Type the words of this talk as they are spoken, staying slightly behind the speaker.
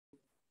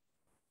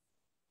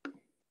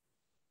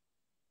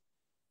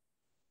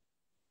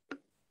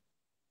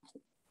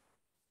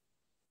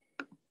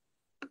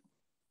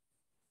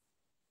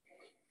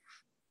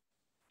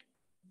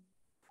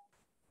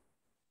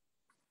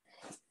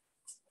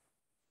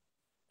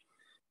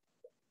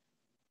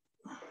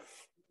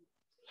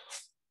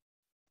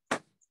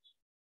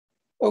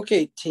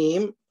Okay,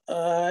 team,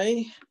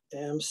 I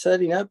am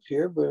setting up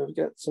here, but I've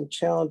got some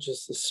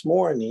challenges this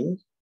morning.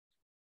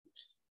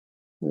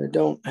 I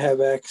don't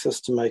have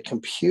access to my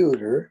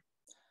computer,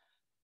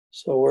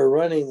 so we're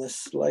running this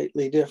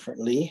slightly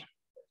differently.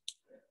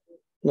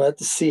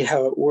 Let's see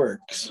how it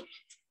works.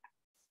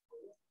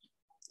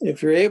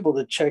 If you're able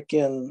to check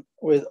in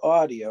with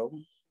audio,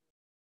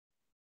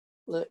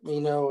 let me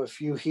know if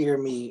you hear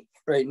me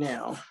right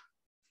now.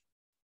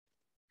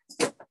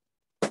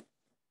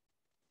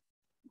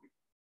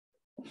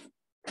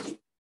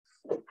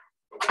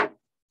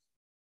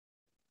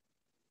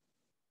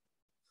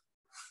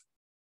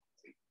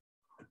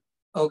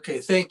 Okay,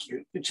 thank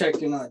you. You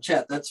checked in on the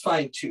chat. That's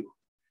fine too.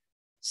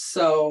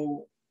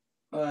 So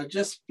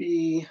just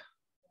be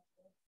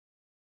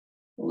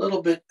a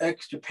little bit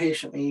extra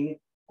patient with me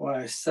while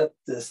I set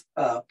this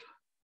up.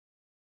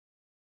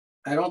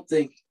 I don't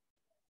think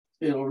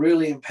it'll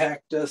really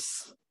impact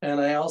us. And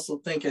I also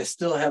think I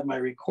still have my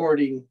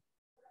recording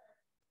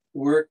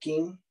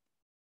working.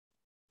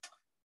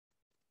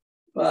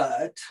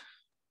 But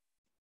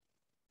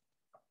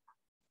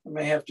I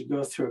may have to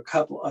go through a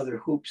couple other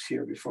hoops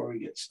here before we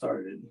get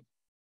started.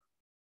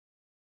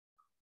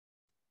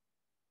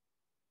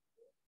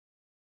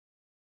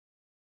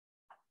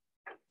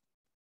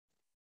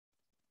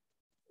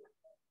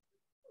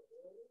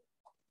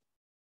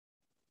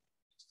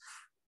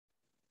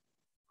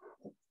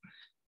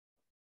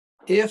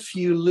 If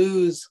you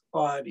lose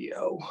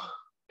audio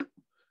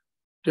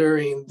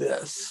during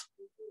this,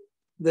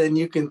 then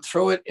you can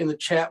throw it in the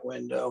chat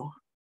window,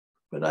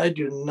 but I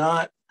do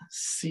not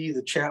see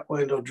the chat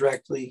window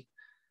directly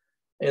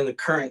in the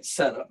current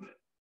setup.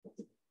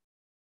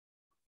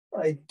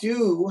 I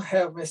do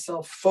have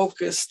myself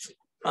focused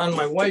on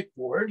my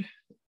whiteboard,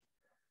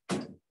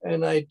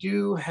 and I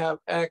do have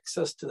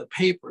access to the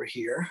paper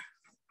here,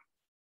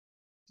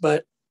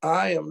 but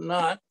I am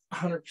not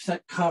 100%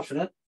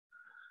 confident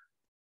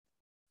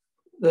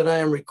that I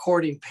am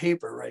recording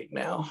paper right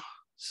now.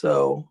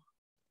 So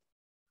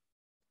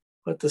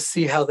let's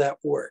see how that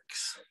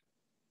works.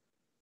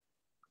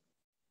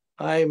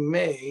 I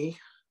may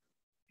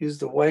use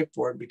the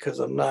whiteboard because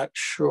I'm not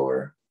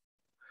sure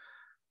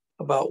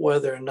about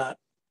whether or not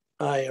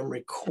I am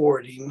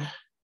recording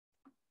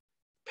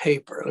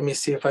paper. Let me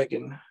see if I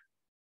can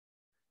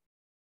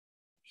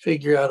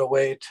figure out a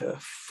way to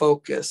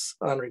focus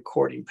on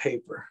recording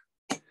paper.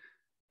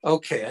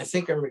 Okay, I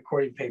think I'm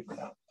recording paper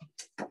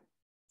now.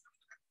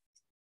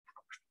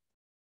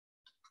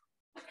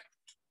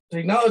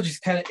 Technology is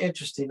kind of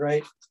interesting,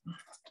 right?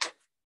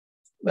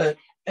 But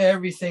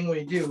everything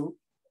we do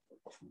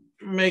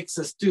makes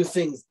us do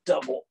things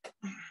double.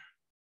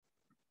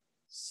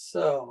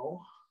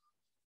 So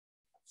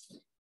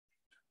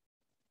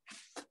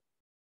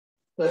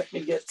let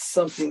me get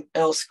something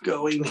else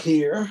going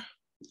here.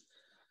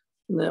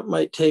 And that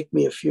might take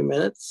me a few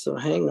minutes, so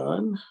hang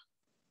on.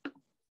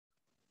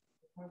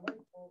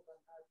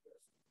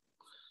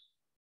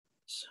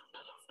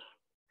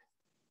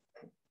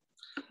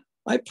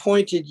 I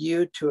pointed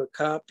you to a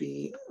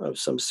copy of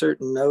some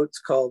certain notes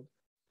called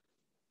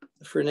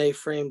the Frenet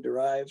Frame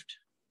Derived,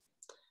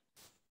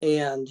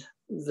 and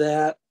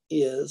that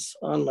is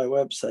on my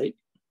website.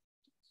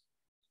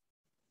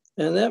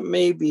 And that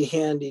may be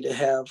handy to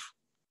have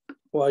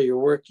while you're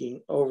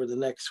working over the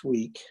next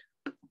week.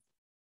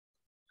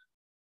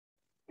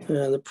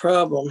 And the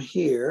problem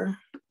here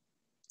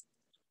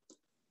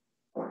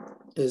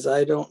is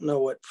I don't know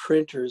what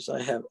printers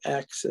I have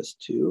access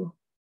to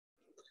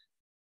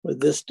with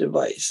this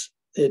device.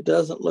 It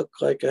doesn't look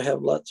like I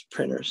have lots of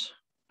printers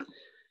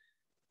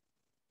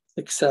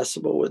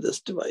accessible with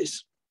this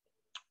device.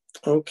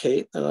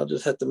 Okay, then I'll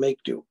just have to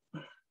make do.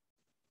 Let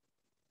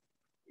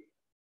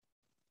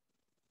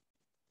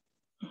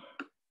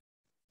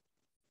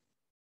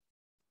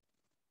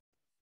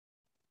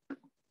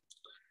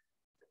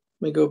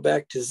me go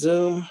back to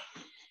Zoom.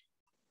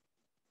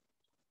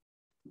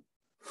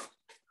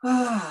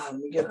 Let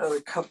me get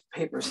another cup of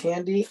papers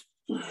handy.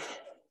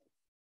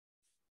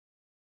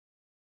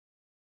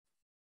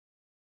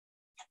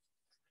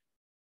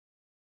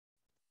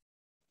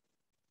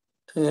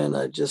 And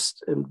I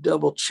just am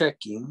double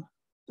checking.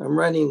 I'm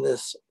running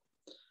this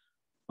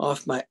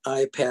off my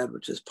iPad,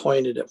 which is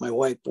pointed at my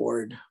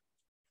whiteboard.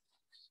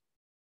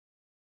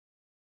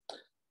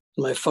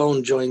 My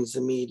phone joins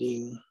the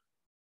meeting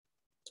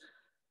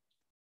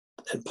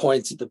and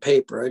points at the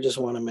paper. I just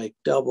want to make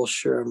double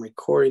sure I'm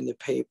recording the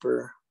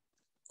paper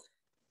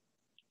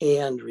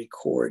and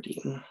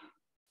recording.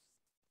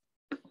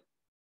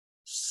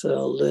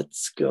 So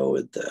let's go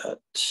with that.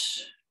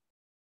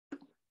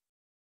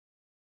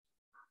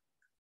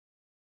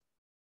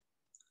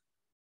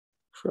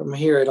 From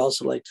here, I'd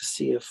also like to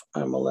see if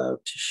I'm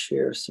allowed to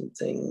share some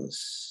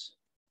things.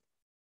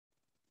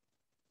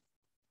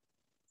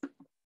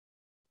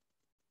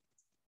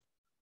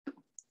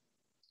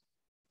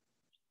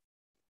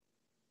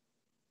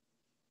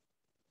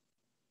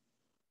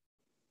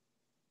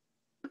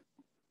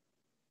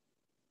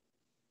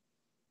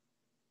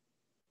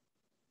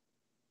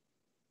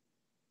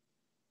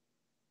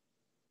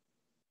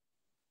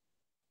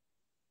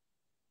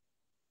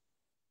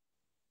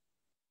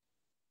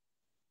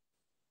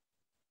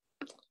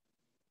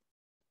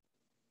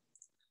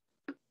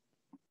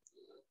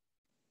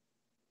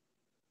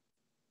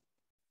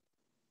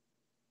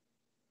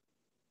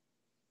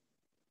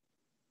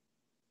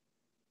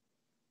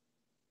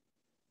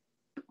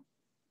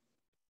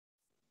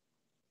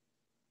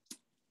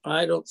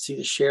 I don't see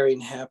the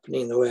sharing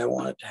happening the way I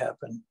want it to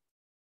happen.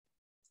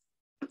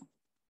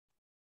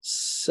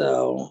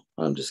 So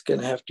I'm just going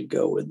to have to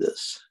go with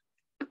this.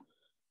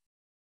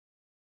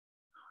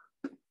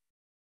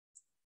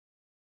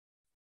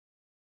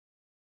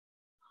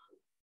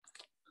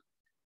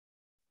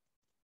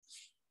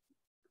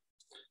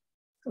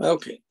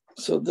 Okay,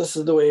 so this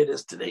is the way it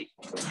is today.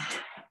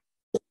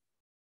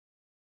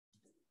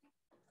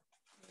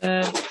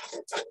 And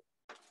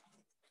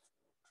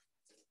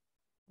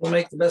we'll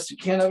make the best we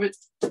can of it.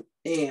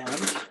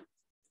 And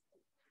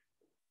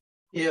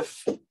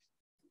if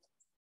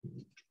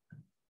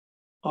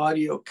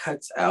audio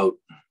cuts out,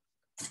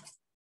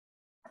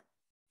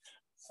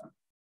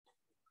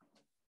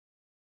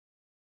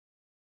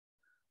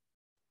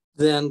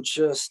 then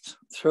just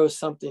throw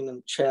something in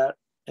the chat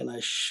and I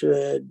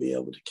should be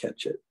able to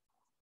catch it.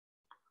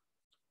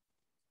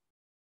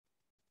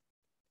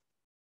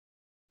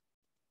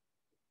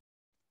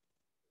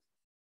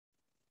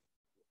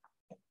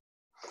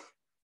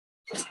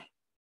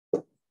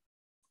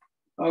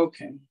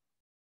 Okay.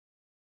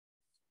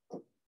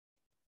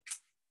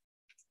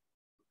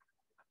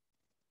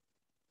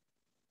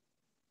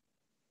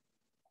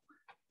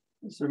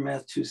 This is our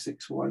Math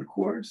 261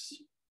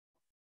 course,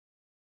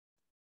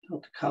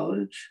 Delta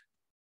College.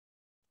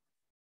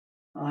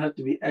 I'll have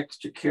to be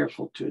extra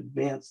careful to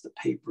advance the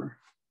paper.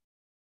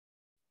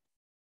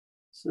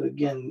 So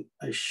again,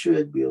 I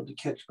should be able to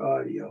catch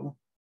audio.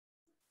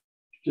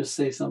 Just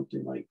say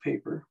something like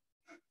paper.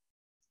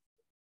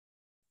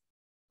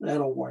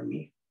 That'll warn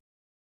me.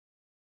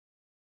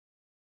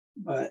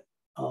 But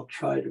I'll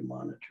try to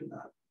monitor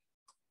that.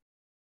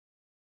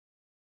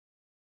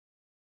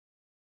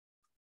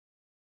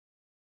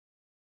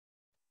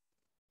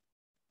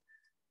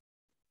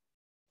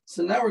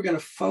 So now we're going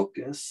to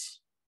focus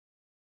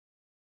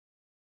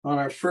on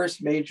our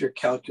first major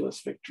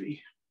calculus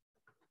victory.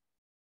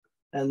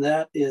 And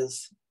that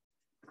is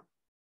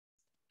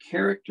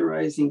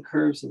characterizing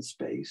curves in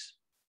space.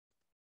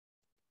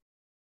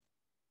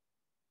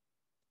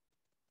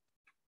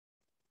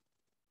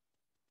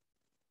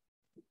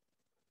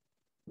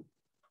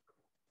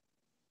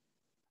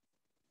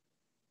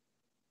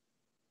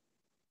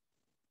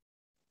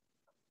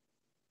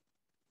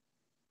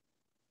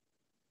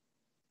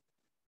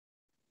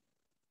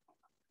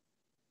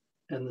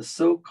 And the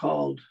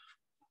so-called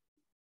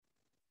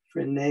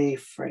Frenet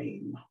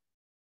frame.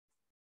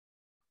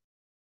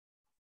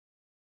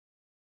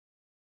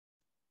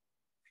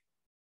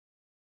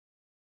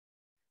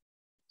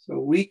 So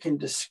we can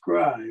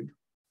describe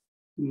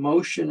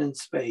motion in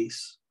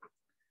space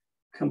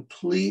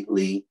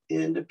completely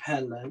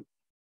independent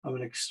of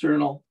an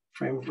external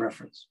frame of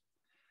reference.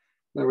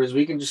 In other words,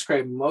 we can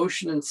describe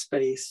motion in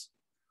space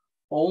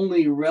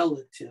only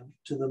relative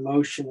to the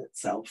motion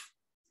itself.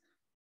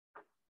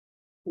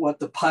 What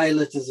the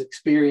pilot is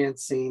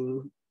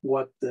experiencing,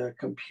 what the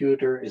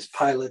computer is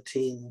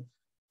piloting,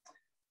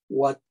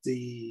 what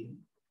the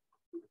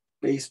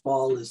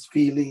baseball is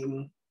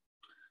feeling,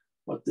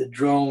 what the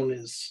drone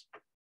is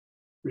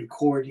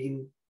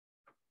recording.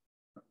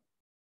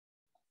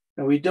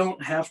 And we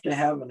don't have to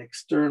have an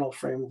external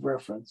frame of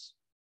reference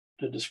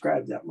to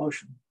describe that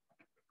motion.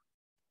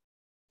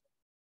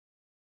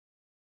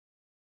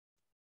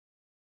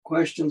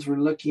 Questions we're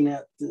looking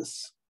at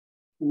this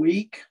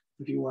week.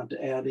 If you want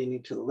to add any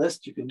to the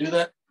list, you can do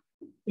that.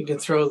 You can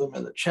throw them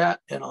in the chat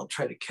and I'll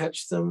try to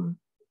catch them.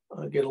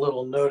 I'll get a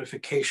little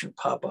notification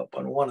pop up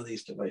on one of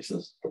these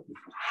devices.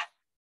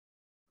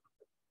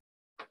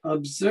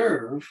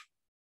 Observe,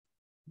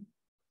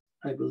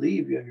 I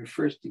believe you have your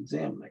first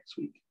exam next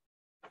week.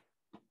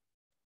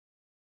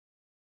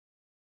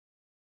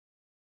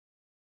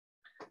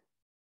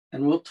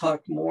 And we'll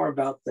talk more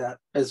about that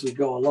as we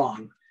go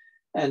along.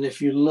 And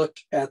if you look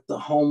at the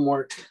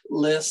homework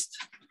list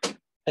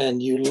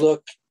and you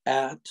look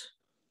at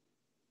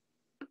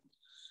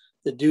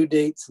the due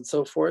dates and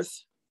so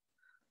forth,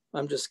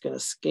 I'm just going to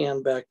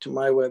scan back to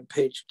my web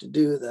page to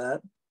do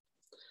that.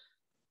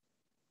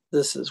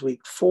 This is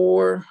week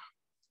 4.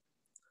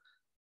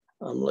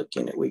 I'm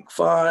looking at week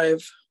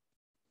 5.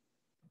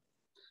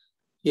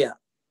 Yeah,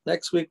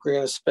 next week we're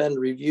going to spend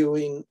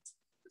reviewing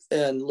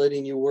and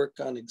letting you work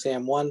on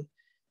exam 1.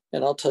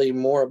 And I'll tell you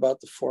more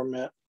about the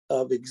format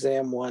of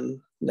exam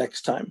 1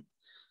 next time.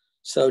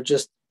 So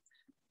just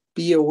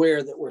be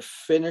aware that we're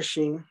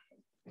finishing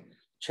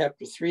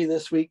chapter 3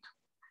 this week,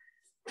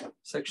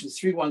 sections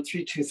 3.1,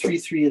 3.2,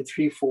 3.3, and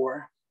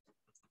 3.4.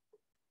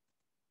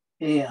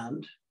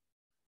 And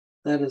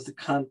that is the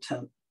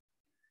content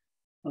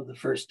of the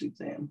first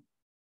exam.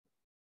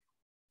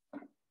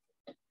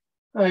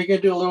 You're going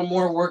to do a little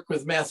more work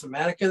with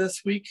Mathematica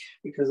this week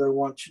because I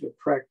want you to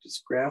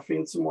practice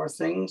graphing some more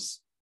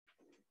things.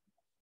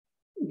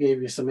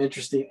 Gave you some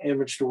interesting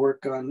image to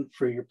work on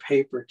for your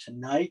paper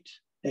tonight.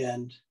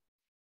 And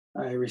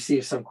I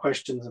received some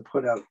questions and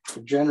put out a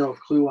general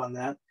clue on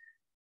that.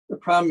 The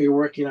problem you're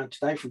working on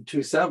tonight from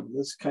 2.7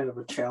 is kind of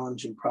a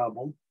challenging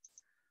problem.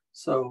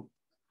 So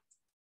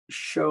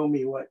show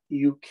me what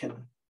you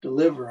can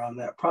deliver on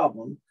that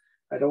problem.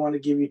 I don't want to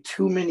give you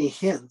too many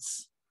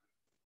hints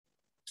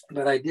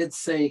But I did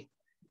say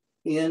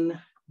in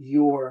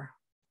your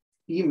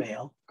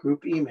email,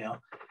 group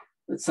email,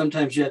 that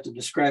sometimes you have to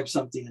describe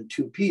something in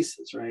two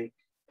pieces, right?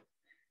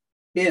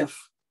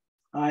 If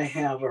I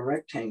have a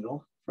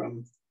rectangle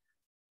from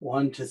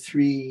 1 to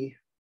 3,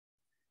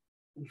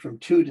 and from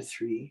 2 to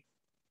 3,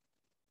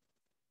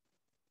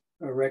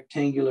 a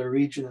rectangular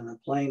region in the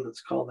plane,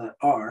 let's call that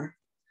R.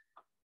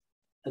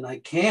 And I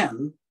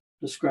can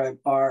describe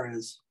R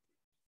as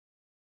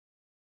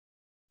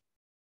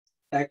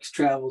X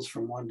travels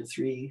from 1 to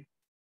 3,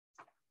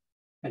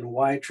 and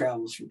Y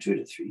travels from 2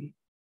 to 3.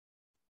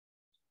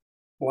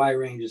 Y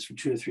ranges from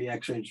 2 to 3,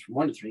 X ranges from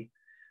 1 to 3.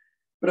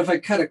 But if I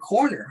cut a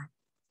corner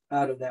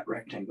out of that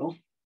rectangle,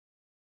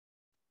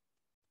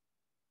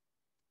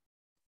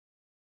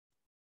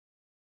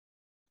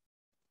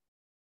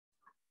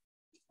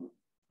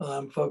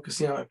 I'm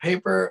focusing on my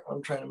paper.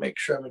 I'm trying to make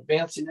sure I'm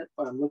advancing it,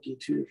 but I'm looking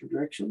 2 different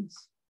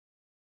directions.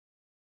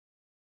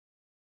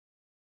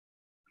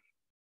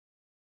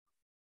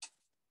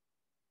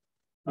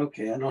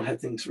 Okay, I don't have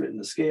things written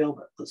to scale,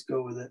 but let's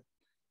go with it.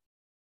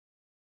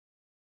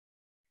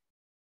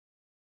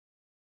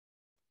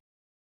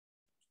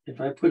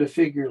 If I put a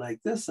figure like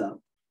this up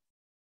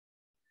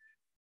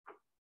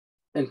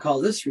and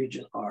call this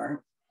region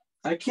R,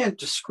 I can't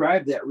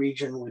describe that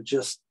region with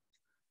just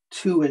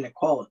 2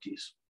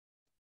 inequalities.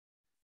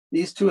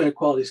 These 2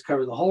 inequalities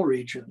cover the whole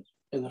region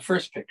in the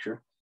first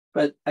picture,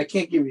 but I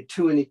can't give you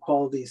 2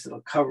 inequalities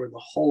that'll cover the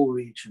whole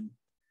region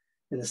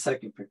in the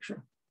second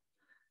picture.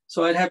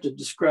 So I'd have to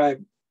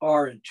describe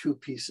R in 2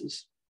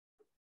 pieces.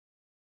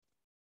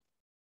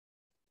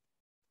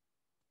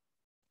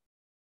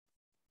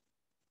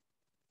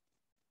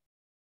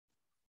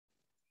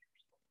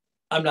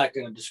 I'm not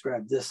going to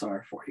describe this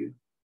R for you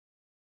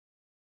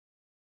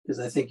because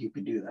I think you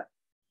could do that.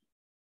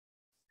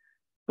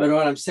 But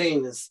what I'm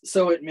saying is,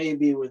 so it may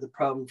be with the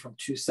problem from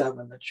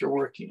 2.7 that you're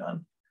working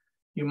on,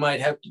 you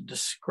might have to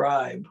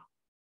describe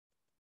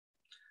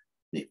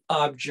the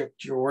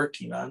object you're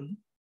working on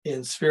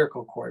in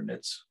spherical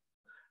coordinates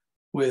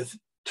with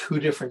 2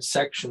 different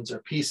sections or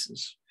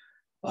pieces.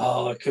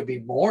 Oh, it could be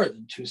more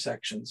than 2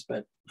 sections,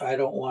 but I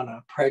don't want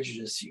to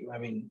prejudice you. I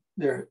mean,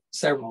 there are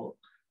several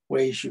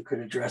ways you could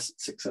address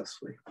it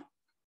successfully.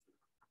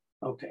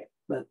 Okay,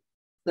 but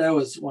that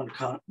was one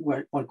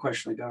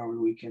question I got over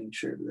the weekend and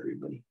shared with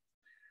everybody.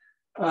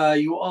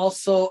 You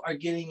also are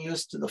getting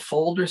used to the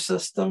folder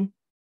system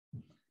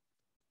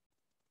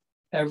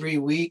every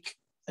week,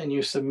 and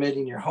you're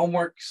submitting your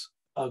homeworks.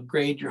 I'll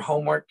grade your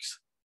homeworks,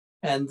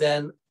 and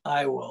then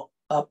I will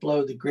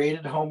upload the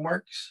graded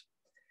homeworks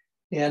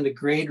and a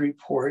grade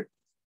report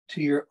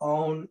to your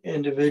own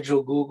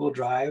individual Google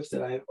Drive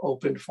that I've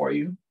opened for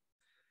you.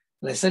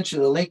 And I sent you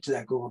the link to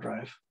that Google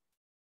Drive.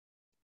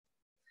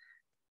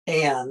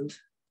 And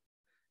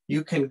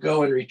you can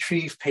go and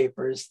retrieve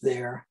papers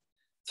there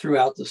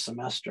throughout the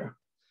semester.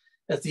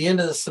 At the end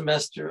of the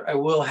semester, I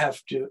will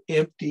have to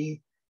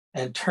empty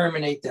and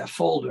terminate that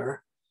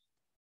folder.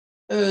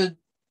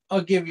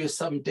 I'll give you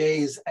some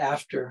days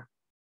after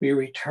we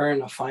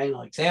return a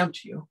final exam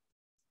to you.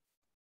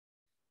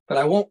 But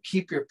I won't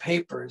keep your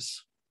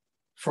papers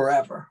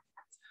forever.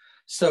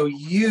 So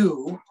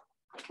you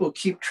will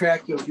keep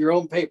track of your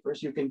own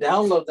papers. You can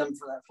download them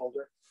from that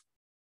folder.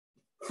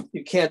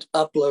 You can't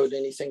upload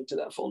anything to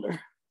that folder.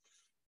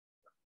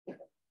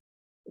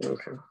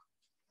 Okay.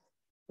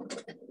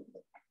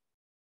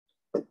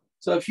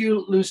 So if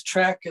you lose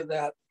track of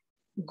that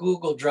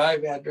Google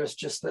Drive address,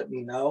 just let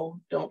me know.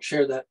 Don't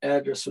share that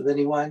address with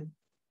anyone.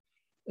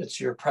 It's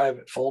your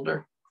private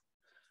folder.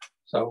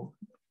 So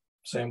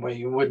same way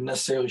you wouldn't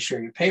necessarily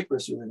share your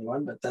papers with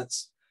anyone, but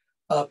that's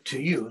up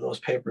to you. Those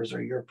papers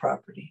are your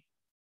property.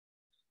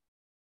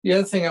 The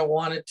other thing I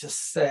wanted to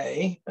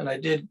say, and I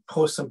did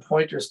post some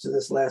pointers to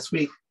this last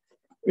week,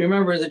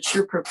 remember that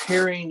you're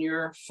preparing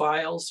your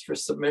files for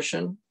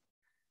submission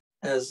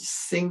as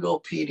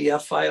single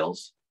PDF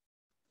files.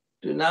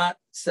 Do not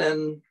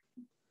send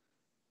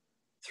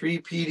 3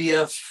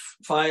 PDF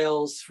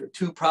files for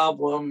 2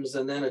 problems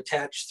and then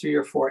attach 3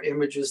 or 4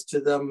 images to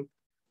them,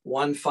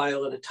 1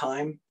 file at a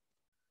time.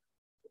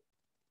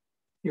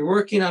 You're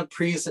working on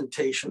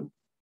presentation,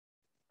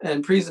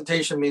 and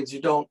presentation means you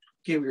don't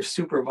give your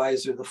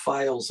supervisor the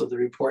files of the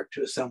report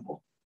to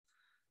assemble.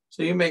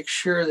 So you make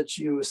sure that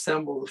you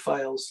assemble the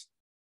files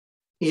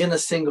in a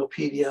single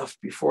PDF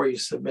before you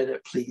submit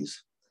it,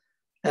 please.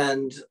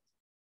 And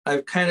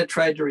I've kind of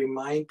tried to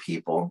remind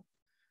people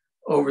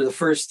over the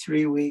first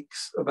 3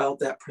 weeks about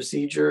that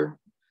procedure.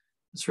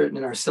 It's written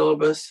in our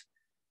syllabus.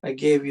 I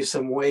gave you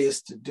some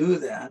ways to do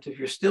that. If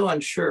you're still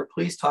unsure,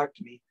 please talk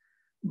to me.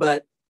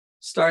 But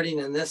starting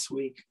in this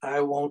week,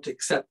 I won't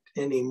accept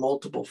any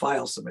multiple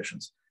file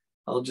submissions.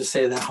 I'll just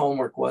say that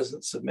homework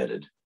wasn't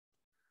submitted.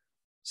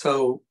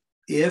 So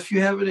if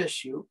you have an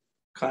issue,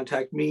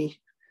 contact me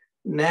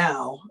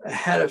now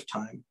ahead of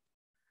time,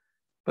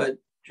 but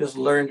just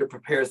learn to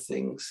prepare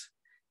things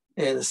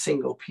in a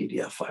single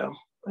PDF file.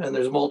 And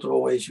there's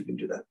multiple ways you can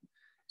do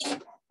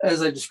that,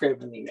 as I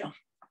described in the email.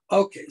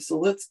 Okay, so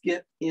let's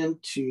get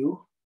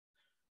into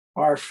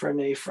our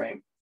Frenet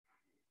frame.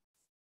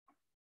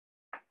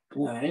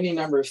 Any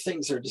number of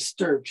things are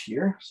disturbed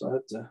here, so I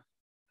have to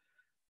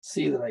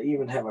see that I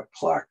even have a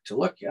clock to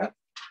look at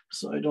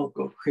so I don't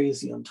go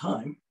crazy on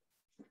time.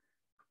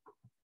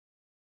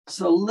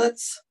 So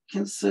let's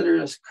consider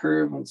this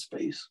curve in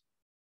space.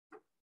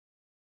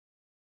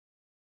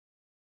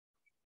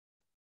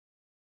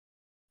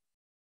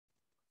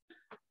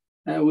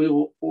 And we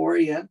will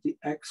orient the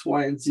X,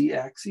 Y, and Z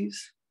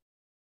axes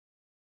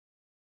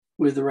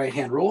with the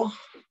right-hand rule.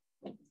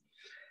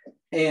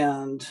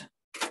 And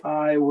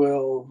I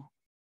will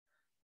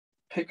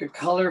pick a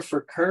color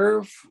for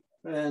curve,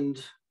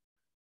 and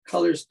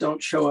colors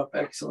don't show up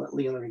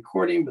excellently in the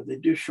recording, but they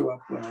do show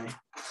up when I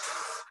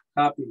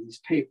copy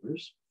these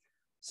papers.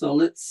 So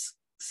let's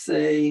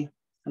say,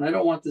 and I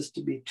don't want this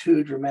to be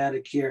too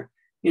dramatic here,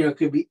 you know, it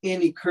could be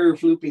any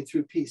curve looping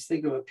through piece.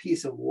 Think of a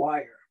piece of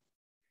wire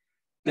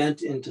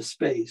bent into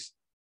space.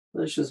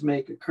 Let's just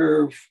make a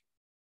curve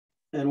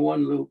and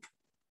one loop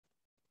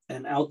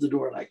and out the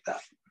door like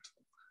that.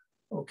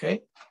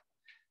 Okay,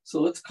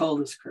 so let's call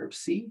this curve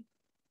C.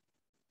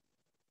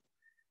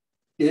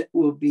 It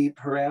will be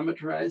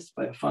parameterized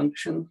by a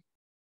function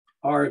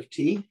R of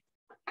t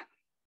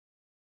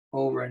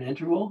over an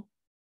interval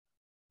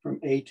from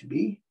A to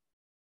B.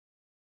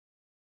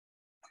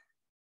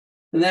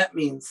 And that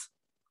means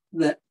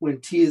that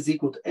when t is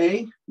equal to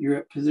A, you're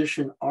at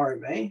position R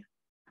of A.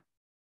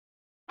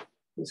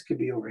 This could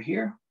be over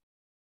here.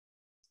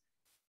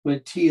 When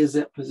t is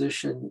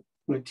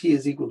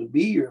equal to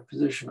B, you're at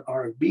position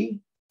R of B,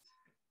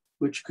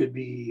 which could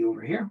be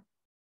over here.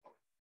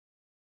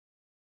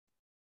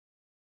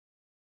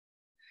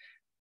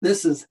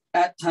 This is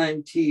at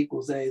time t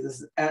equals A.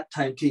 This is at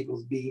time t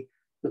equals B.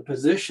 The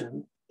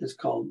position is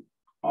called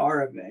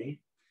R of A,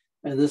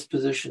 and this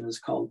position is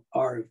called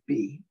R of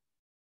B.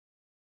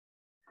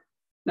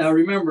 Now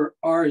remember,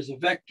 R is a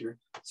vector,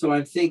 so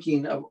I'm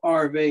thinking of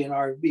R of A and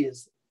R of B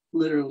as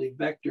literally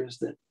vectors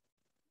that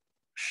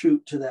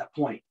shoot to that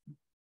point.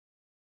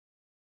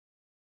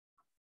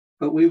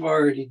 But we've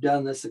already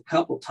done this a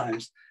couple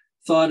times,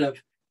 thought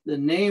of the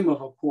name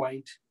of a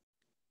point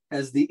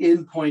as the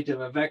endpoint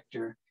of a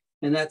vector.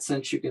 In that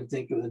sense, you can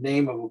think of the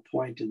name of a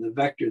point and the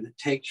vector that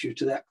takes you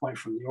to that point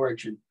from the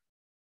origin,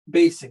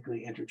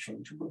 basically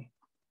interchangeably.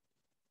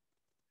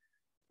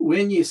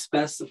 When you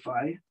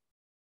specify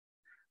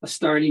a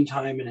starting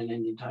time and an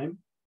ending time,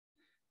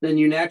 then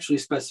you naturally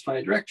specify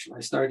a direction. I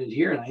started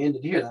here and I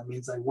ended here. That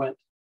means I went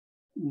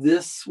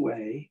this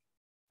way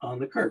on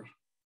the curve.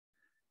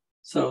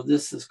 So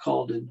this is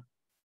called an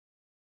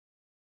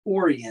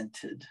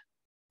oriented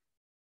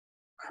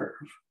curve.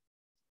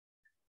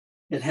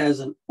 It has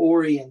an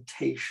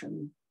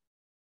orientation.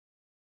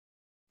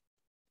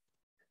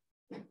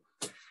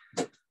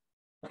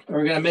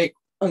 We're going to make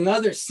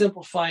another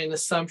simplifying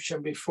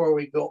assumption before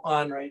we go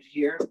on right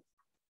here.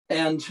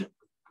 And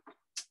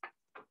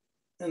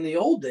in the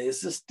old days,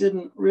 this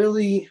didn't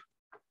really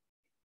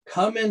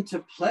come into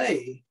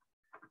play,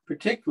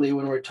 particularly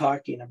when we're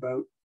talking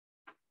about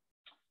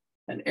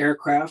an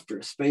aircraft or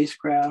a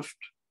spacecraft.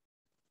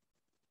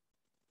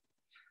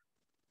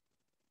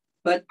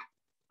 But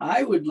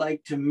I would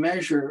like to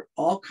measure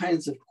all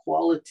kinds of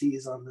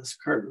qualities on this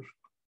curve.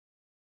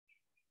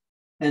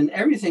 And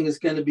everything is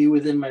going to be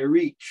within my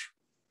reach.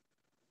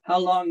 How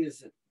long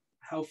is it?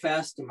 How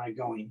fast am I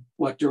going?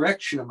 What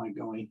direction am I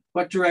going?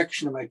 What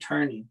direction am I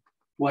turning?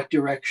 What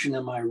direction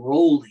am I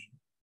rolling?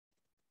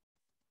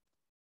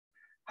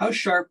 How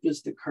sharp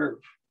is the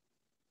curve?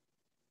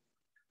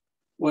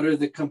 What are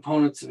the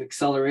components of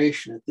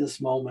acceleration at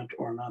this moment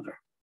or another?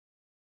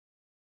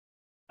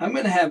 I'm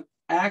going to have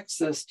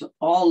access to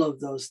all of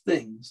those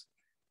things,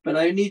 but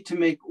I need to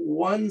make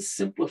one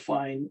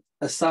simplifying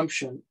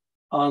assumption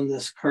on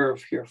this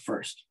curve here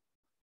first.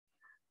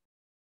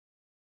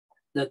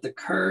 That the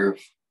curve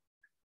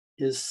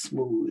is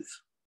smooth.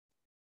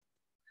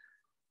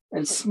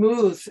 And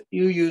smooth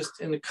you used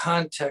in the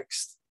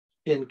context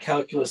in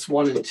calculus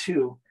 1 and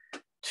 2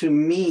 to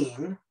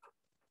mean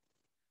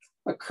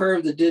a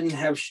curve that didn't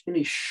have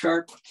any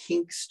sharp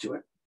kinks to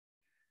it.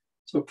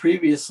 So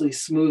previously,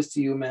 smooth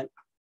to you meant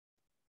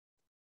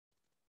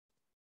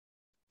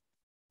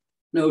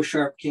no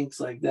sharp kinks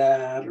like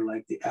that, or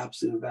like the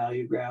absolute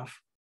value graph.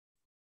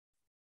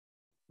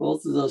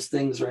 Both of those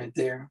things right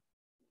there,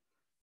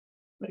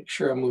 make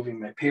sure I'm moving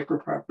my paper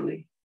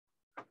properly,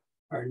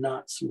 are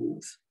not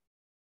smooth.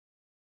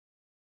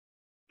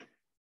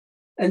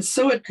 And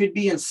so it could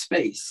be in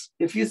space.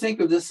 If you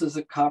think of this as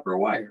a copper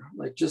wire,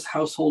 like just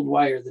household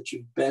wire that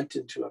you've bent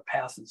into a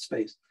path in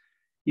space,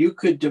 you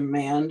could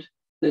demand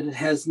that it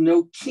has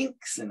no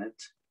kinks in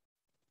it.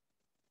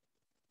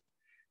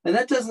 And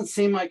that doesn't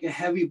seem like a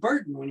heavy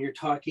burden when you're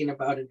talking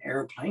about an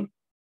airplane,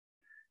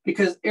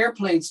 because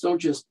airplanes don't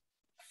just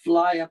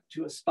fly up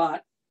to a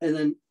spot and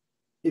then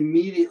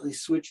immediately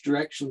switch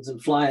directions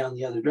and fly on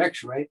the other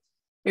direction, right?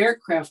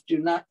 Aircraft do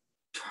not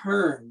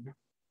turn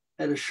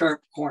at a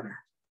sharp corner.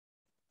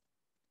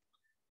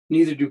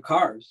 Neither do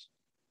cars.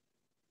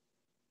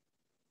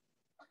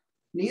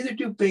 Neither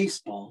do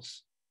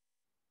baseballs.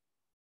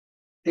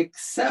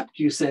 Except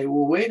you say,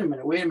 well, wait a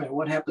minute,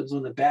 what happens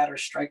when the batter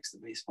strikes the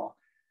baseball?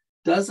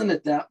 doesn't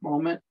at that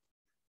moment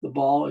the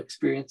ball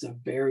experience a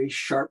very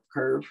sharp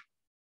curve?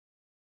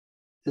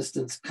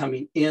 Distance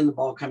coming in, the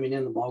ball coming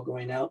in, the ball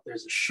going out.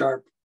 There's a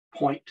sharp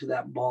point to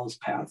that ball's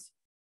path.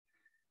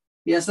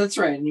 Yes, that's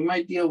right. And you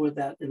might deal with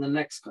that in the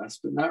next class,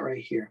 but not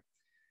right here.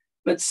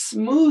 But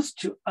smooth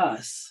to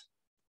us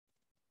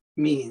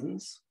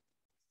means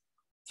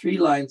 3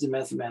 lines in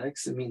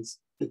mathematics. It means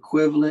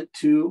equivalent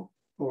to,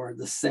 or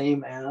the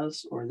same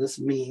as, or this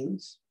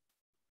means.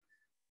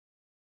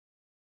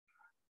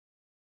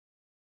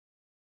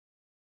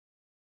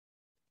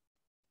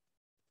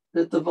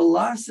 That the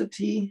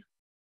velocity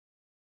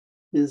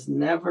is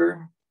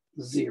never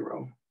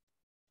 0.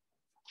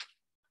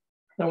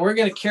 Now we're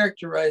going to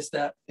characterize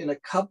that in a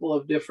couple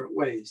of different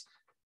ways,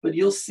 but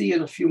you'll see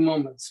in a few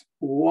moments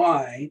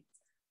why,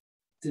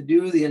 to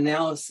do the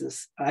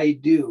analysis I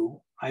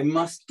do, I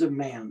must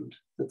demand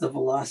that the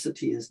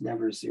velocity is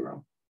never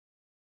 0.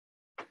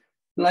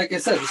 Like I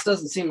said, this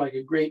doesn't seem like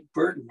a great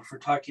burden for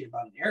talking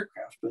about an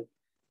aircraft, but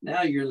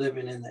now you're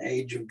living in the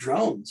age of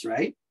drones,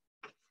 right?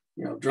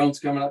 You know, drones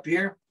coming up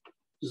here,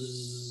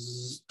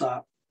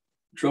 stop.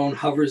 Drone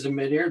hovers in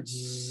midair,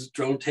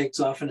 drone takes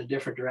off in a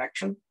different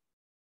direction.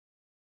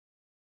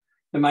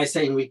 Am I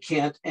saying we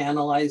can't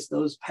analyze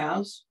those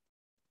paths?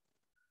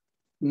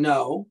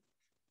 No,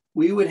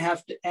 we would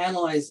have to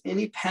analyze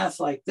any path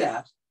like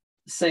that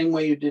the same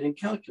way you did in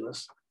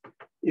calculus.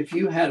 If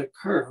you had a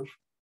curve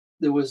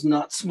that was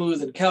not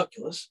smooth in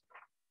calculus,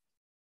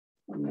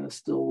 I'm going to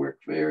still work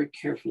very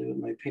carefully with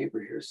my paper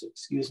here, so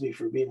excuse me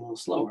for being a little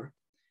slower.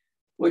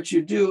 What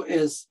you do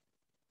is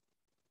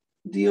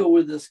deal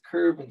with this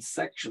curve in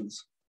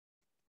sections.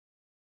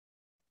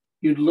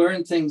 You'd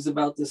learn things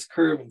about this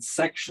curve in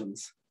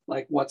sections,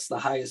 like what's the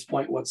highest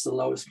point, what's the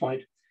lowest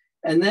point.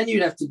 And then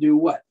you'd have to do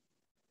what?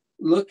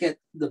 Look at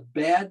the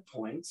bad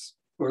points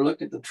or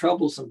look at the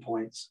troublesome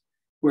points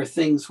where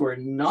things were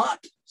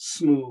not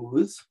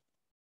smooth,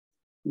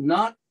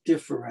 not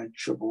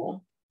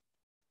differentiable,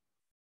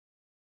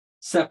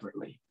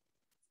 separately.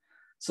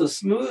 So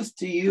smooth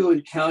to you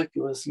in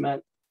calculus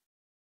meant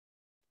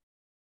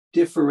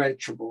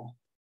differentiable,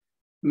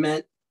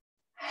 meant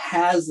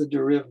has a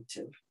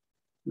derivative.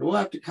 And we'll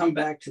have to come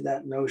back to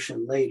that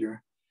notion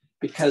later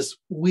because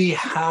we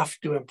have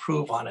to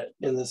improve on it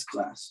in this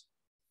class.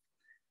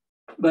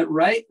 But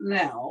right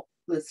now,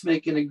 let's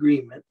make an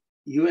agreement,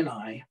 you and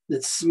I,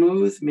 that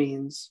smooth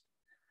means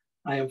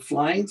I am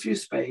flying through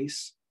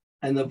space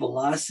and the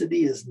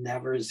velocity is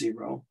never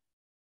 0.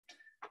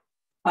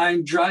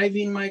 I'm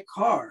driving my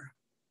car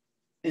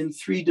in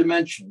 3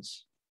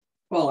 dimensions.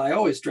 Well, I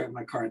always drive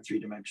my car in 3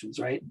 dimensions,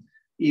 right?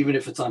 Even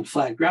if it's on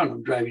flat ground,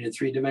 I'm driving in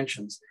 3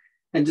 dimensions.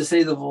 And to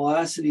say the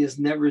velocity is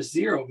never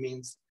 0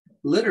 means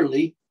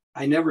literally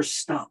I never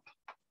stop.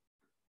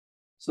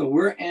 So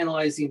we're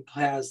analyzing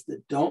paths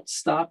that don't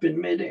stop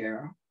in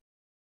midair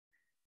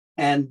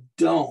and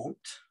don't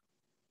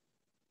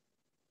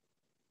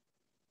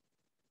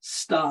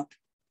stop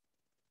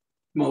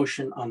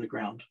motion on the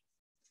ground.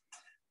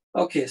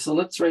 Okay, so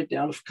let's write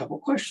down a couple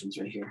questions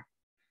right here.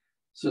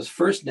 So this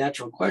first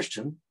natural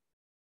question,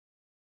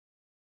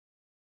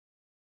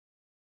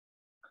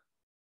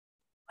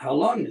 how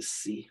long is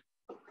C?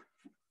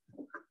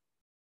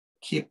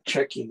 Keep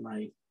checking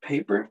my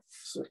paper,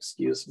 so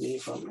excuse me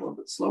if I'm a little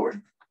bit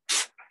slower.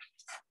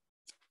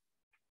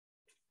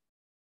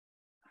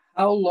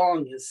 How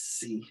long is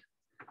C?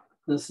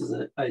 This is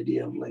an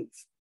idea of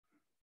length.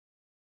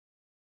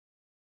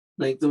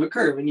 Length of a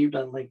curve, and you've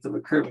done length of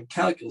a curve in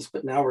calculus,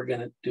 but now we're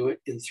going to do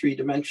it in 3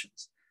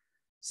 dimensions.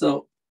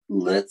 So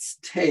let's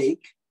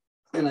take,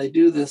 and I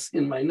do this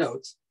in my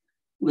notes,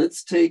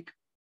 let's take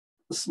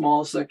a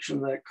small section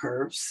of that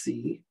curve,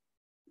 C,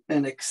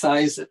 and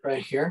excise it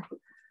right here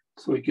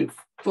so we can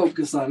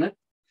focus on it.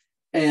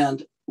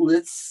 And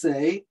let's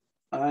say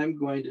I'm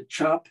going to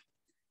chop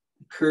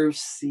the curve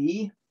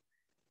C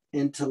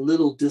into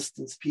little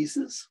distance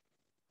pieces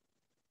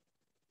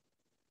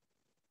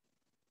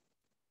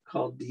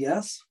called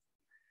ds.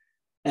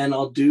 And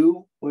I'll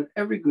do what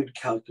every good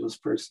calculus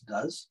person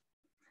does.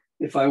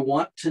 If I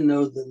want to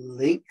know the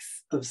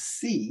length of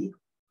C,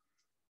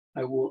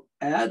 I will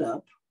add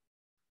up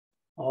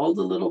all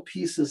the little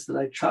pieces that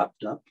I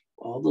chopped up,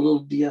 all the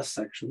little ds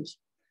sections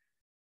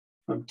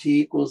from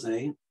t equals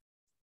a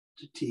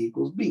to t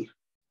equals b.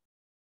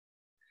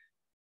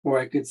 Or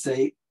I could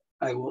say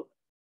I will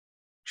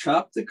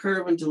chop the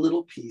curve into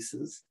little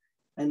pieces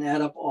and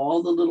add up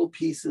all the little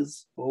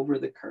pieces over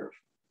the curve.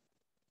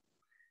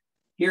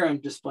 Here I'm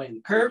displaying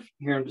the curve.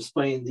 Here I'm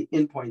displaying the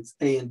endpoints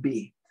A and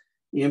B.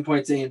 The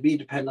endpoints A and B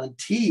depend on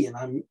t, and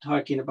I'm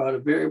talking about a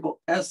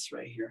variable s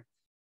right here.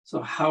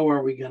 So how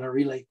are we going to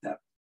relate that?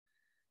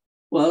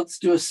 Well, let's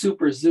do a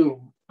super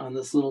zoom on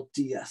this little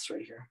ds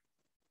right here.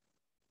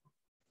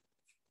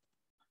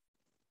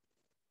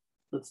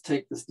 Let's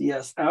take this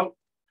ds out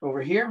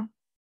over here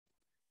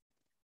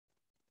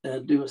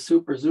and do a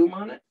super zoom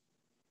on it.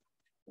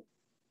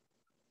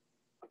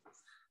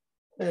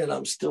 And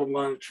I'm still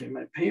monitoring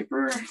my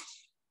paper.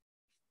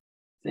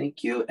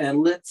 Thank you.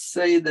 And let's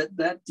say that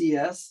that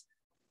ds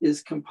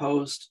is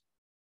composed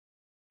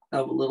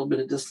of a little bit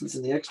of distance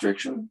in the x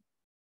direction,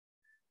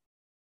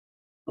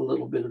 a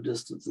little bit of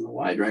distance in the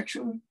y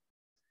direction,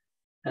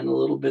 and a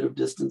little bit of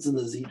distance in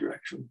the z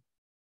direction,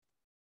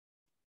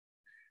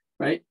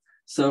 right?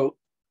 So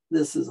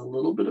this is a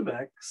little bit of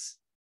x,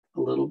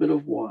 a little bit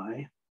of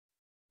y,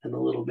 and a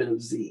little bit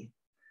of z.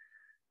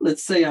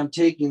 Let's say I'm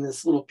taking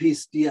this little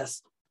piece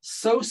ds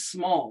so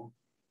small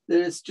that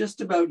it's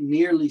just about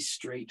nearly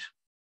straight.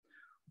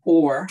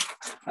 Or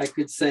I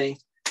could say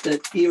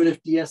that even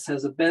if ds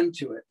has a bend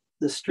to it,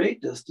 the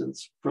straight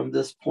distance from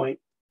this point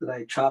that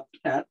I chopped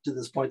at to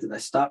this point that I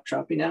stopped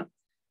chopping at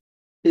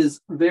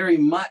is very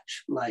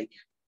much like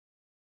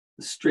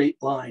the straight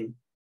line,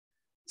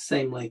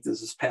 same length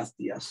as this path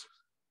ds.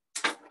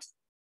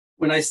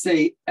 When I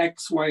say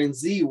x, y, and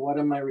z, what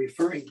am I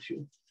referring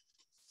to?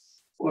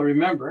 Well,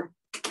 remember,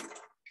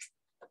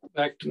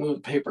 back to move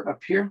the paper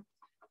up here,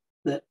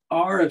 that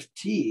r of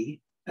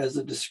t as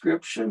a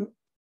description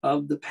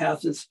of the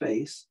path in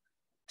space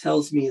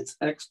tells me its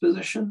x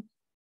position,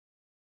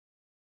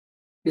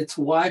 its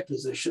y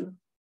position,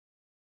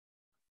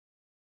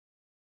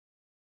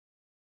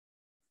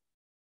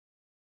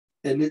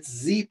 and its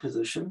z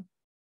position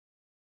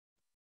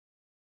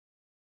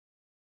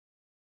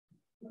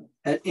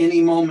at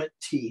any moment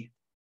t.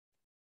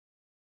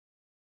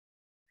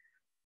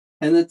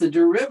 And that the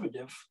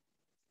derivative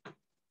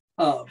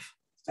of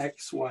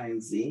x, y,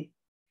 and z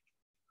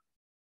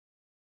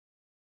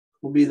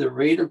will be the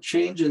rate of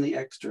change in the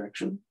x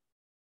direction,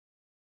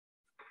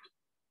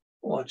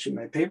 watching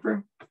my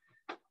paper,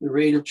 the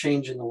rate of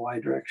change in the y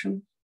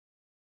direction,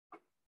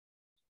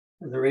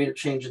 and the rate of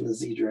change in the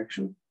z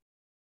direction.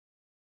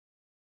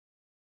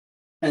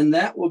 And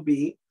that will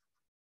be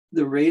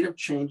the rate of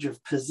change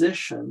of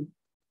position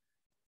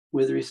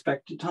with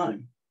respect to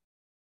time.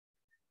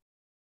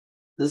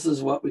 This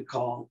is what we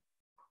call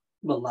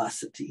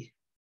velocity.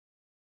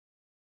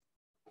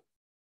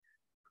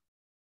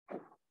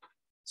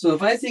 So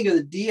if I think of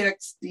the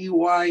dx,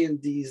 dy, and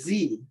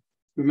dz,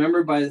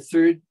 remember by the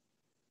third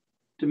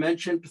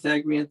dimension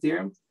Pythagorean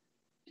theorem,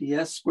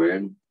 ds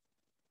squared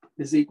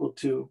is equal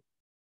to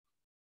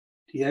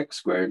dx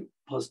squared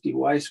plus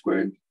dy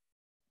squared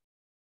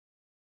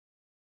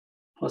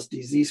plus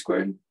dz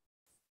squared.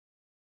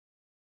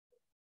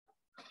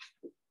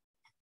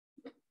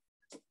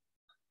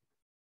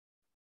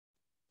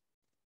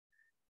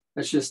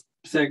 That's just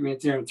Pythagorean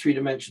theorem, 3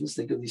 dimensions.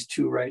 Think of these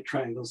 2 right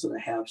triangles that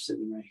I have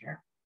sitting right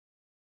here.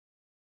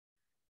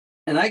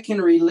 And I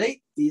can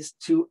relate these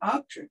 2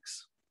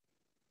 objects.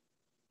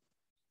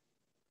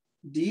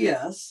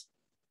 ds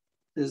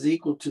is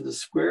equal to the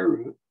square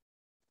root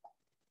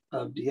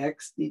of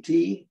dx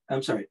dt,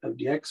 of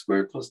dx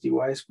squared plus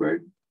dy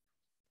squared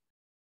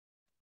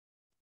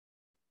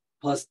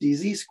plus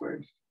dz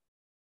squared.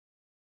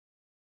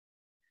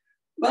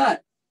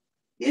 But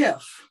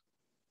if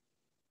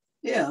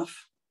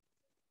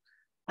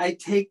I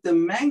take the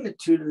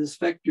magnitude of this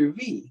vector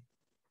v,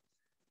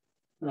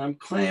 and I'm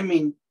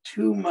cramming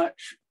too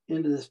much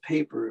into this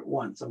paper at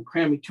once. I'm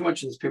cramming too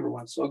much in this paper at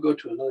once, so I'll go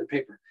to another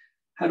paper.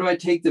 How do I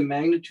take the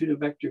magnitude of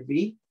vector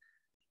v?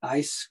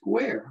 I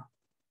square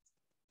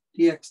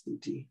dx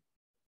dt.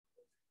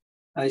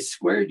 I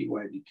square dy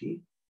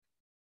dt.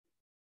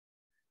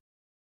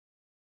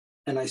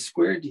 And I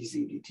square dz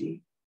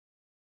dt.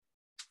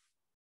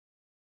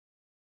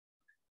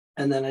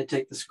 And then I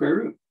take the square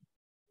root.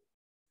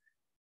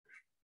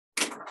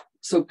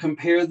 So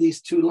compare these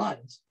 2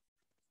 lines.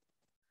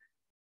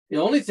 The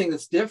only thing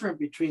that's different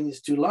between these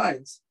 2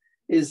 lines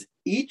is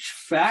each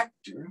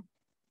factor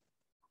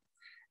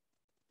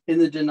in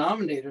the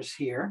denominators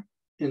here,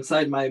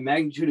 inside my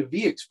magnitude of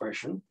v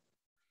expression,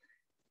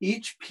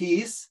 each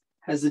piece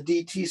has a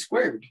dt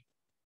squared.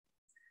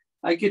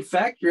 I could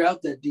factor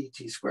out that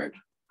dt squared.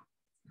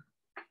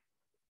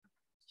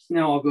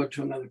 Now I'll go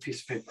to another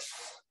piece of paper.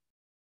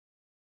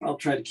 I'll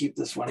try to keep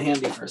this one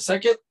handy for a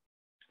second.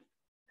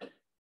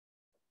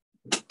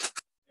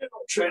 And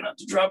I'll try not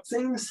to drop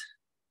things.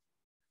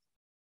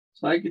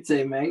 So I could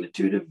say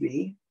magnitude of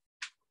v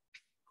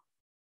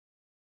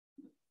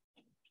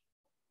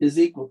is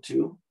equal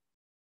to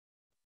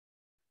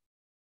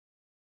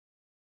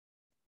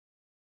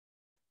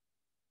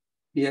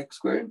dx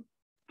squared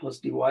plus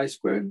dy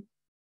squared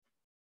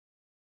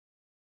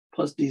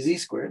plus dz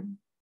squared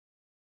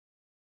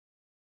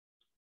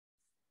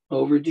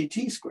over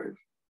dt squared.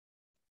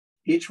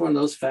 Each one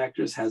of those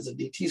factors has a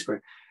dt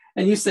squared.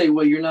 And you say,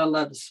 well, you're not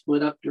allowed to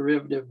split up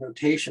derivative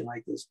notation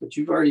like this, but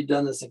you've already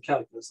done this in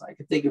calculus. I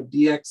can think of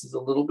dx as a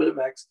little bit of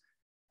x.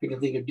 I can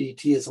think of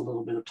dt as a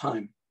little bit of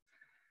time.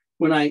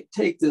 When I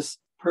take this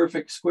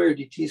perfect square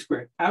dt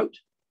squared out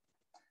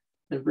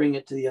and bring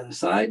it to the other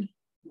side,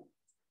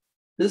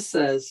 this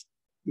says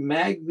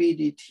mag v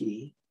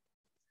dt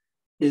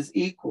is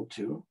equal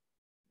to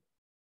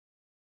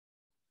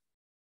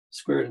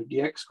square root of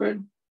dx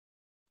squared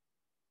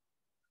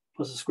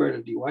plus the square root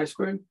of dy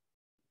squared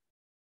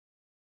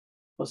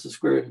plus the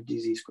square root of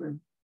dz squared.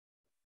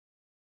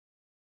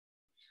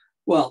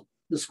 Well,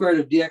 the square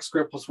root of dx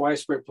squared plus y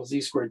squared plus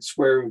z squared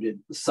square rooted,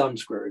 the sum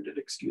square rooted,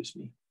 excuse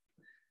me.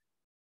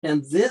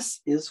 And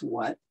this is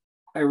what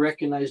I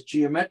recognize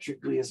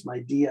geometrically as my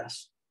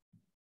ds.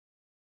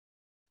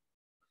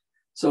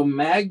 So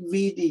mag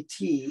v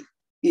dt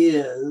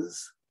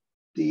is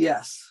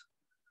ds.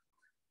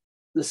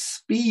 The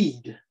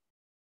speed,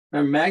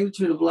 or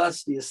magnitude of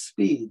velocity is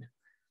speed.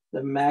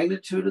 The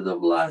magnitude of the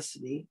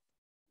velocity,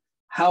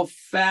 how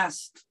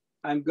fast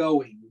I'm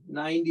going,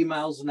 90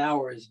 miles an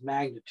hour is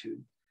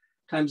magnitude,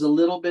 times a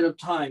little bit of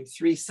time,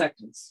 3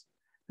 seconds.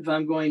 If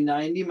I'm going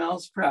 90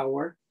 miles per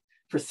hour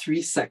for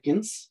 3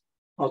 seconds,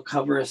 I'll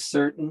cover a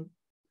certain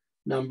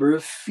number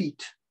of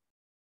feet.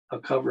 I'll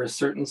cover a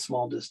certain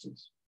small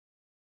distance.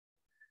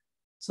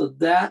 So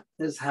that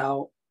is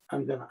how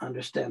I'm going to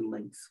understand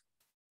length.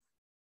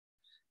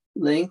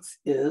 Length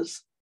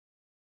is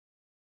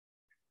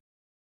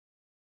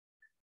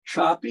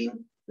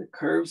chopping the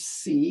curve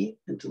C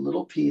into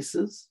little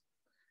pieces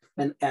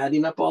and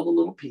adding up all the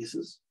little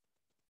pieces.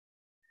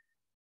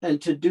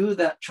 And to do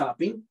that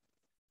chopping,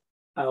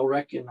 I'll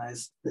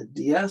recognize the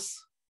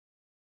ds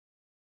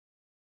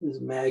is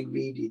mag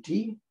v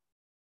dt,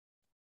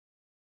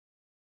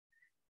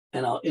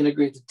 and I'll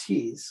integrate the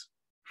t's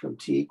from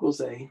t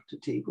equals a to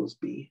t equals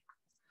b.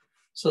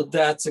 So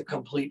that's a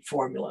complete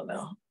formula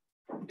now.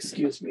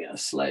 Excuse me, I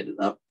slide it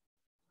up.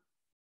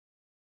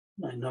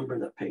 I number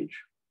that page.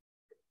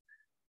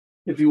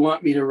 If you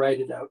want me to write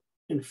it out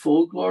in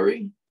full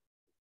glory,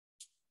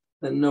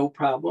 then no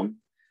problem.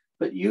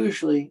 But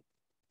usually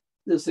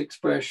this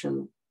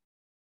expression,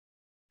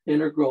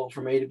 integral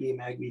from a to b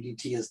mag v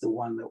dt, is the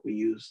one that we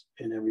use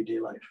in everyday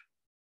life.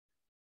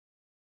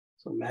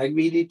 So mag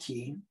v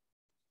dt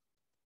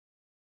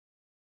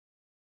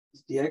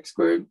is dx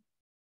squared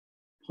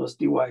plus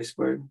dy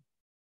squared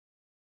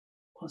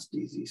plus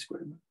dz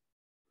squared.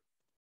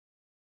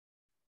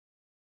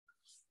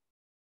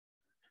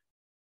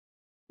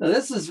 Now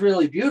this is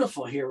really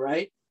beautiful here,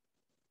 right?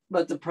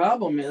 But the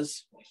problem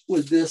is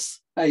with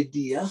this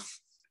idea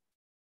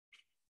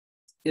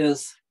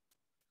is,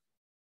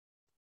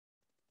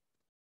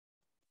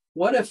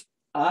 what if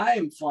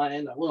I'm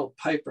flying a little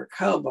Piper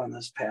Cub on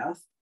this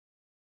path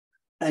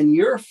and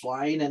you're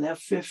flying an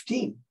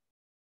F-15?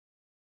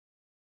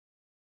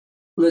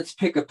 Let's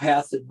pick a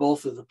path that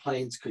both of the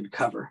planes could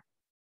cover,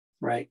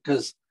 right?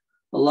 Because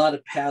a lot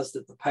of paths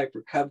that the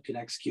Piper Cub can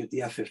execute,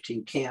 the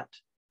F-15 can't,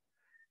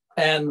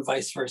 and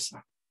vice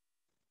versa.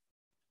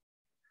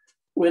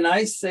 When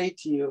I say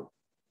to you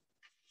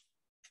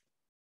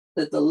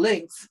that the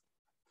length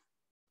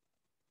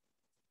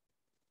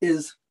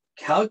is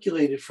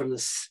calculated from the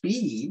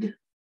speed,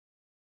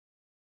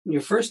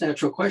 your first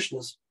natural question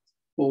is,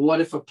 well, what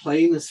if a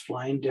plane is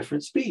flying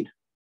different speed?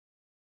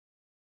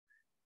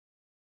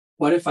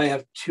 What if I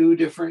have 2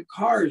 different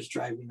cars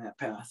driving that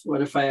path?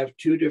 What if I have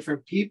 2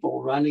 different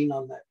people running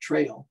on that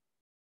trail?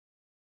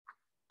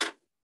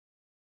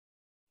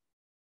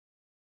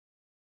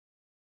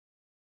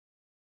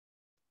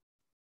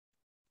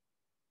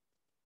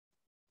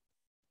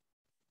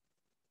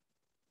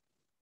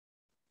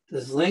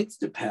 Does length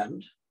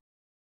depend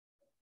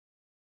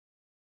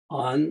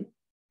on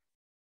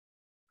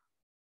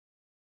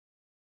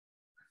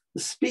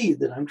the speed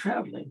that I'm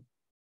traveling?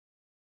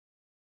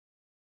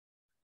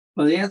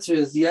 Well, the answer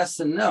is yes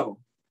and no.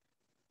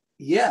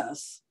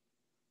 Yes,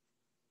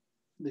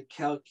 the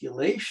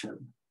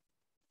calculation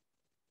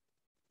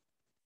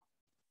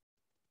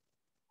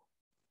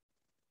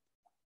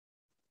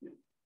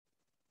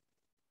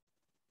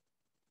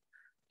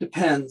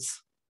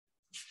depends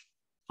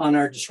on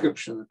our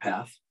description of the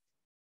path.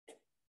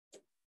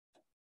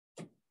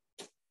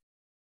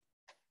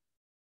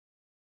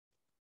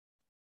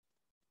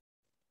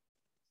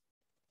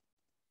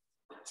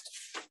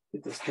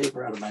 Get this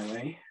paper out of my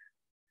way.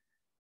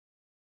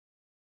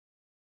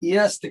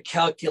 Yes, the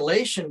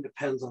calculation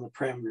depends on the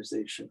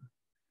parameterization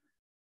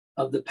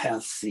of the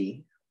path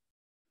C.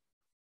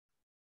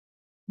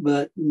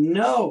 But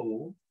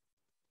no,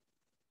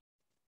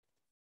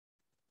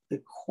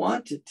 the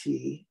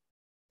quantity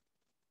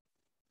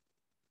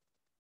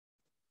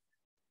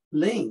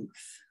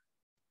length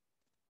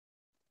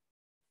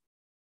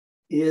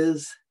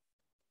is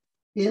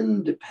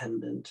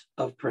independent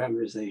of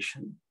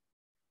parameterization.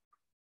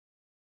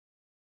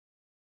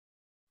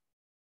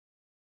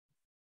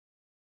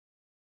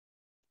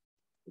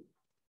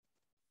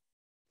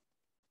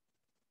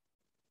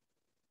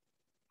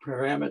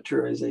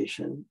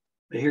 Parameterization.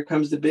 But here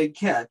comes the big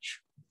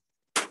catch.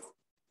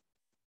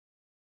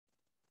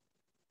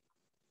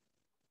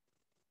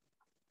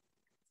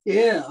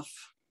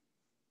 If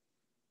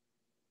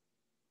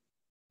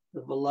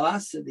the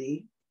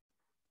velocity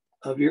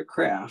of your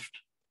craft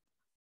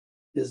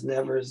is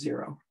never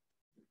 0.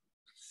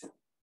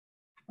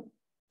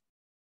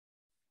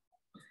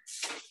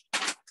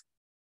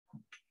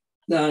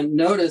 Now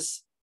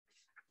notice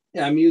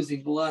I'm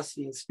using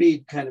velocity and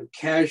speed kind of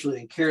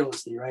casually and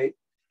carelessly, right?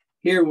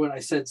 Here, when I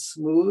said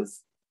smooth,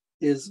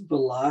 is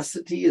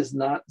velocity is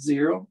not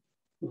 0.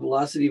 The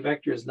velocity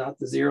vector is not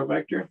the 0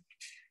 vector.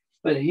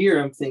 But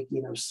here I'm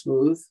thinking of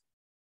smooth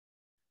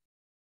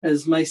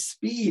as my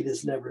speed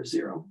is never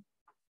 0.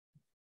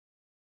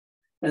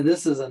 And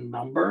this is a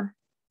number,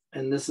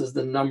 and this is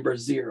the number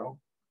 0.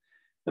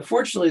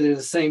 Unfortunately, they're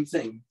the same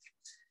thing.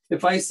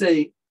 If I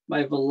say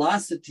my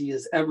velocity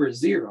is ever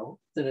zero,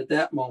 then at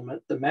that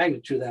moment, the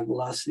magnitude of that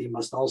velocity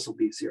must also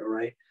be zero,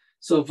 right?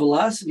 So if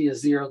velocity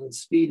is zero, then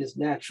speed is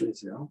naturally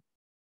zero.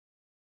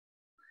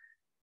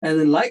 And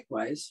then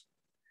likewise,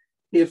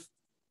 if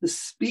the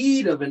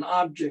speed of an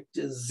object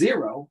is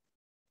zero,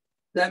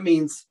 that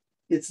means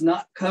it's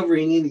not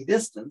covering any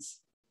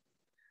distance,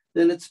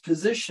 then its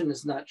position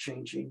is not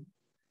changing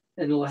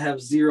and it'll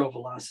have zero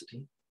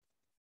velocity.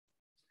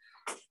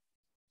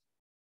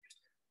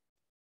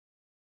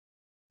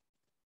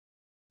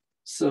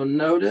 So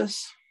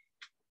notice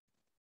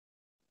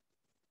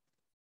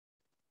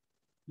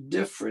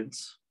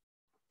difference.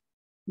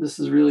 This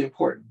is really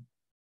important.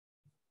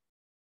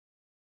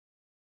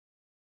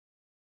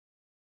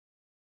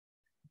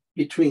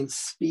 Between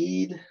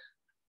speed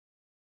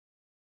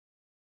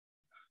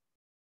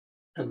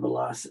and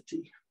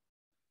velocity.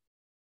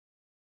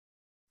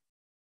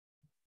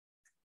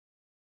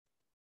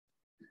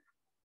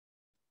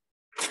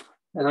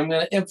 And I'm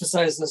going to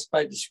emphasize this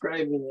by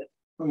describing it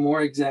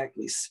more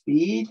exactly.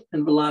 Speed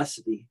and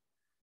velocity.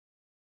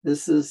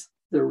 This is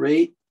the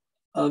rate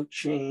of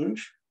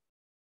change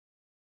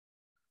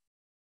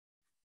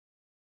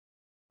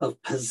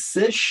of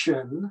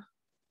position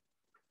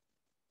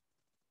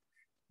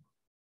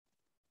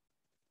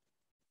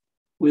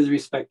with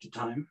respect to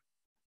time.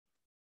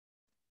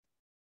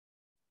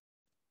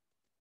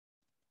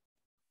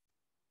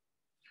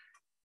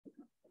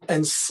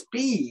 And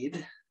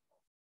speed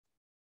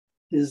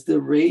is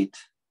the rate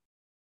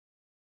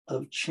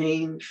of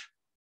change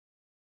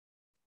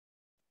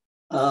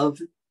of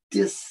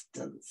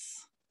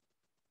distance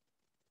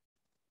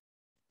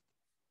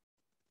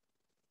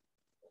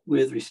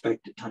with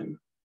respect to time.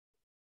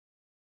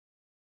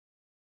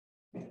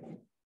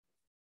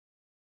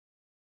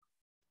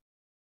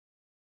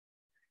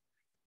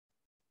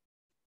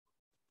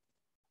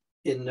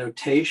 In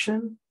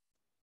notation,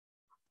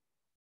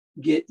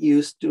 get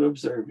used to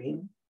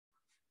observing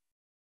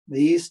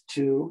these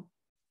two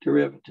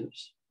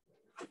derivatives.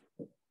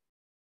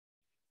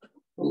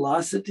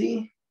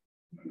 Velocity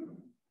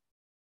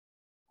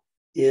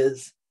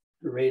is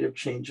the rate of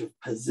change of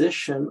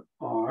position,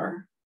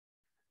 r,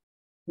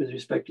 with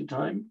respect to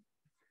time.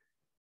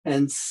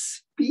 And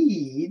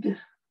speed,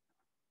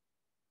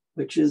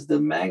 which is the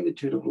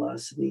magnitude of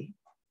velocity,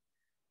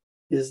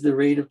 is the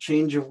rate of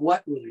change of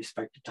what with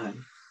respect to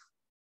time?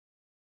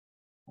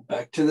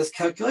 Back to this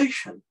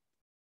calculation.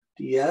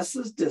 ds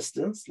is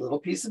distance, little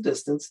piece of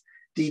distance.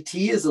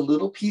 dt is a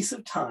little piece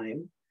of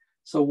time.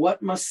 So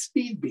what must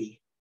speed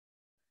be?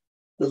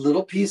 The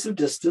little piece of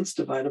distance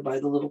divided by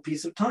the little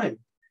piece of time.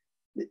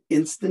 The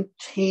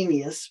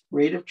instantaneous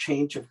rate of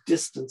change of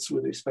distance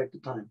with respect to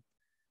time.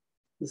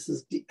 This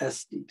is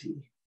ds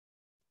dt.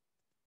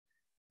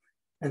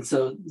 And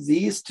so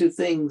these two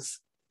things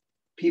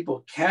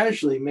people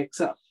casually mix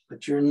up,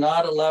 but you're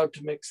not allowed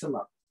to mix them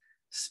up.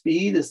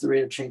 Speed is the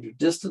rate of change of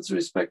distance with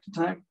respect to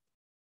time.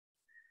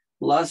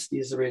 Velocity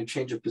is the rate of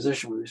change of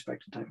position with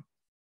respect to time.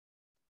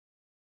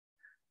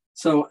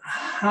 So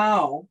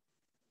how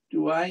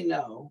do I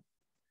know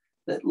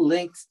that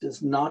length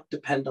does not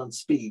depend on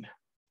speed?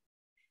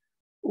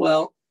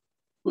 Well,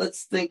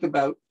 let's think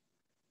about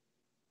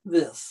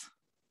this.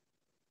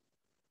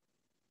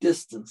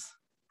 Distance.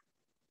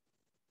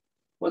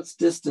 What's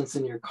distance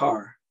in your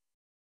car?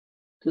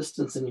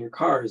 Distance in your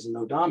car is an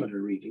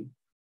odometer reading.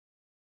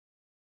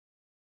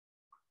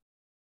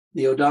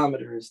 The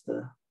odometer is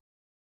the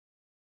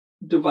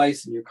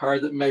device in your car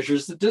that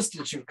measures the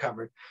distance you've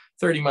covered.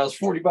 30 miles,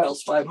 40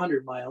 miles,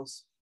 500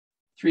 miles,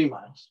 3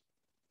 miles.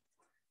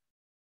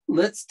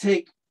 Let's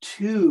take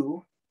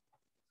two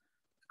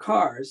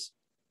cars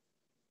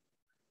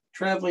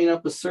traveling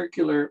up a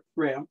circular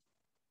ramp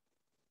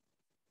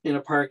in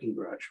a parking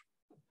garage.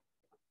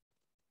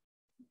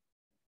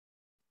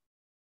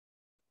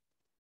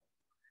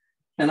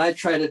 And I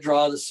try to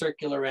draw the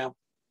circular ramp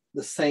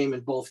the same in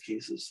both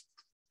cases.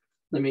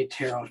 Let me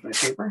tear off my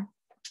paper.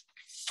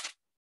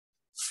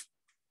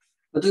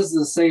 But this is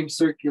the same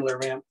circular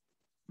ramp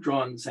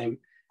drawn the same.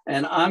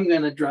 And I'm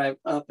going to drive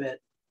up it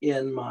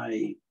in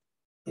my,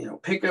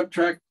 pickup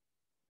truck.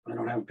 I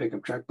don't have a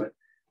pickup truck, but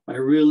my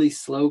really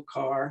slow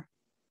car.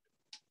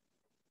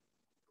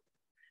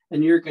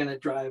 And you're going to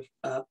drive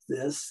up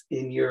this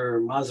in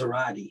your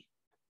Maserati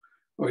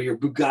or your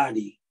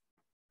Bugatti,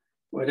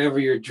 whatever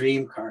your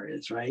dream car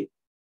is, right?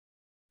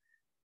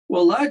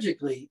 Well,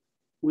 logically,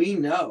 we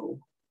know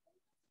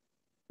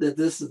that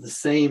this is the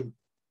same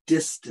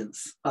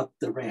distance up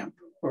the ramp.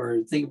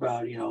 Or think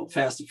about,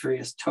 Fast and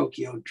Furious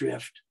Tokyo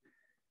Drift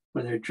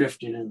when they're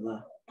drifting in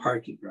the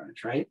parking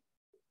garage, right?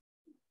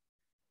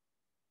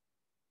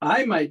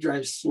 I might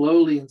drive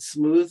slowly and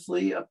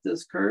smoothly up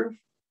this curve.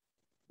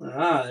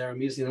 There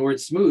I'm using the word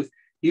smooth.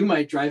 You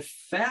might drive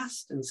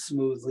fast and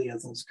smoothly up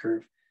this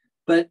curve.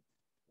 But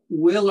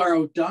will our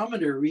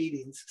odometer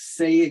readings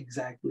say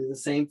exactly the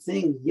same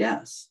thing?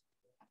 Yes.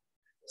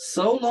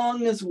 So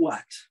long as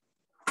what?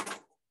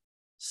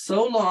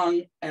 So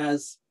long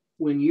as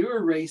when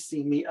you're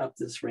racing me up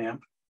this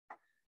ramp,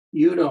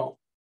 you don't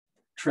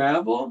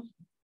travel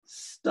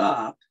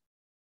stop,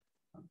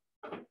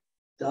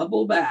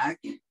 double back,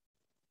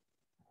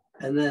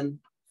 and then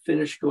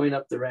finish going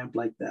up the ramp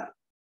like that.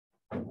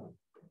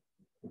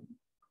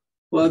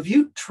 Well, if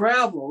you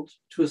traveled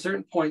to a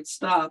certain point,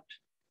 stopped,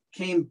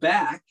 came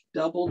back,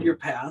 doubled your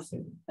path,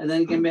 and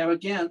then came back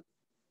again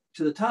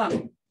to the top,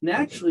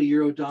 naturally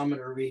your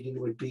odometer reading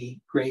would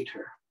be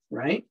greater,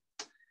 right?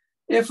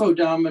 If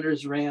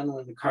odometers ran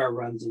when the car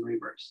runs in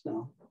reverse.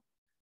 Now,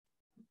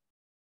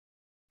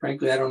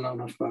 frankly, I don't know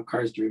enough about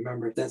cars to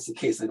remember if that's the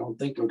case. I don't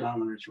think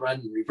odometers run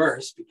in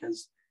reverse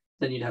because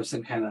then you'd have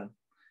some kind of,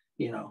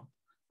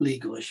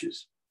 legal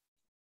issues.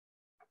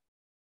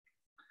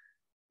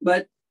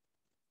 But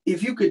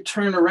if you could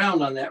turn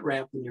around on that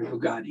ramp in your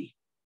Bugatti,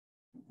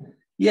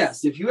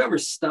 yes, if you ever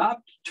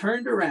stopped,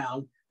 turned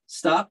around,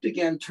 stopped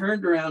again,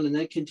 turned around, and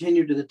then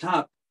continued to the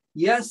top,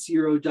 yes,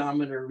 your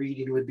odometer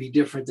reading would be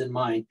different than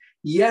mine.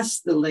 Yes,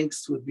 the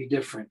lengths would be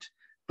different.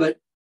 But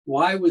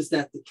why was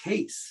that the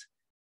case?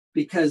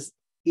 Because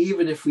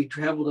even if we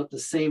traveled up the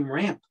same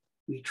ramp,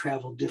 we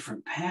traveled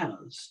different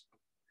paths.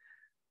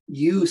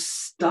 You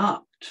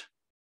stopped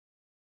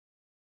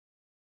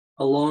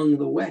along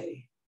the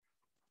way.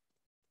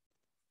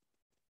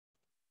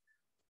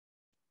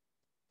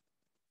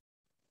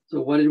 So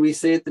what did we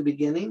say at the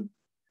beginning?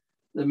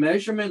 The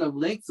measurement of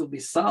length will be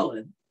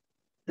solid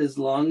as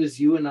long as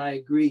you and I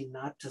agree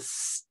not to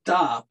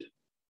stop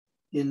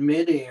in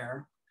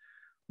midair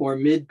or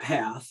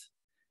mid-path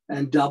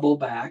and double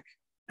back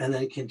and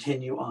then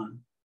continue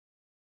on.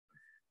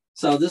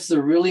 So this is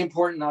a really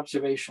important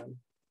observation.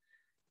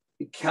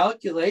 The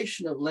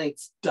calculation of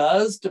length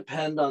does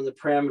depend on the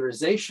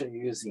parameterization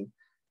you're using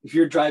if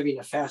you're driving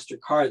a faster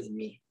car than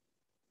me.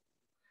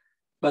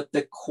 But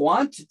the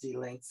quantity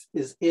length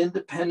is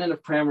independent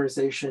of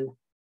parameterization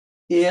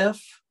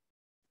if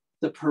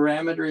the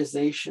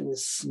parameterization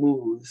is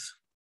smooth.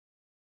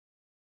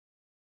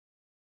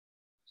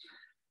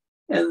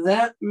 And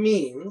that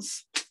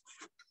means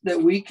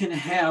that we can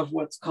have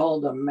what's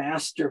called a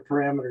master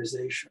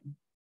parameterization.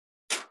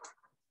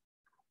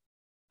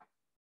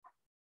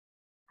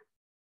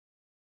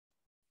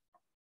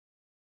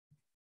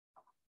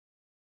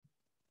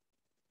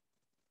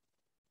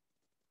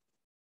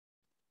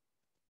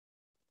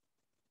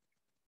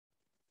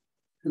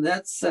 In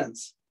that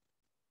sense,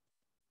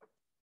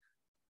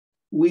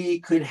 we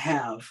could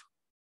have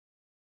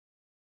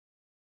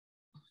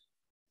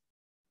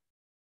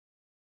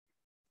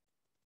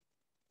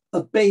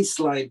a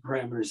baseline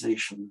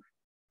parameterization,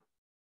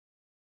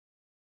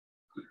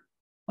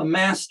 a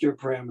master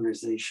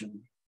parameterization,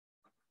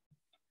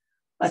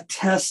 a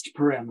test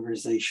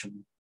parameterization.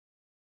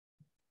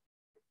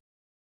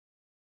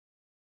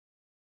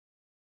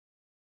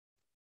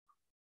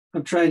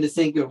 I'm trying to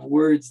think of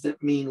words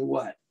that mean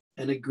what?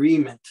 An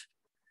agreement,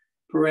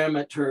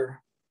 parameterization,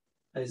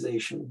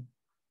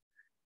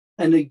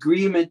 an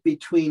agreement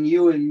between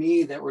you and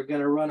me that we're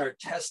going to run our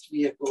test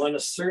vehicle in a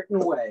certain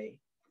way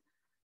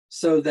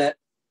so that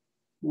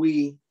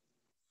we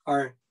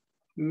are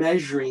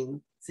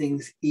measuring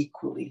things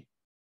equally.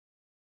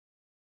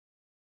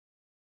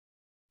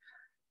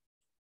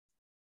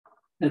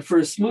 And for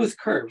a smooth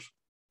curve,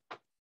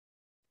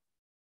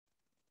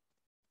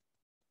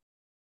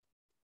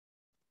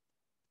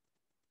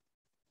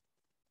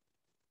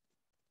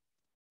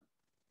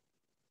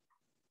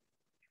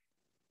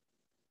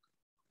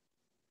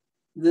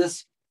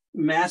 this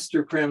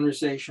master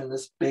parameterization,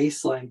 this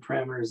baseline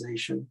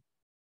parameterization,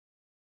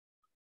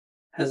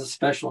 has a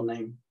special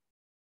name.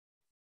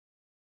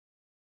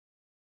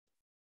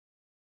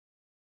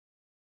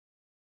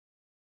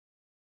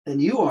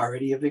 And you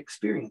already have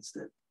experienced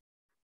it.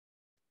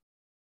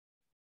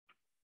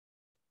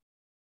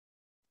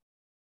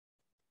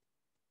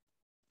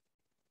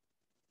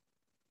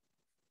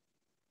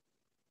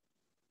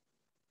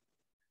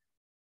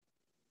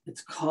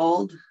 It's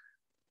called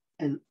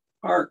an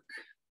arc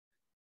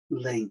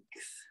length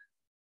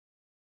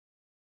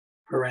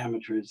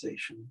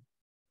parameterization.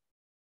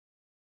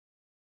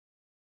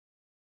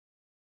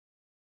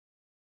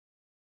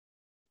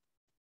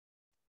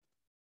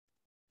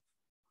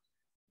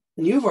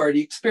 And you've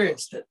already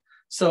experienced it.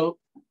 So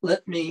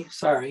let me,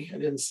 sorry, I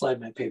didn't slide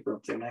my paper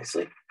up there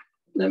nicely.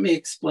 Let me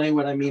explain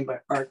what I mean by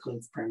arc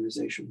length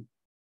parameterization.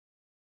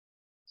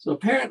 So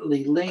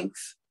apparently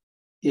length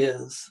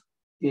is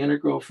the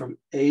integral from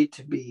A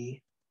to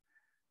B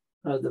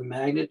of the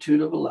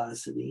magnitude of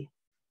velocity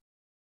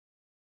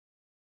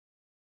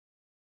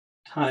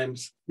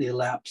times the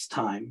elapsed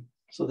time.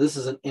 So this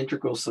is an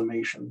integral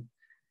summation.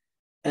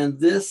 And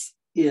this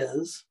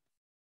is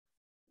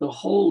the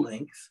whole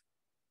length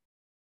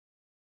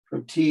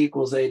from T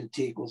equals A to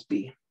T equals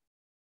B.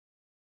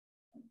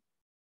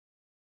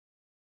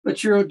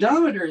 But your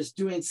odometer is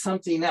doing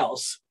something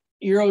else.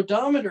 Your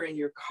odometer in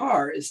your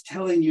car is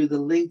telling you the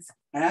length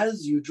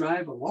as you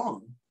drive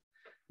along.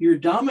 Your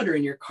odometer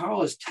in your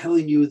car is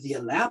telling you the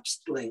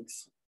elapsed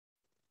length.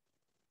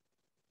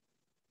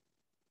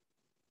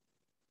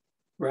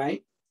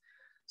 Right?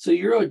 So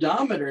your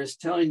odometer is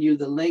telling you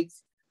the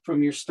length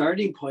from your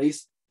starting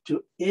place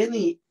to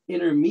any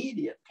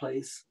intermediate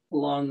place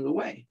along the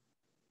way.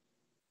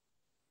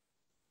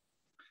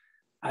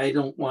 I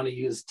don't want to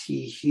use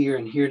T here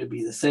and here to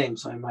be the same,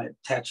 so I might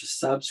attach a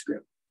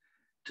subscript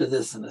to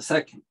this in a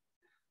second.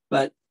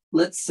 But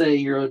let's say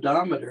your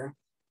odometer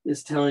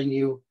is telling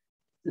you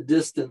the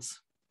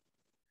distance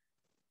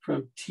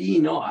from T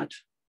naught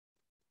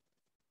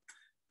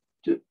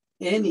to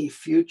any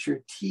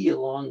future T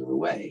along the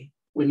way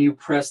when you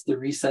press the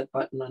reset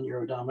button on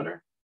your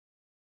odometer.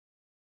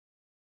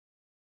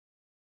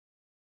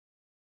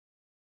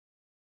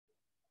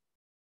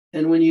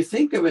 And when you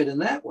think of it in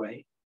that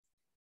way,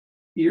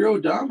 your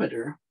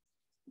odometer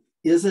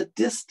is a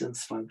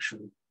distance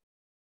function.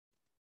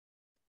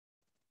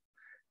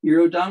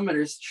 Your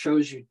odometer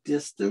shows you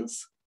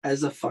distance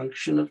as a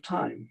function of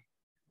time.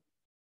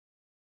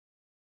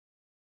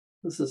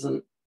 This is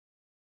an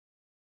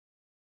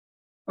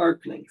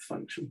arc length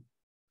function.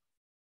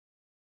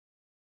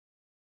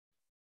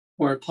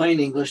 Or in plain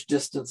English,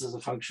 distance is a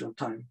function of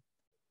time.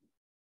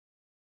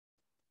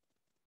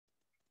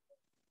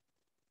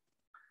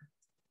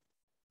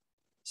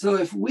 So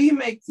if we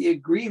make the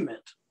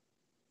agreement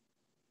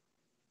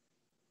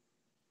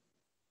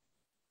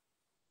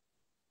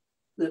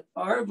that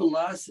our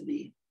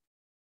velocity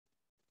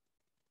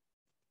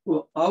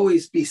will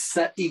always be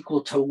set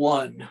equal to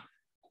 1.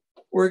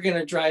 We're going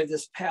to drive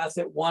this path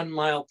at 1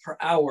 mile per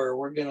hour.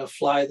 We're going to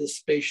fly the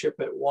spaceship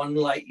at 1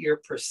 light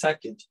year per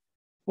second.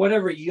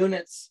 Whatever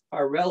units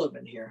are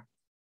relevant here.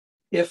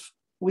 If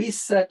we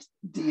set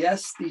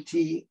ds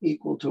dt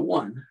equal to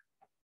 1,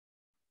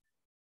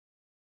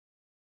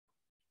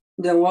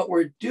 then what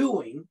we're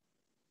doing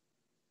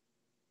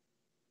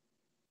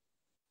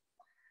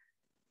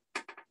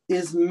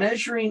is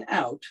measuring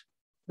out.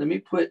 Let me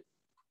put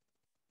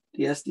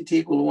ds dt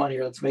equal to 1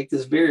 here. Let's make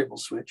this variable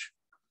switch.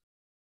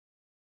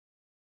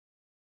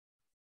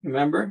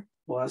 Remember,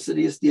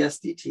 velocity is ds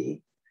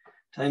dt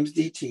times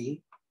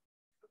dt.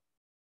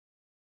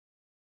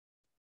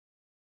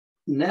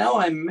 Now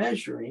I'm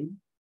measuring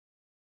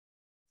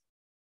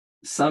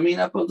summing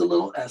up of the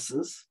little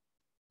s's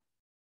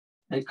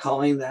and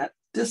calling that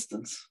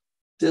distance.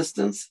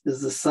 Distance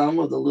is the sum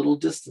of the little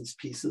distance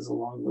pieces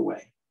along the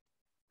way.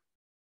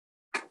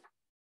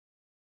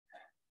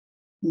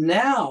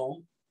 Now,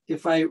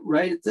 if I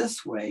write it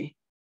this way,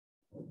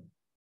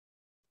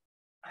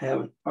 I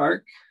have an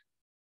arc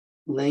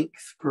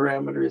length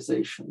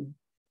parameterization.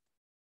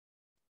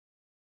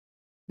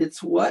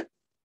 It's what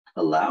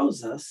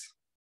allows us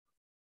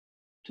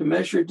to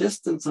measure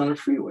distance on a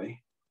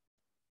freeway.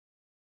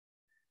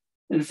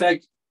 In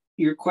fact,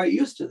 you're quite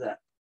used to that.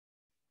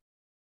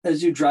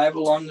 As you drive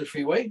along the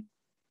freeway,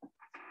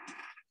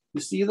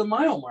 you see the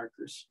mile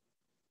markers.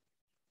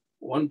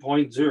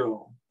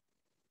 1.0,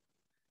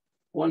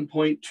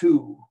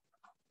 1.2,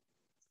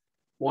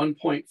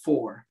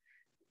 1.4.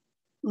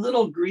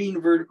 Little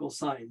green vertical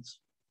signs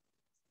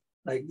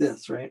like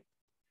this, right?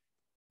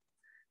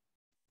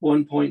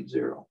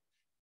 1.0,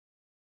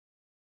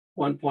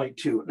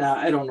 1.2. Now,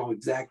 I don't know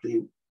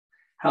exactly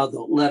how the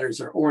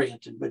letters are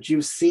oriented, but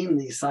you've seen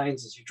these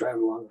signs as you drive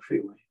along the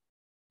freeway.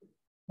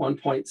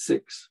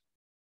 1.6,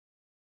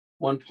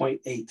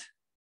 1.8.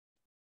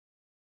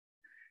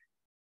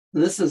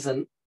 This is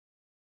an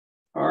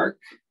arc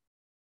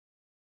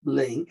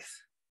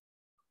length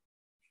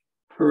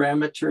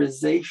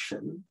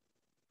parameterization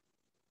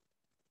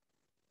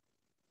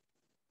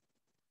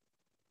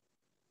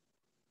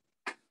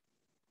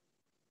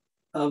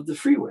of the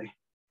freeway.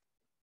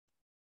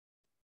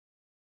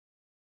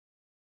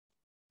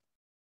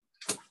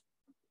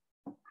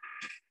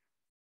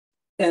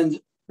 And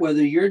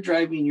whether you're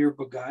driving your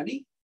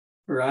Bugatti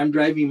or I'm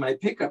driving my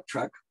pickup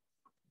truck,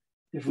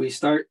 if we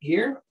start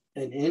here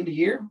and end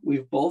here,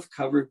 we've both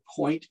covered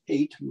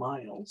 0.8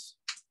 miles.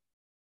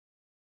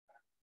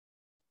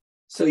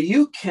 So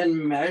you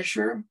can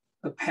measure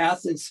a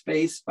path in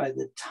space by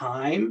the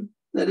time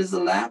that is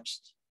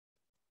elapsed.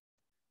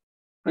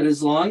 But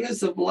as long as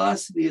the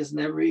velocity is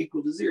never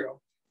equal to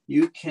 0,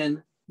 you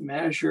can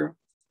measure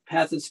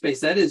path in space.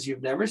 That is,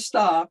 you've never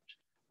stopped,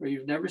 or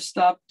you've never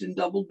stopped and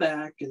doubled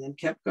back and then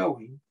kept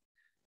going.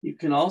 You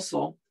can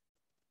also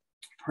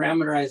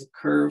parameterize a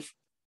curve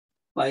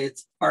by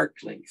its arc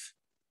length.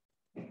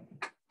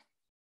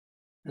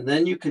 And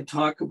then you can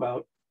talk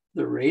about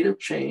the rate of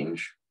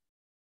change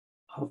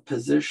of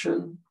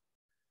position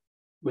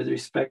with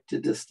respect to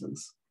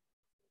distance.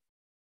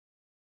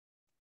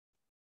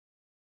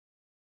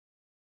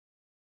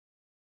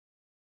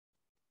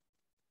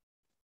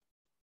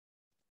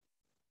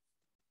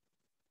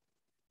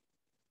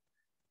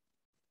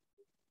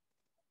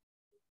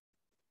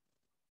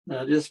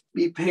 Now just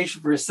be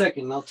patient for a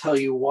second and I'll tell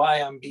you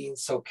why I'm being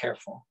so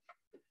careful.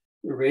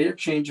 The rate of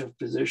change of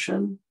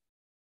position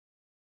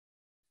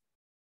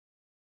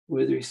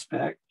with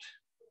respect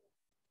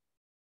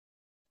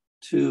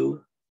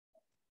to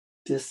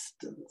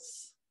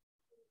distance.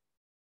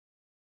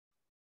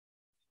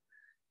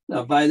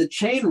 Now by the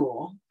chain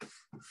rule,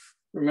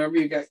 remember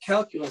you got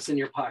calculus in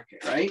your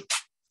pocket, right?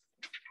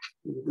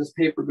 Get this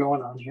paper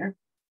going on here.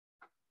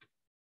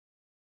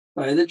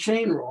 By the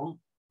chain rule,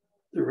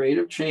 the rate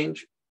of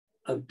change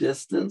of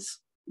distance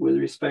with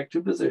respect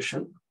to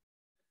position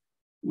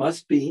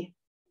must be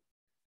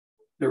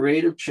the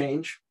rate of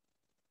change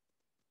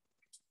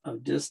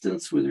of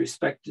distance with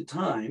respect to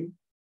time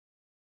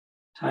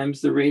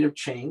times the rate of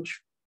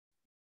change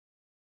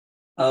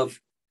of,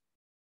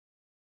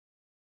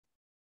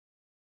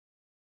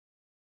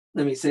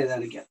 let me say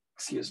that again,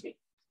 excuse me.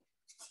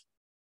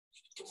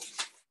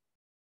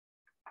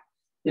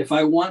 If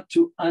I want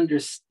to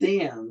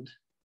understand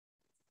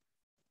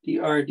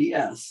dr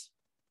ds,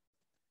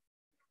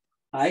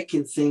 I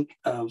can think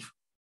of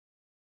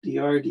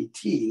dr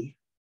dt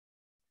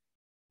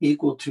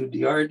equal to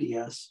dr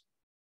ds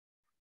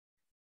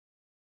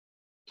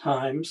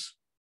times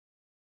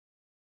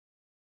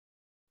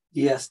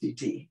ds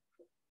dt.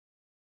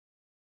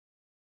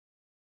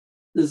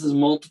 This is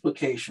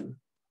multiplication.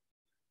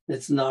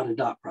 It's not a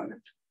dot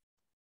product.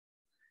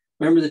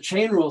 Remember, the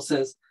chain rule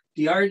says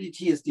dr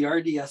dt is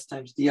dr ds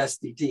times ds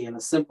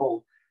dt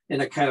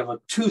in a kind of a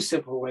too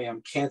simple way.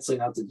 I'm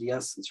canceling out the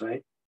ds's,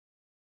 right?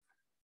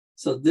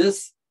 So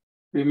this,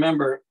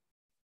 remember,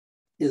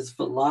 is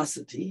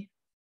velocity.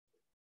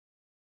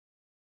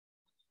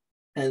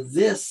 And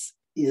this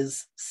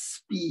is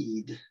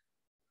speed.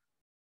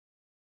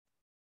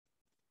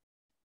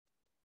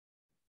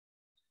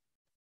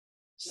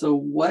 So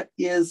what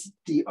is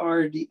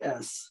dr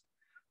ds?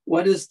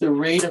 What is the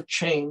rate of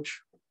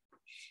change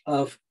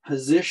of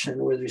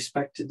position with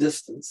respect to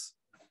distance?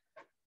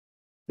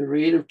 The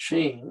rate of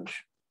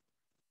change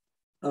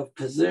of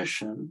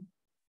position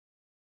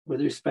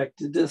with respect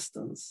to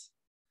distance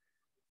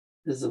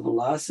is the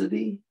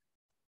velocity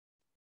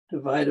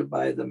divided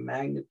by the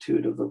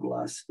magnitude of the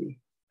velocity.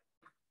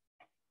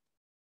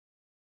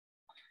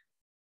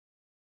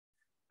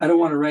 I don't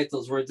want to write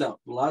those words out.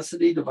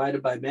 Velocity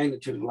divided by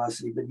magnitude of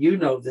velocity, but you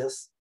know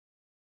this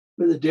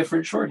with a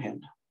different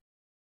shorthand.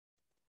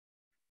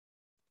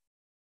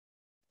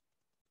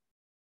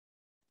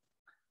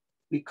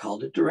 We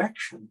called it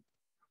direction.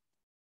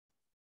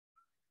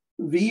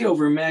 V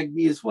over mag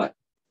V is what?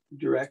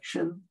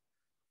 Direction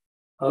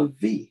of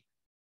V.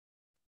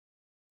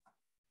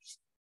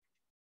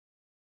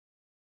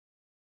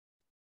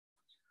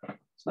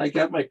 So I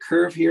got my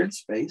curve here in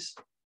space.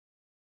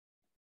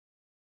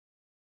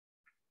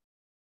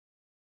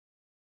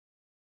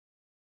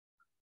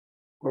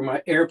 Or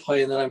my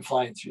airplane that I'm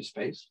flying through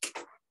space.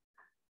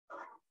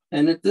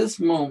 And at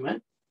this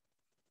moment,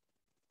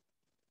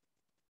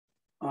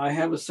 I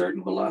have a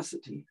certain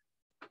velocity.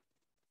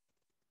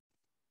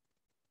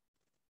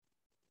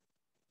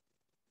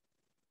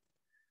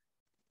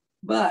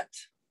 But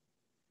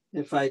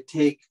if I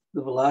take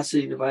the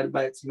velocity divided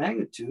by its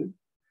magnitude,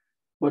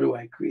 what do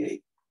I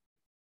create?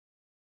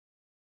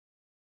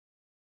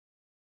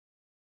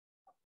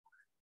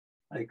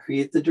 I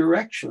create the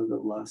direction of the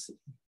velocity.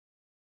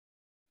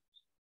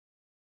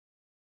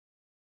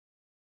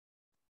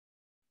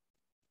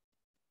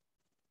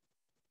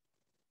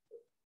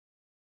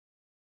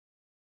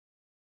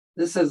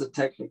 This has a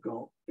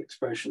technical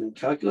expression in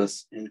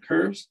calculus and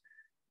curves.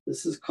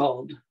 This is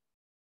called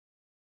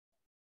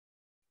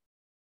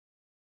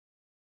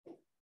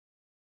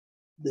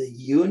the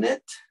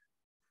unit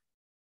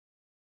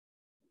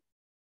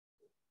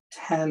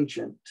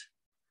tangent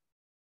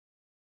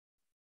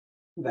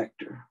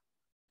vector.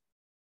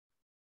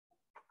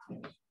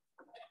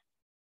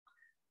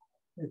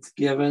 It's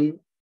given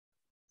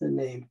the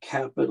name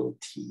capital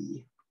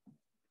T.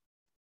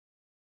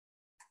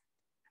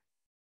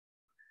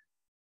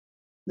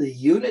 The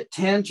unit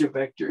tangent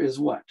vector is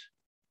what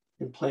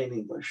in plain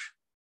English?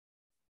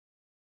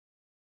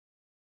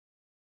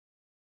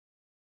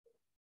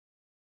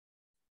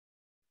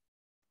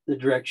 The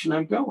direction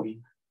I'm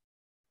going.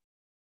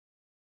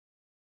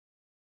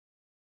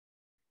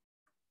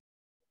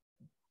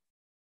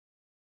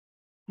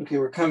 Okay,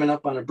 we're coming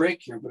up on a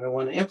break here, but I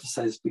want to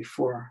emphasize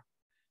before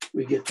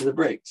we get to the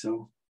break.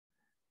 So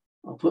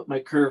I'll put my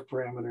curve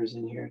parameters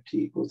in here.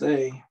 T equals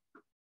A,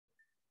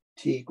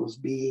 T equals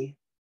B.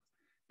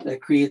 That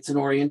creates an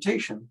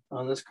orientation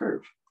on this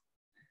curve.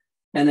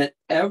 And at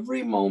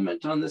every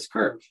moment on this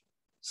curve,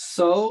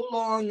 so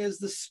long as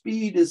the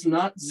speed is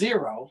not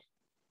zero,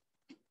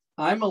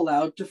 I'm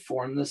allowed to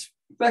form this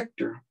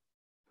vector.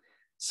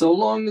 So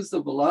long as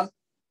the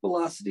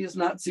velocity is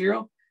not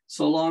zero,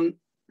 so long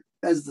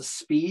as the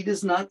speed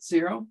is not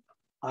zero,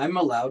 I'm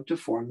allowed to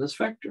form this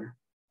vector.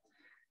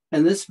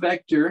 And this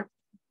vector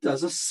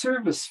does a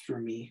service for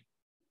me.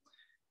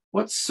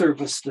 What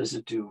service does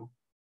it do?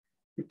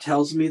 It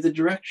tells me the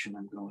direction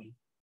I'm going.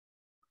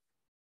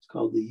 It's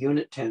called the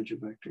unit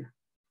tangent vector.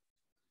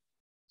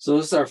 So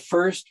this is our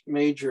first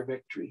major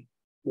victory.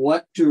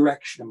 What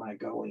direction am I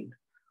going?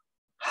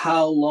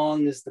 How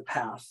long is the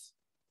path?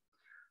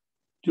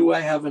 Do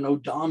I have an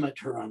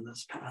odometer on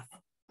this path?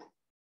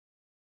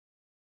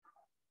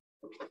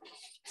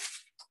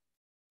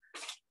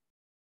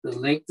 The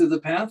length of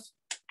the path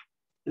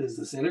is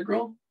this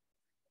integral.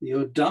 The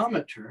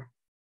odometer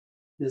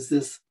is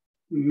this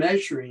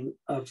measuring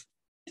of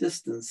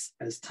distance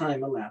as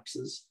time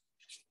elapses.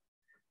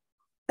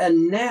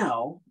 And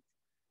now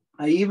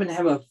I even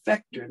have a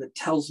vector that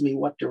tells me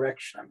what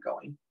direction I'm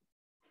going.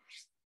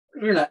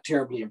 You're not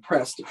terribly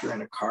impressed if you're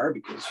in a car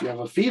because you have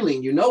a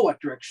feeling you know what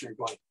direction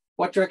you're going.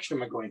 what direction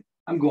am I going?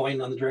 I'm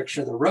going on the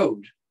direction of the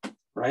road,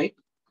 right?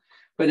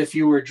 But if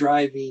you were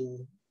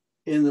driving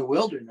in the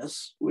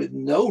wilderness with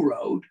no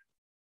road,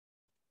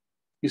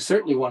 you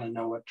certainly want to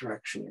know what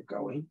direction you're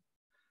going.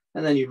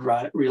 And then you'd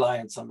rely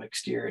on some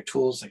exterior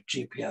tools like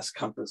GPS,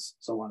 compass,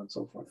 so on and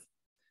so forth.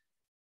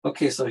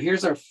 Okay, so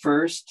here's our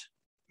first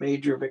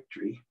major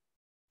victory.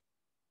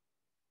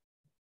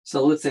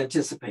 So let's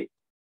anticipate.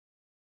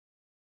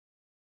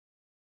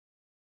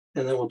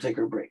 And then we'll take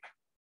our break.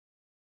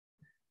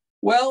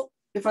 Well,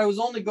 if I was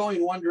only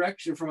going one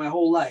direction for my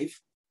whole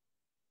life,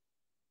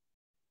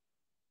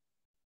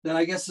 then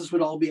I guess this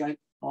would all be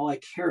all I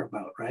care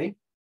about, right?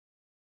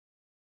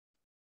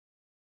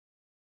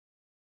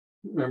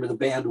 Remember the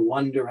band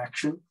One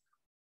Direction?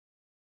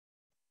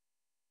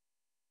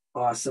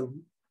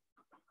 Awesome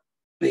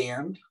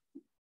band,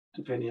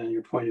 depending on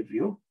your point of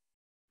view.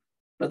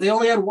 But they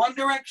only had one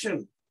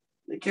direction.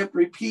 They kept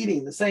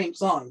repeating the same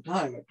song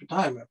time after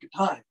time after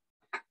time.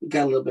 It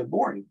got a little bit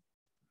boring.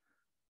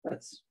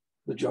 That's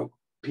the joke.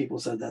 People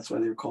said that's why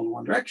they were called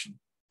One Direction.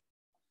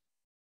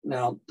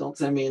 Now, don't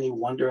send me any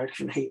One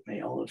Direction hate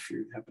mail if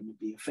you happen to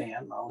be a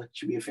fan. I'll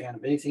let you be a fan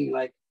of anything you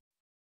like.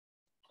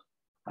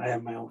 I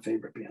have my own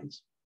favorite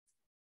bands.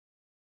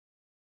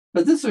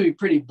 But this would be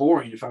pretty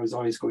boring if I was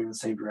always going in the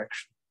same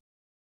direction.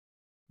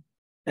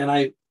 And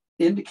I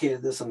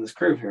indicated this on this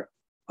curve here.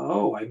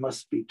 Oh, I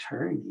must be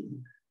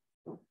turning.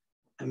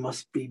 I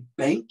must be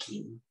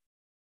banking.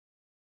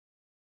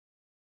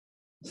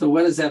 So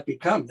what does that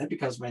become? That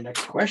becomes my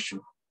next question.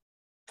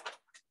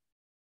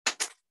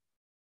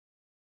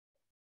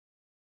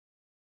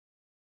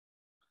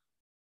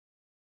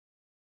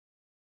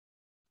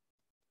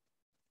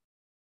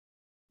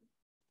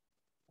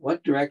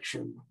 What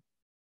direction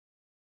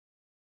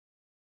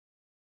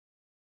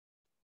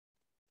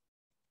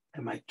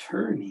am I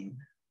turning?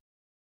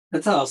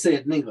 That's how I'll say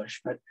it in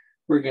English, but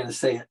we're going to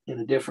say it in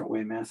a different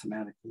way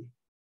mathematically.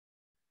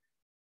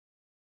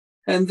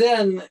 And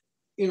then,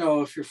 you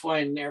know, if you're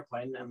flying an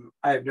airplane, and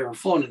I've never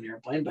flown an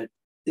airplane, but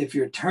if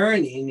you're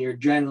turning, you're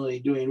generally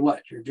doing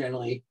what? You're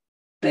generally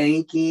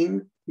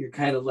banking. You're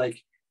kind of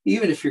like,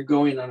 even if you're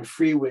going on a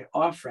freeway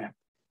off-ramp,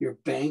 you're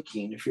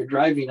banking. If you're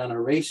driving on a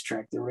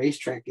racetrack, the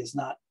racetrack is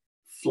not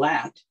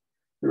flat.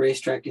 The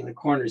racetrack in the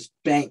corners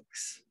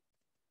banks.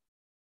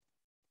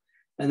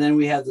 And then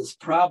we have this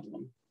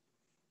problem.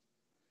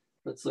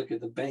 Let's look at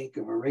the bank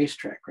of a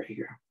racetrack right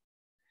here,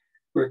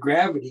 where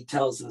gravity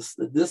tells us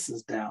that this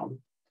is down.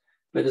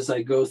 But as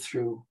I go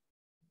through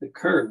the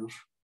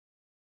curve,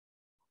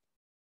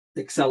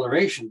 the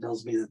acceleration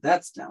tells me that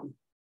that's down.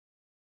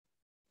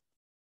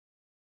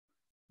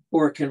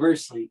 Or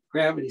conversely,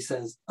 gravity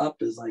says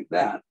up is like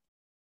that,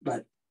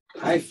 but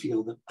I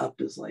feel that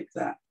up is like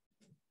that.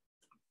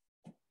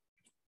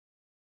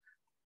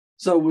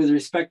 So with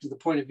respect to the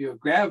point of view of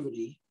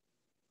gravity,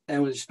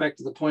 and with respect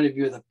to the point of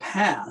view of the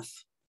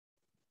path,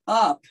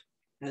 up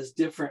has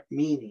different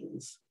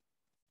meanings.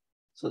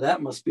 So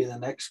that must be the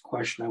next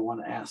question I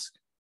want to ask.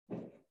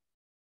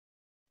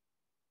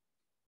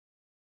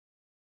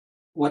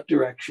 What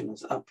direction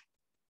is up?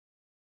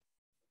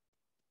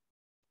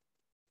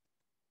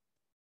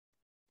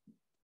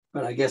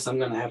 But I guess I'm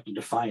going to have to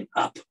define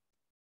up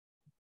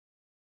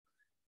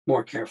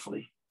more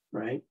carefully,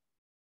 right?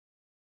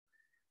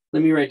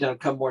 Let me write down a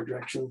couple more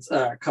directions,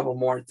 a couple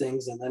more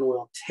things, and then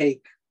we'll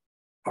take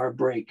our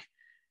break.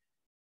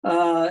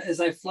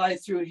 As I fly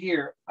through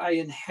here, I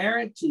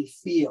inherently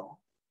feel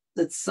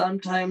that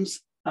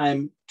sometimes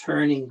I'm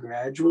turning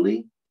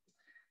gradually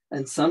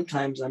and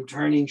sometimes I'm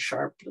turning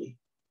sharply.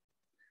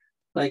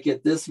 Like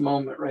at this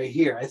moment right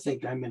here, I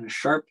think I'm in a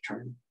sharp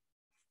turn.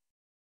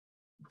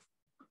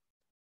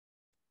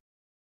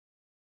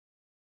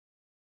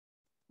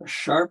 A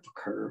sharp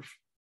curve.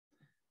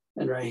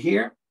 And right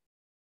here,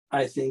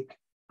 I think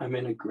I'm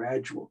in a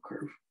gradual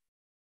curve.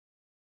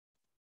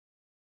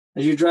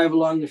 As you drive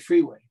along the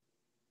freeway,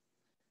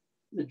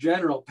 the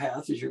general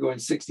path as you're going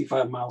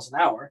 65 miles an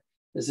hour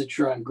is that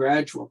you're on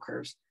gradual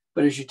curves.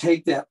 But as you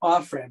take that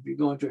off ramp, you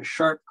go into a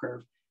sharp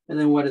curve. And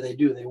then what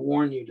do? They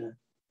warn you to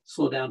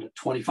slow down to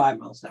 25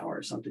 miles an hour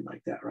or something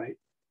like that, right?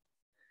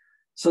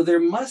 So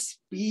there must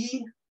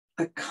be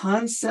a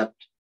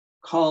concept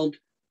called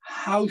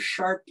how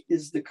sharp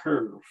is the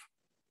curve?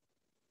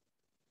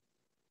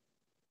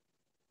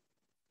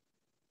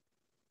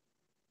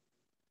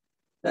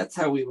 That's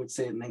how we would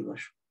say it in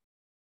English.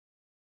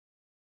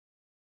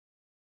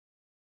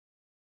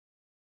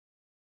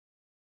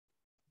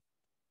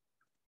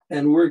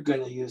 And we're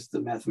going to use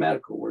the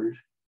mathematical word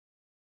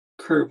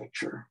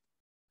curvature.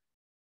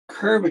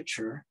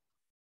 Curvature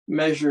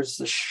measures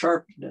the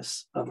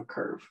sharpness of a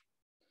curve,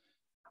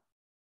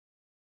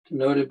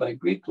 denoted by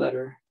Greek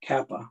letter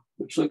kappa,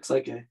 which looks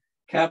like a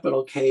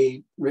capital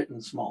K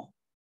written small.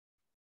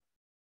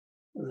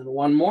 And then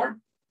one more.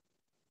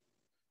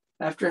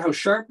 After how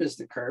sharp is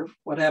the curve,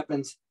 what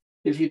happens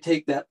if you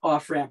take that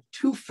off ramp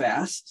too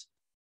fast,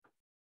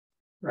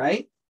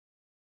 right?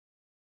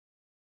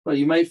 Well,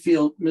 you might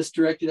feel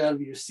misdirected out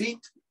of your seat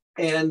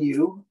and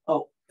you,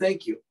 oh,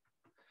 thank you.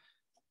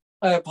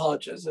 I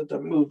apologize. I had to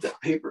move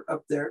that paper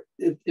up there.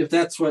 If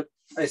that's what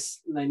I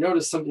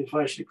noticed something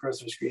flashing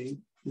across my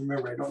screen.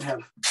 Remember, I don't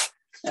have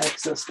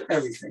access to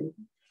everything,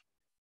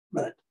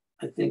 but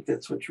I think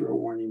that's what you were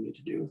warning me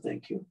to do.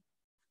 Thank you.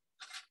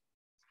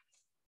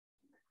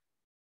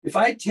 If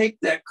I take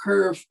that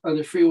curve on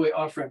the freeway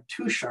off ramp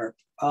too sharp,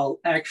 I'll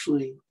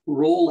actually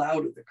roll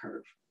out of the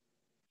curve.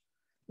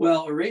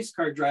 Well, a race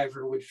car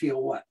driver would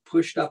feel what?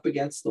 Pushed up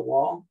against the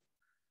wall.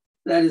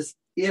 That is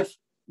if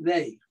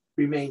they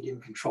remained in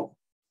control.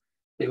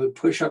 They would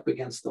push up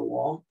against the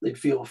wall. They'd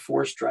feel a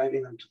force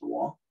driving them to the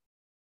wall.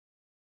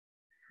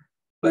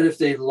 But if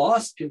they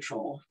lost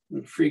control,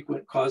 and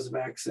frequent cause of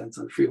accidents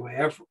on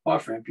freeway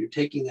off-ramp, you're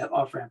taking that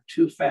off-ramp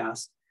too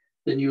fast,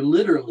 then you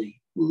literally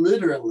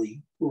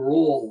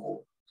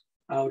roll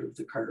out of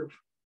the curve.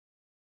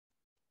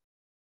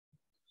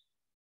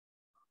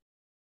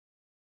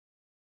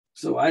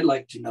 So I'd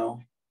like to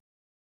know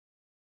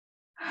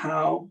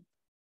how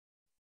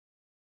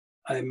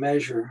I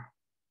measure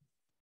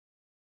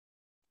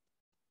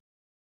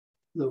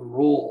the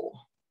roll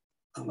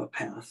of a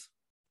path,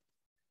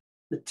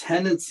 the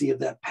tendency of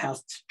that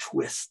path to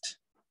twist.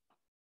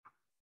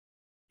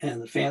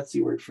 And the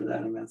fancy word for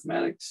that in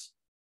mathematics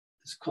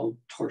is called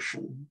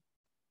torsion.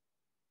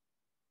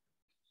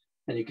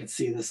 And you can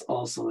see this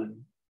also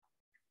in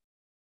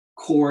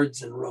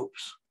cords and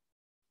ropes.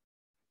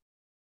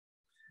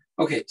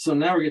 Okay, so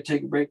now we're gonna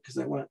take a break because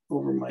I went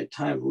over my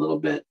time a little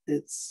bit.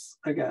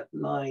 I got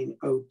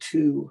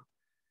 9:02.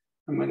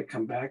 I'm gonna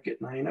come back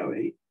at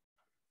 9:08.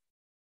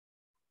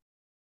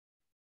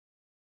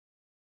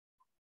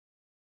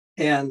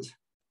 And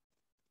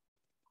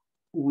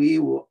we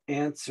will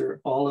answer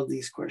all of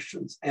these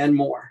questions and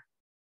more.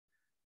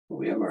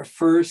 We have our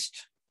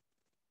first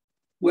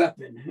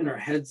weapon in our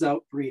heads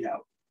out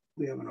readout.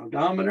 We have an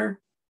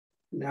odometer.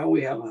 Now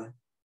we have a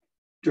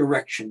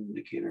direction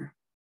indicator.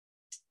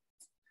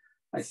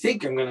 I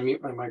think I'm going to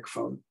mute my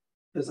microphone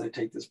as I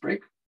take this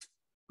break,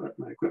 but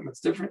my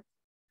equipment's different.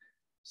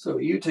 So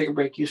you take a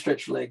break, you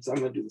stretch your legs. I'm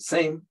going to do the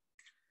same,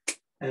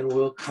 and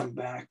we'll come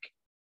back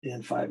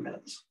in 5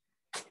 minutes.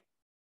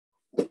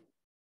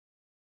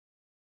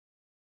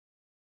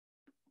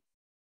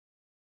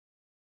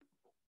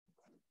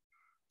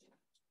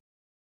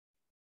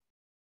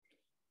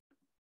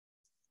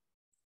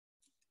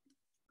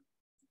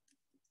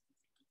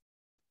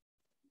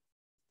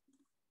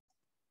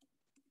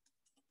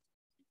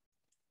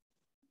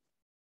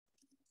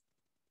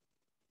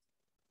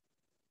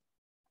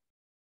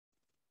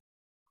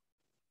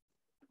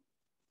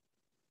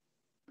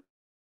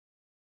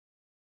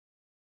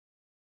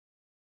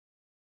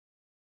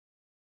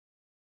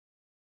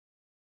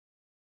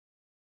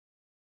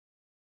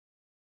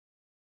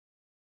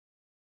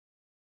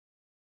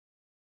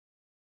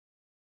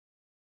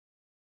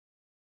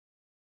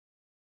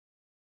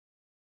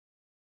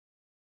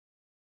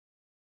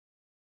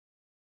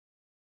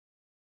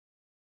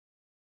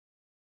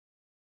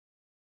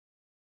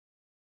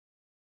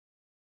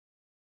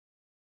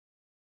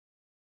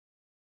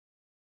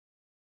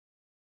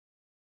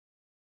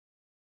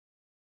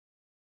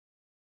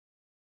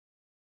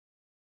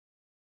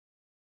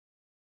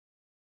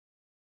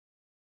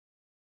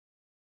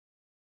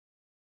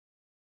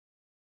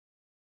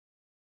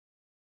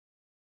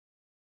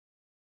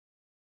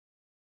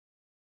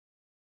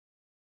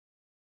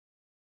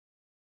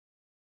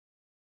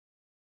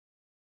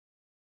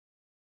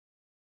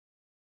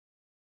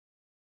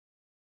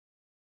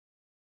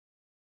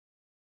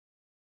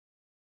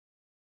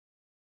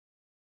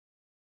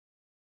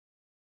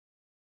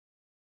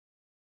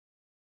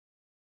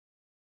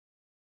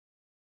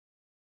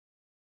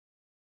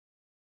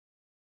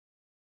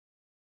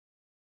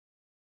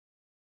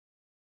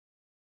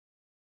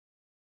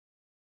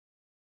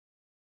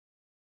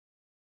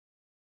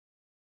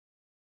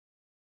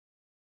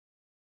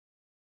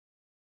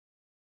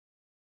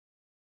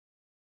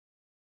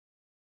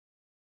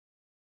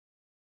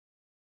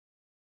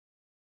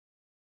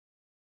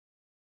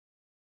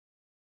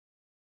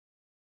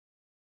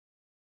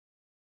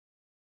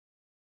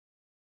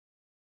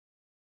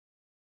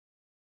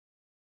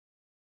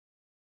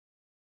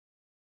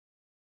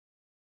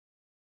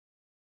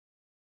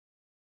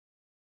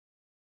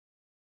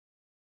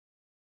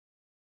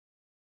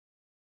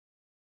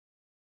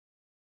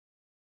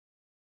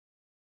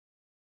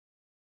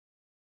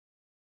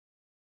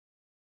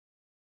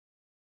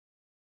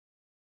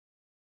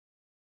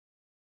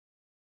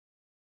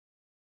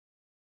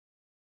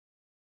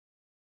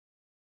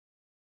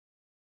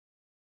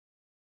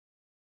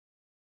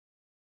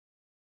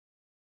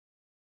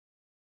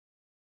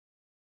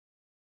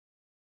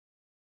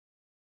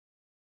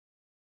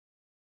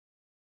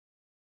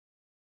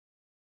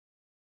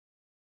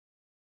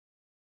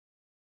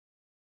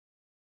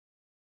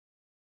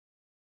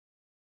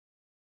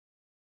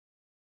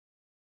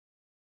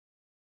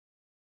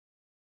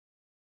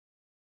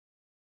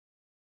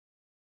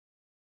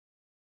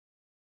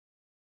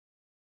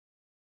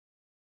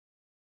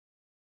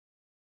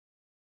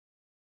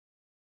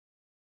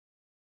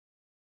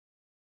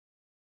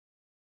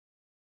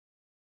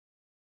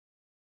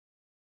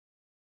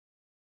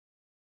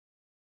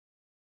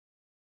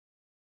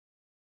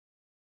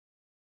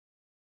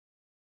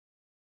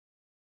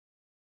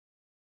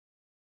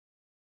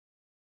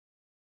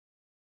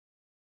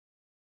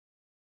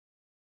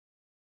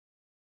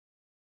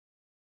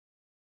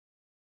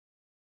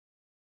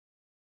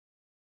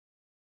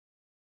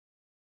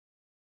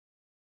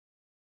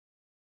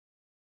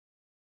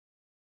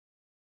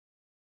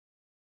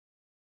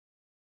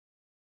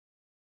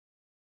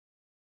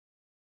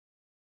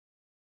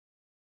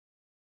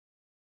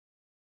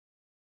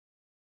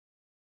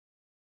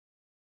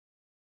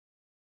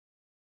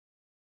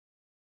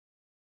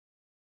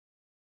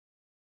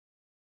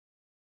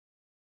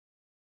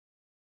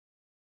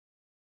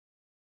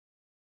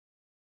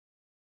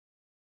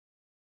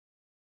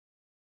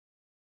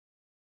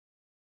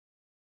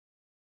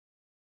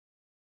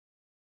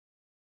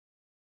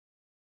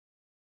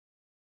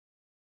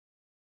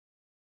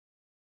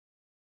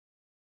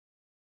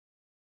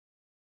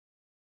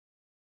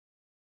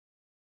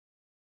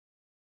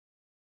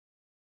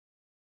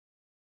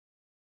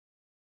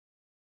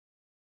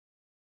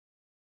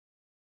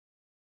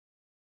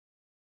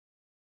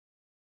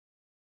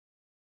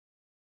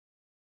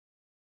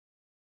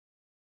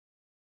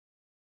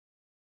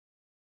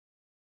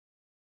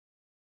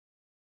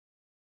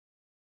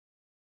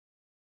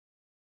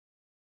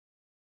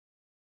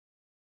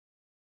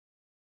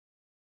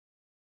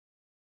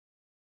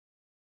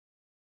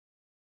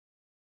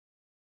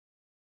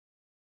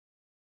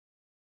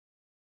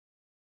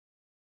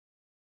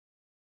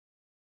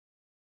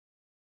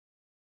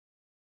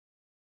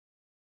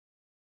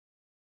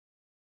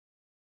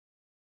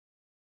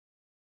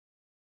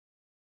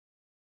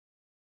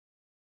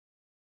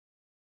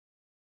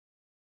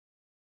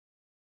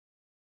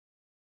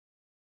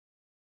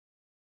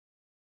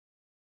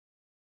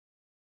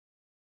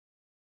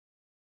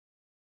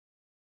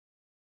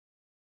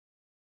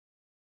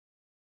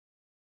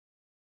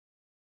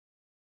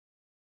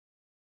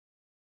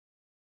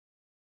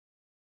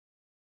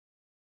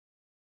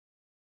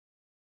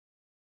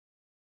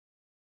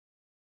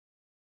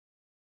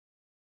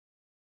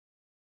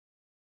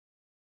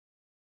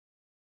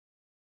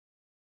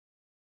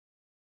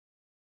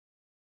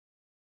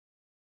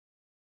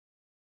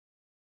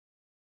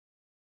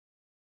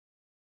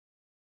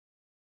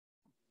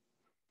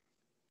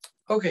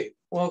 Okay,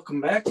 welcome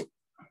back.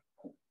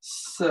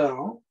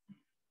 So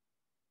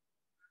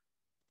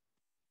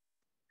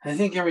I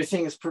think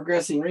everything is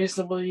progressing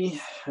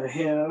reasonably. I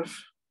have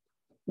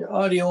the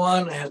audio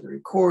on, I have the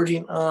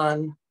recording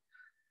on,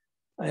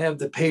 I have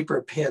the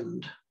paper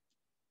pinned.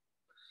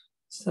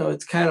 So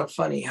it's kind of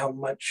funny how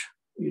much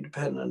you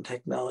depend on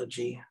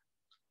technology.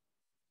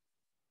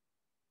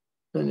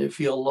 And you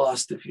feel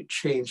lost if you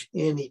change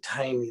any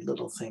tiny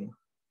little thing.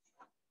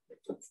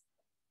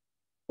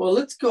 Well,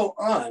 let's go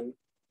on.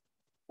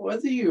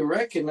 Whether you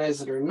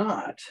recognize it or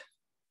not,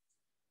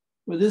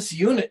 with this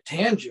unit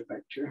tangent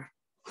vector,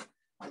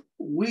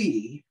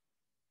 we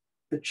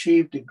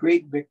achieved a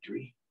great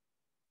victory.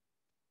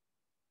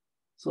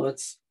 So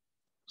let's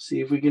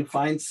see if we can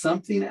find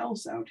something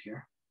else out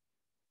here.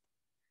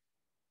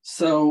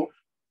 So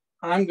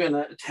I'm going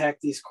to attack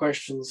these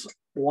questions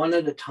one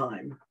at a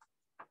time.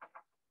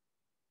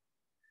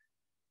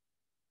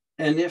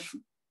 And if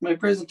my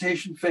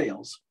presentation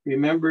fails,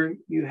 remember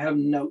you have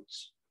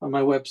notes on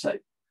my website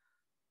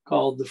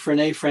called the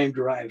Frenet Frame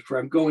Derived, where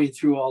I'm going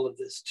through all of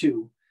this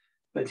too.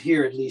 But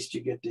here, at least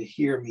you get to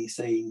hear me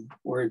saying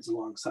words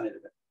alongside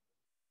of it.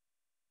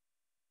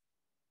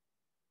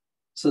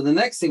 So the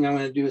next thing I'm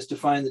going to do is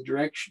define the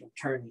direction of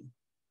turning.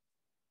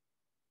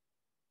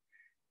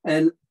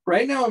 And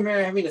right now I'm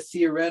having a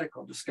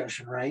theoretical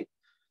discussion, right?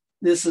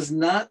 This is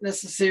not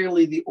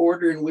necessarily the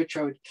order in which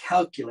I would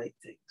calculate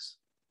things.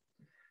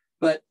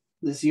 But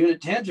this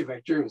unit tangent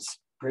vector is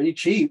pretty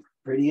cheap,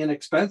 pretty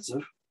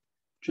inexpensive.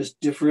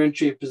 Just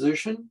differentiate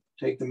position,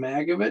 take the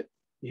mag of it,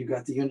 you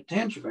got the unit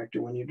tangent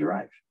vector when you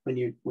derive, when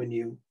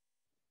you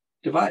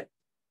divide.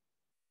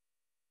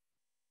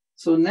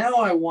 So now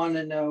I want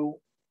to know,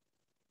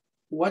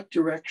 what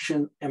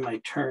direction am I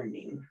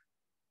turning?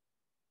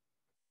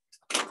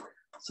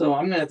 So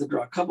I'm going to have to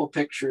draw a couple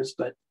pictures,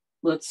 but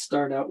let's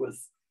start out with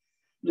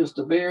just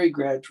a very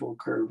gradual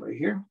curve right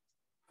here.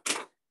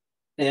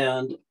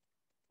 And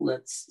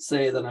let's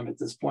say that I'm at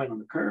this point on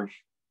the curve.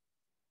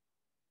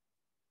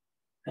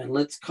 And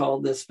let's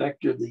call this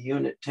vector the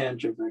unit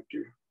tangent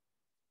vector,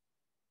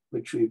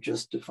 which we've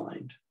just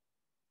defined.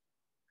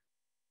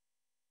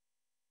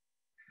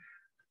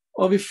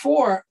 Well,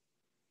 before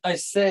I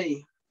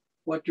say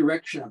what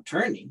direction I'm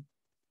turning,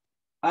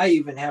 I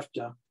even have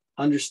to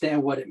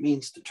understand what it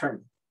means to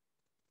turn.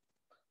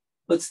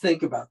 Let's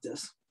think about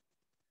this.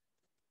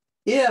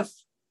 If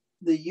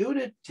the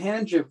unit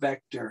tangent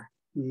vector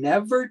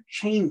never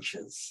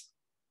changes,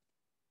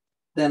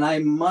 then I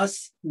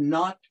must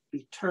not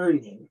be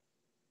turning.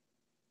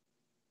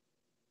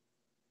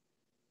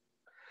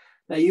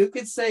 Now you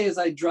could say, as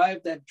I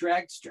drive that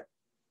drag strip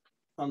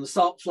on the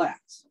salt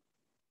flats,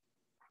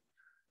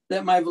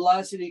 that my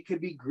velocity could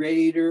be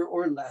greater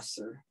or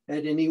lesser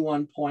at any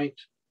one point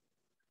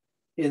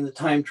in the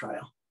time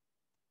trial.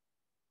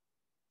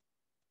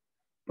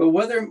 But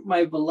whether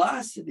my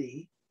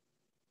velocity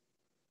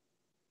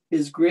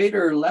is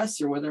greater or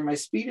lesser, whether my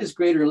speed is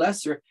greater or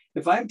lesser,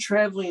 if I'm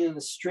traveling in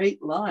a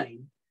straight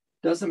line,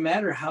 doesn't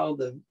matter how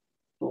the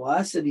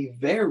velocity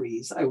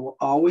varies, I will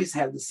always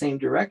have the same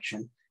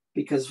direction,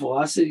 because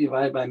velocity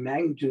divided by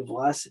magnitude of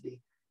velocity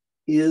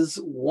is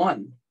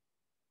 1.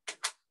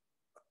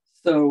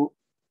 So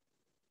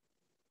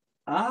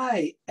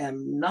I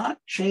am not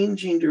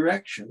changing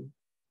direction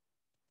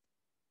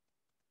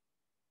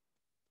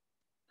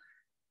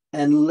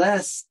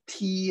unless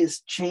t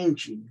is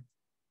changing.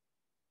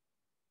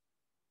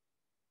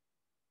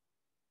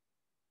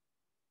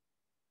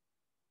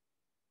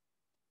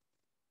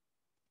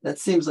 That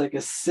seems like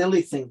a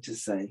silly thing to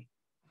say.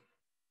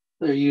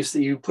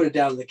 You put it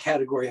down in the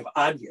category of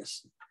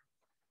obvious.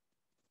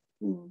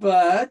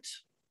 But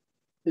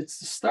it's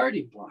the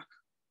starting block.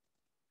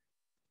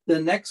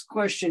 The next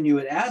question you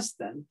would ask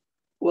then,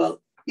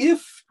 well,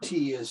 if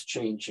t is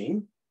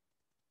changing,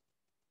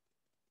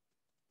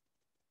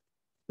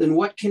 then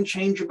what can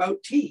change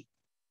about t?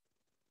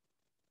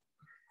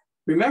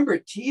 Remember,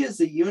 t is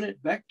a unit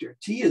vector.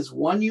 T is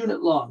 1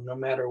 unit long. No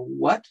matter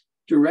what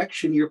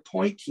direction you're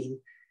pointing,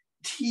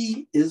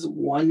 t is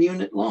 1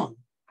 unit long.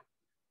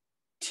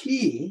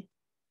 T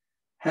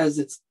has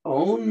its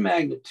own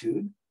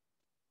magnitude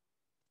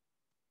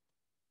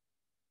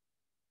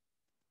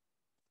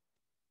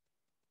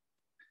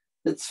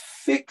that's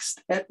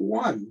fixed at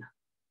 1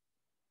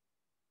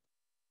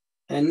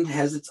 and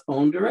has its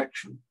own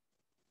direction.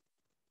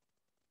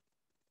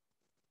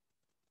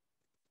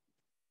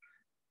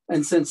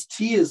 And since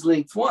t is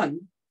length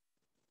 1,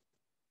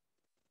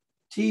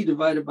 t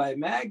divided by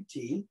mag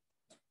t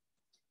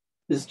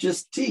is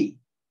just t.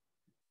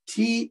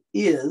 T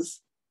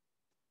is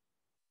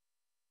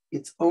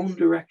its own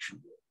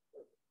direction.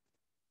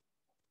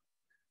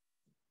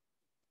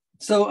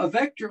 So a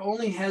vector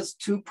only has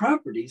 2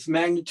 properties,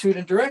 magnitude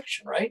and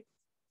direction, right?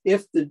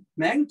 If the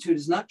magnitude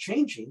is not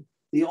changing,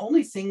 the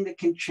only thing that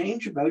can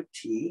change about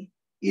t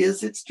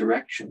is its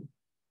direction.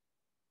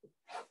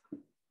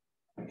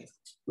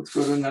 Let's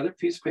go to another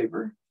piece of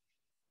paper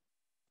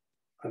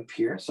up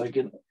here so I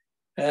can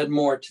add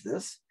more to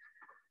this.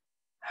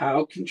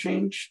 How can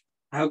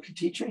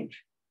t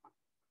change?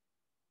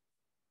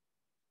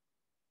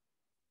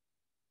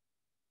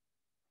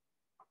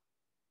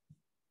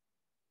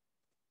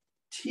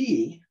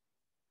 t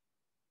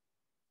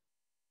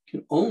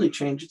can only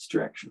change its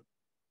direction.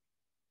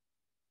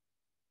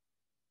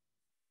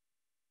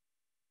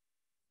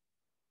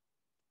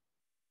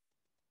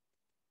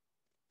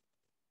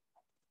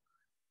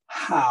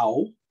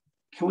 How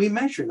can we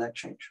measure that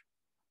change?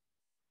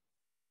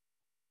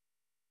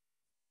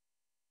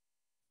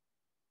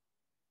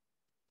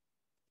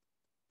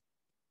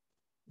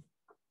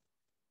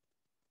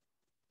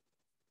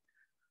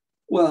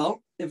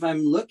 Well, if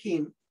I'm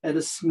looking at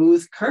a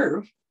smooth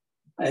curve,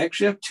 I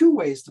actually have two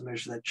ways to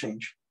measure that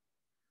change.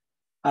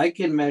 I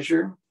can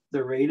measure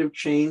the rate of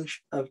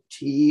change of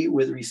t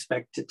with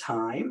respect to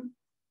time.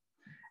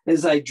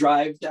 As I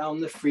drive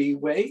down the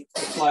freeway, I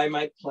fly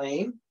my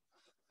plane,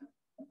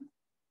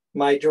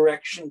 my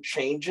direction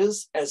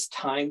changes as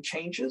time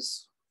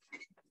changes.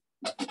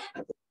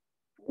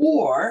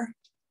 Or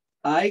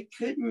I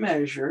could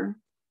measure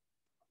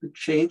the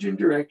change in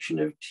direction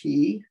of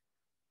t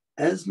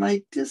as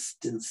my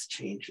distance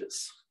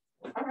changes.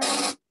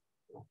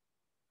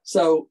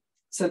 So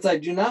since I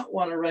do not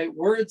want to write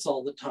words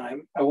all the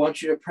time, I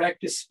want you to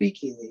practice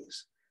speaking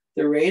these.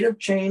 The rate of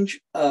change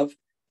of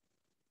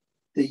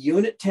the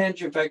unit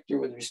tangent vector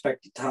with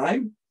respect to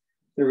time,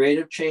 the rate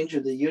of change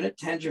of the unit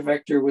tangent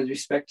vector with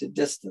respect to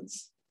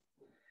distance.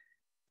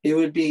 It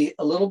would be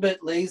a little bit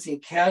lazy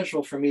and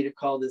casual for me to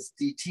call this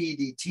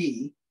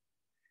dt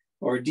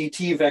or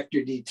dt vector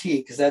dt,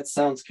 because that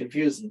sounds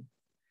confusing.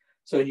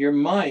 So in your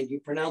mind, you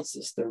pronounce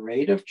this, the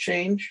rate of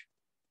change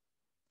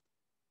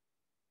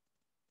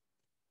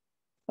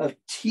of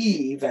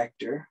t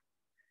vector,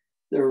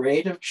 the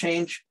rate of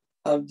change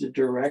of the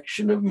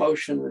direction of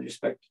motion with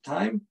respect to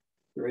time,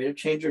 the rate of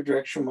change of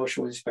direction of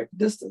motion with respect to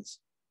distance.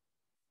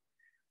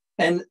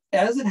 And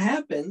as it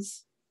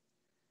happens,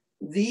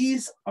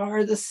 these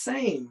are the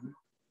same.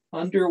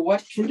 Under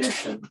what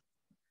condition?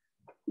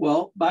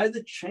 Well, by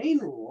the chain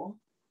rule,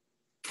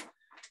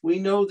 we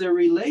know they're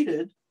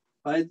related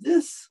by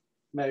this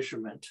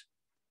measurement.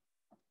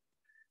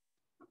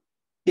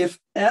 If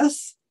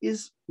S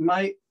is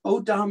my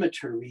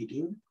odometer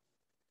reading,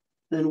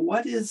 then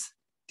what is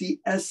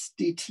ds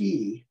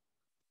dt?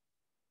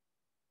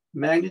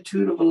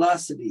 Magnitude of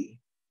velocity,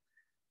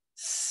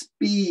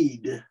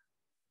 speed.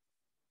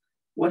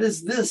 What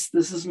is this?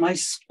 This is my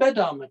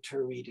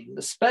speedometer reading.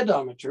 The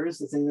speedometer is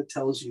the thing that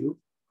tells you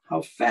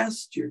how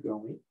fast you're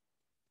going.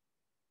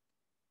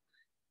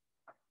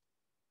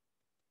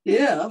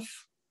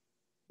 If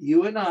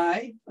you and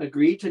I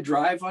agree to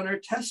drive on our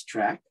test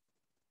track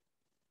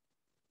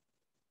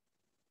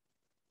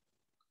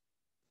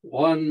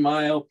 1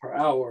 mile per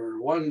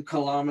hour, 1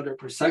 kilometer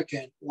per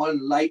second,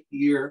 1 light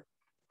year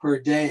per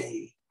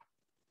day,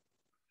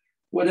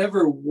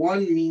 whatever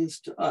one means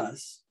to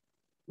us,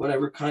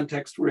 whatever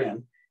context we're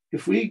in,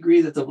 if we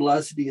agree that the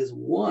velocity is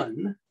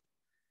 1,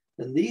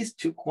 then these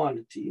two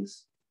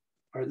quantities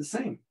are the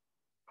same.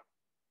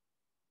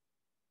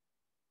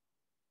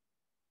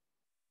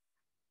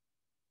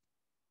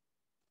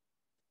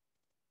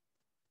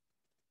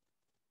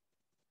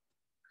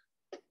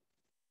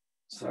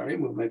 Sorry,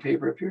 move my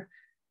paper up here.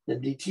 Then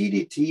dt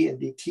dt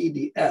and dt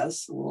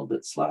ds, a little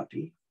bit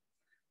sloppy,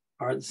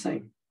 are the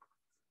same.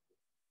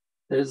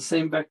 They're the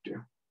same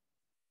vector.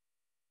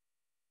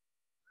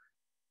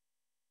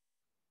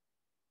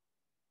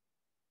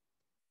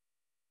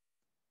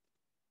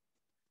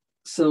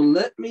 So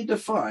let me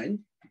define,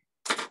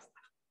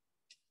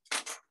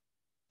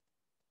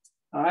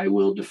 I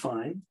will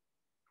define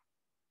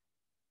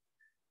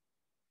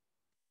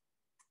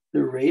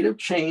the rate of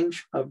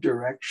change of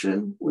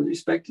direction with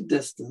respect to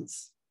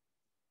distance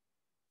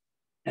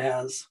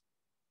as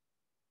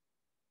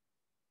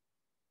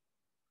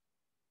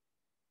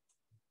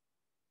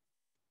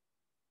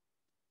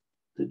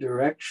the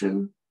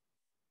direction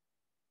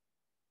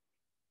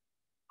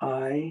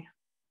I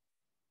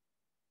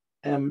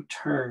am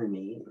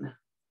turning.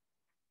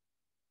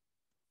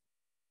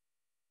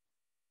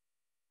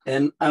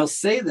 And I'll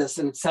say this,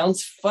 and it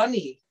sounds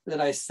funny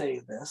that I say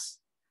this,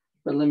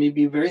 but let me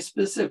be very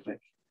specific.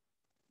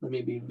 Let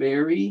me be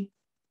very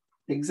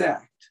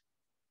exact.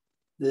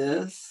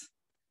 This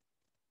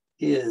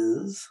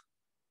is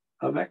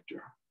a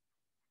vector.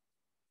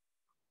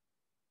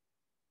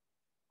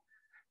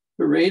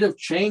 The rate of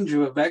change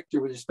of a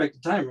vector with respect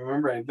to time,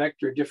 remember I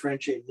vector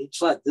differentiate in each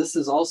slide. This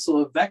is also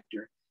a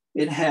vector.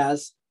 It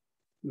has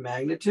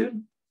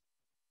magnitude,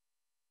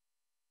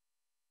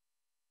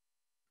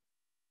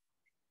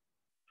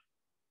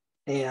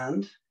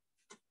 and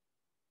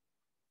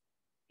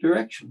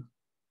direction.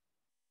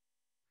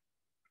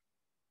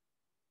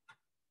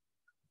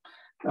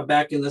 Now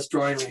back in this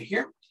drawing right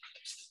here,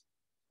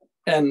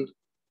 and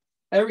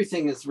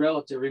everything is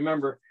relative.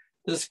 Remember,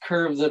 this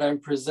curve that I'm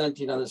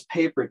presenting on this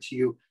paper to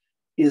you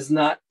is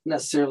not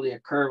necessarily a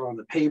curve on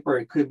the paper.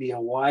 It could be a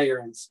wire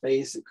in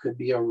space. It could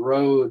be a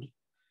road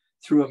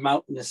through a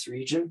mountainous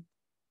region.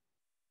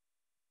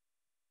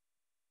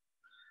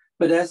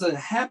 But as it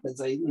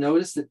happens, I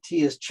notice that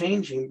t is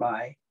changing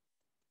by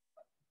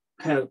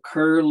kind of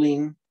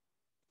curling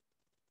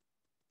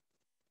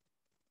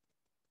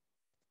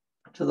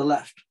to the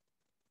left.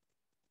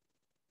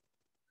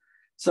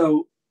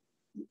 So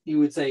you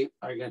would say,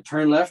 are you going to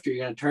turn left or are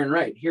you going to turn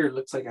right? Here it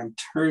looks like I'm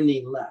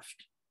turning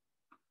left.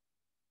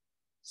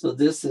 So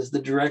this is the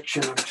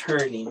direction I'm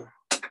turning.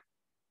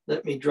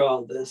 Let me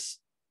draw this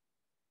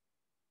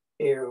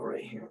arrow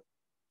right here.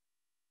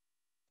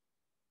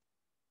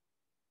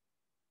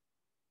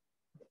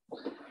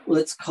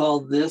 Let's call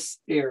this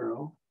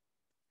arrow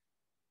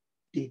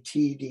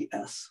dt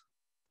ds.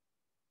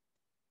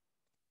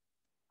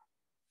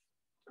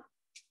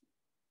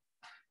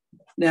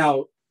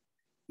 Now,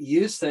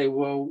 you say,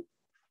 well,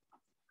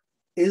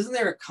 isn't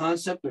there a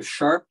concept of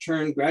sharp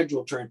turn,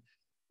 gradual turn?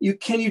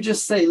 Can you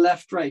just say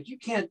left, right? You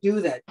can't do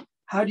that.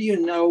 How do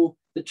you know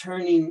the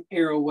turning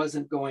arrow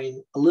wasn't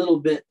going a little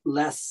bit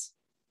less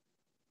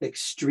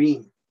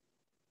extreme?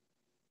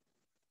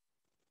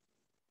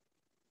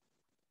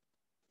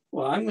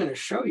 Well, I'm going to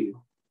show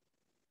you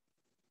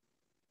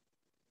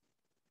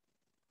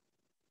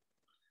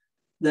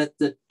that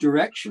the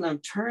direction I'm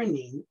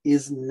turning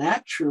is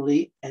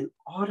naturally and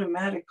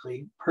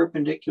automatically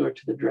perpendicular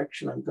to the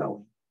direction I'm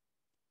going.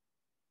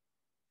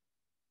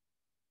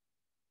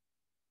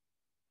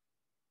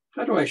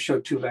 How do I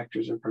show two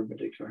vectors are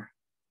perpendicular?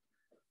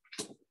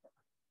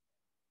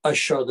 I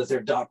show that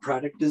their dot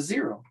product is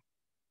 0.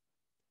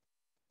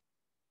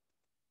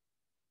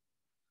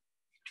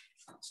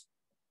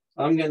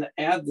 I'm going to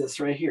add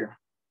this right here.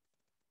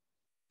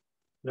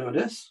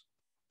 Notice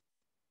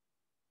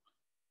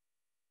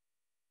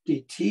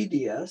dt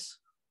ds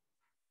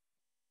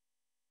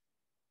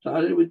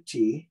dotted with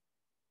t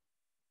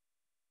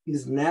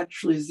is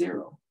naturally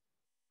 0.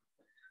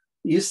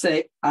 You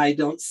say, I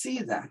don't see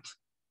that.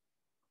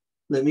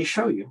 Let me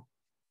show you.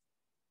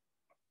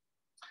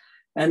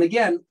 And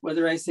again,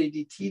 whether I say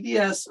dt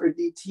ds or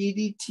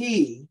dt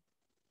dt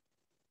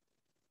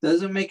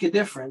doesn't make a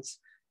difference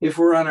if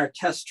we're on our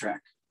test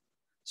track.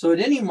 So at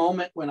any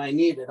moment when I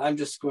need it, I'm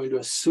just going to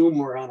assume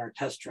we're on our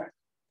test track.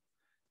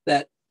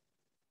 That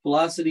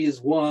velocity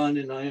is 1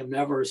 and I am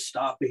never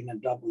stopping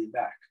and doubling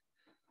back.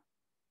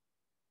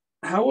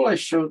 How will I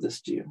show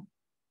this to you?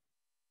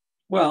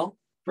 Well,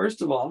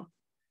 first of all,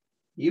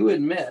 you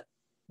admit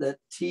that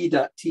t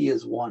dot t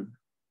is 1.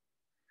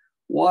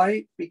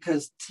 Why?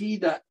 Because t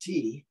dot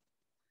t,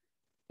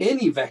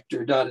 any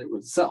vector dotted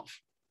with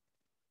itself,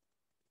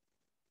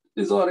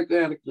 is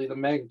automatically the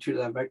magnitude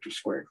of that vector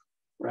squared,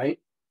 right?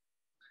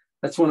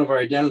 That's one of our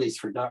identities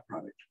for dot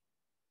product.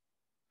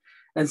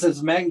 And since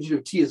the magnitude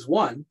of t is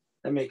 1,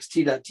 that makes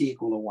t dot t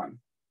equal to 1.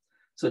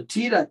 So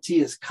t dot t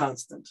is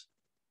constant.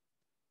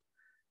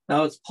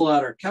 Now let's pull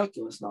out our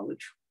calculus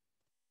knowledge.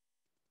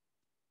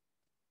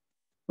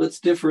 Let's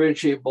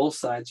differentiate both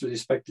sides with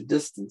respect to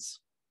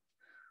distance.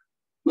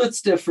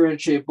 Let's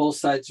differentiate both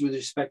sides with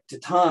respect to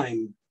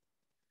time.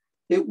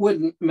 It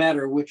wouldn't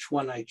matter which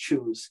one I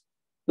choose.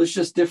 Let's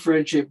just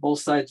differentiate both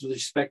sides with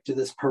respect to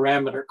this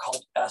parameter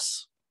called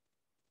s.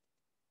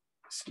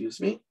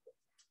 Excuse me.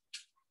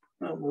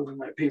 I'm moving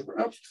my paper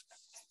up.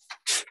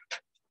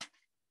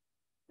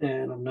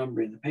 And I'm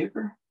numbering the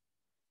paper.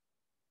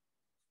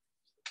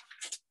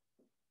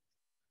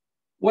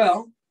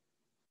 Well,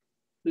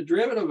 the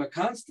derivative of a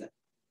constant,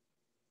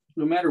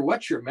 no matter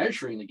what you're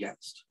measuring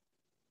against,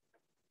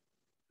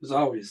 is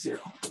always 0.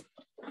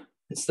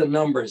 It's the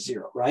number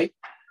 0, right?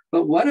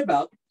 But what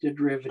about the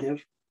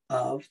derivative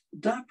of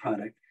dot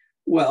product?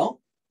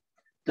 Well,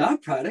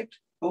 dot product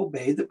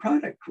obey the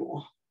product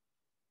rule.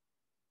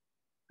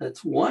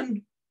 That's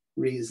one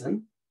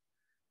reason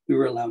we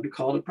were allowed to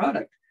call it a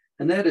product.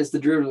 And that is the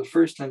derivative of the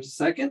first times the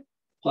second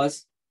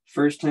plus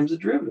first times the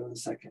derivative of the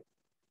second.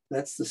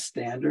 That's the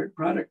standard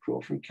product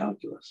rule from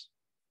calculus.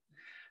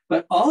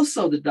 But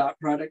also the dot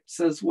product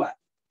says what?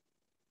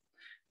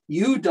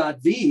 U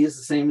dot v is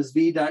the same as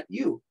v dot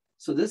u.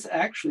 So this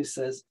actually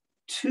says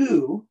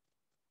 2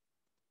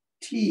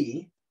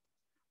 t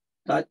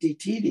dot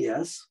dt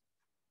ds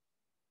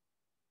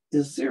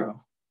is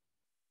 0.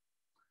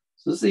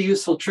 So this is a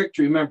useful trick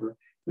to remember.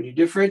 When you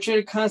differentiate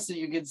a constant,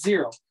 you get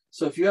 0.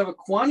 So if you have a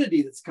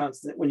quantity that's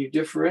constant, when you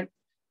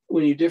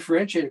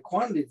differentiate a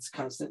quantity that's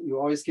constant, you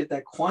always get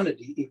that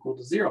quantity equal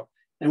to 0.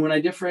 And when I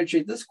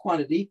differentiate this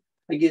quantity,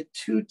 I get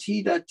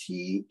 2t dot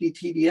t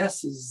dt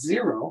ds is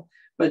 0,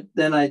 but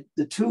then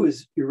the 2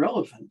 is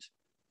irrelevant.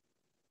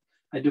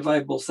 I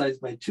divide both sides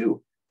by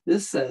 2.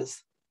 This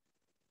says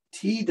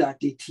t dot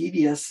dt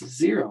ds is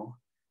 0.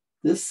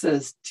 This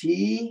says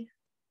t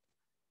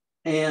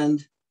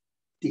and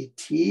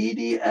dt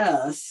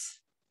ds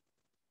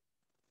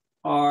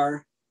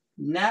are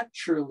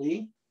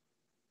naturally,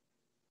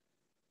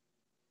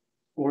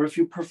 or if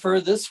you prefer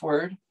this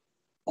word,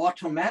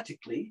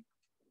 automatically,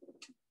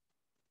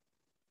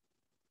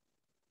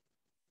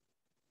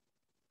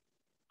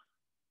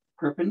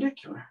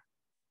 perpendicular.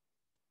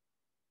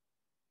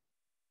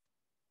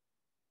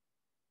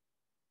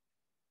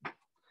 Let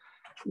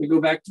me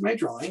go back to my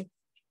drawing.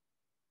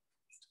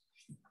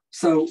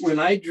 So when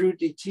I drew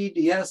dt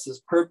ds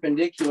as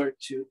perpendicular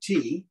to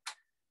t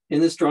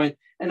in this drawing,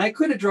 and I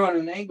could have drawn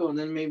an angle and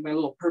then made my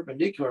little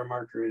perpendicular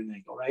marker at an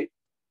angle, right?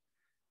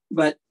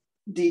 But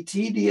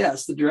dt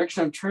ds, the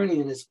direction I'm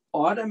turning in, is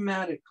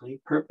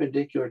automatically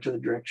perpendicular to the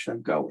direction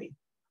I'm going.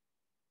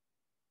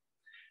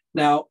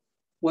 Now,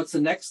 what's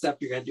the next step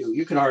you're going to do?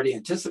 You can already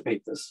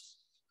anticipate this.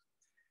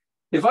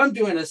 If I'm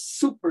doing a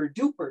super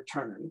duper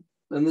turn,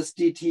 then this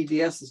dt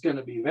ds is going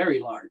to be very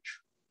large.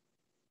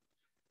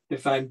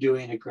 If I'm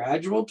doing a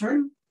gradual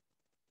turn,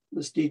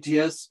 this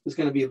dts is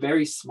going to be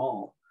very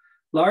small.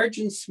 Large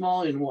and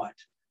small in what?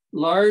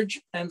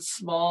 Large and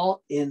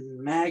small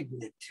in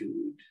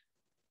magnitude.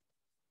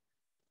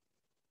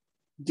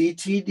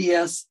 dt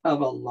ds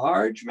of a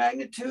large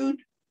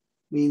magnitude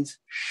means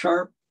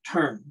sharp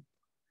turn.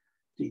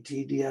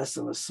 dt ds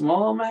of a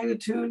small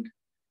magnitude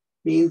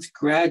means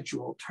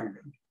gradual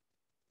turn.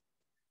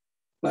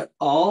 But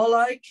all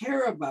I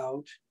care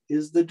about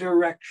is the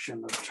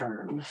direction of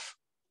turn.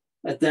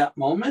 At that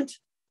moment,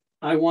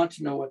 I want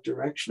to know what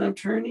direction I'm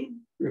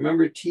turning.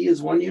 Remember, t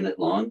is 1 unit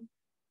long.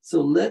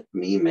 So let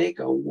me make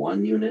a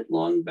 1 unit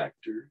long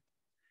vector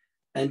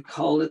and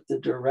call it the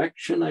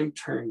direction I'm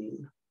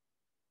turning.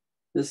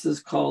 This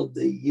is called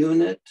the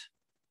unit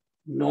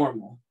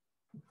normal.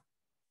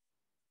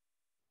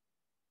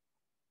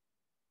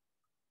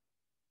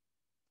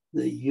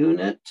 The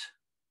unit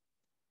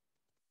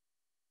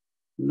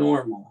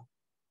normal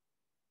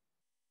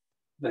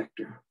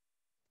vector.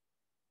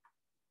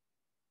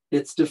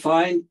 It's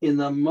defined in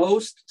the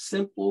most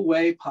simple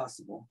way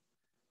possible.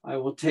 I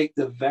will take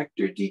the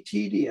vector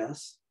dt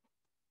ds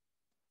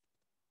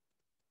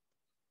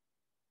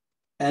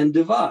and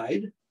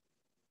divide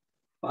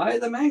by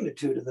the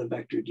magnitude of the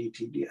vector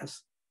dt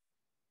ds.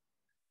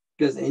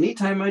 Because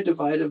anytime I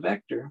divide a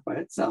vector by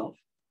itself,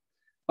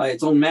 by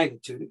its own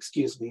magnitude,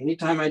 excuse me,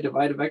 anytime I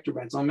divide a vector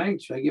by its own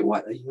magnitude, I get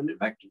what? A unit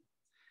vector.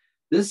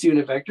 This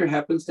unit vector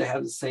happens to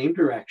have the same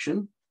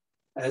direction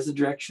as the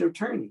direction of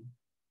turning.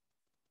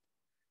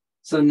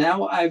 So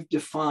now I've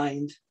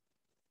defined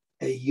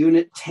a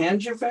unit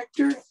tangent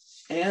vector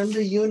and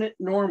a unit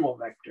normal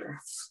vector.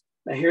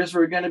 Now here's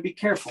where we're going to be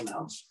careful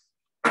now.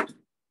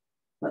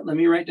 But let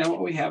me write down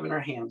what we have in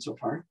our hand so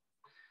far.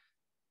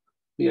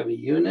 We have a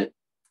unit.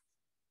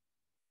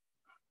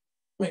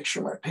 Make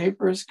sure my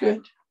paper is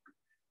good.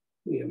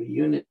 We have a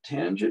unit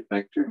tangent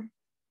vector,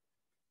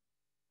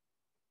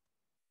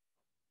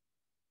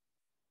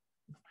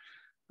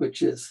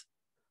 which is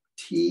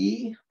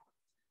t,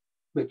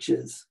 which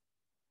is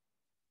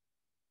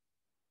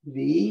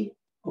v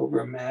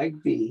over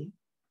mag v.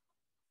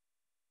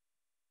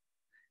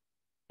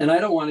 And I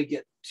don't want to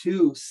get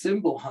too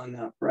symbol hung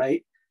up,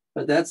 right?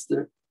 But that's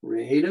the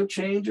rate of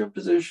change of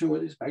position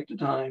with respect to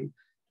time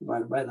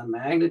divided by the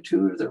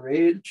magnitude of the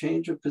rate of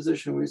change of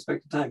position with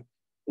respect to time.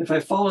 If I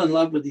fall in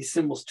love with these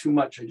symbols too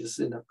much, I just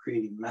end up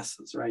creating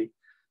messes, right?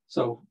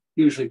 So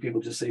usually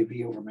people just say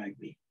v over mag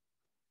v.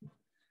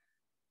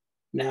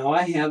 Now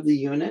I have the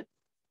unit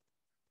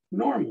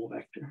normal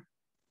vector.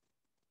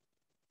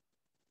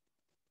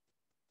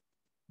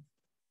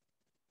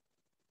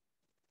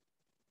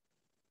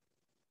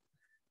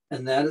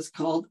 And that is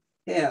called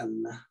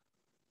n.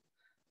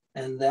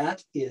 And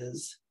that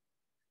is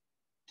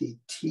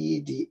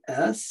dt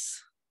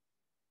ds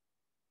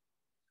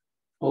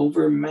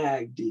over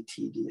mag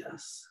dt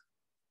ds.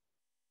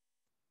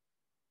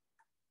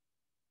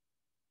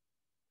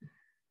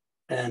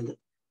 And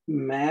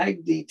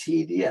mag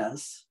dt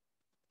ds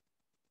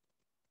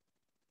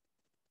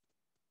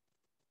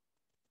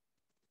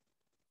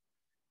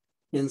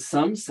in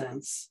some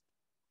sense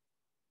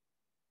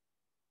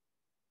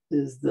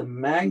is the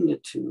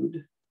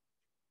magnitude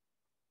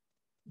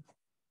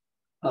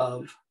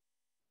of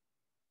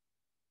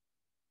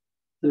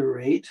the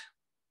rate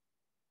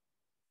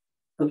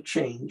of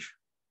change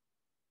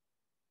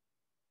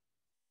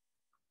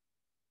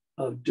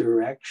of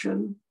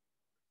direction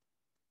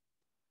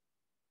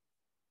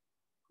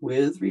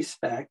with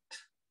respect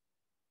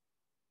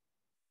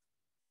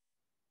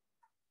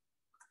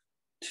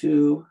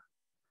to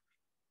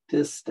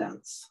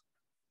distance.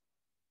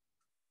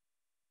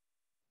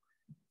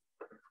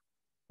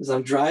 As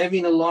I'm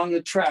driving along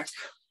the track,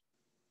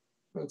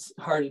 it's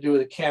hard to do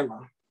with a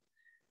camera.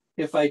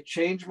 If I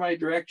change my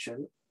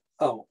direction,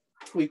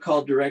 we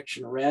call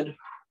direction red.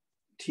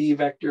 T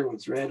vector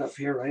was red up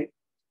here, right?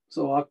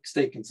 So I'll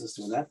stay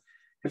consistent with that.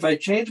 If I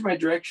change my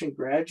direction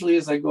gradually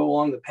as I go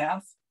along the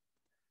path,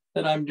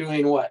 then I'm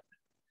doing what?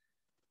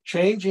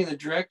 Changing the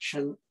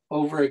direction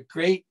over a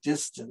great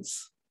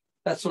distance.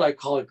 That's what I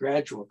call a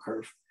gradual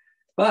curve.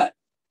 But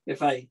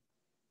if I,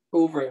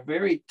 over a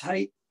very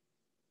tight,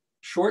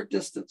 short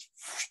distance,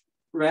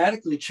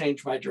 radically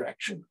change my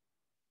direction,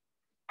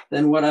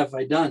 then what have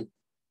I done?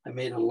 I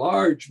made a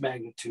large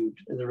magnitude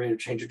in the rate of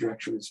change of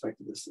direction with respect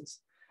to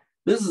distance.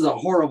 This is a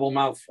horrible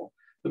mouthful.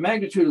 The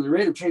magnitude of the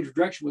rate of change of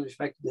direction with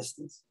respect to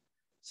distance.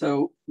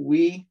 So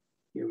we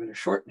give it a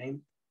short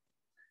name.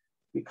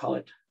 We call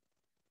it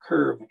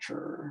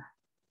curvature.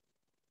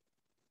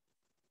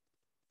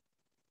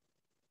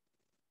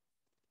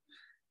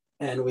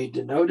 And we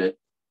denote it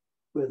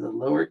with a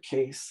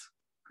lowercase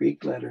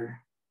Greek letter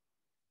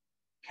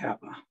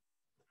kappa.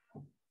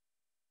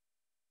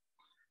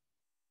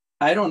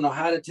 I don't know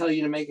how to tell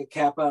you to make a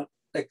kappa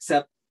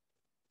except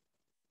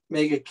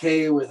make a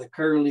K with a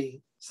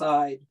curly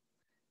side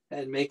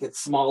and make it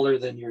smaller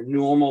than your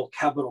normal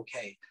capital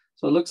K.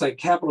 So it looks like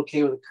capital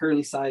K with a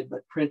curly side,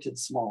 but printed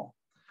small.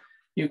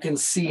 You can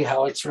see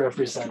how it's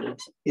represented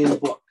in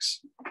books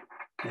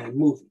and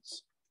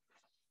movies.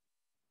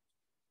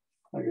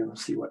 I'm going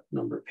to see what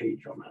number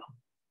page I'm on.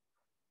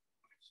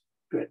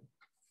 Good.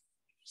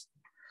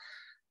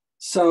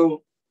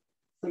 So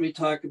let me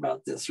talk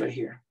about this right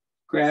here.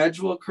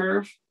 Gradual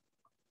curve,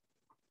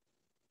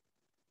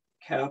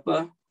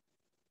 kappa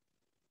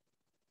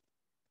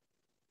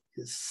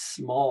is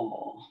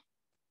small.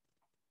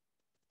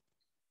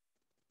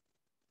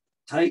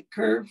 Tight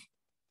curve,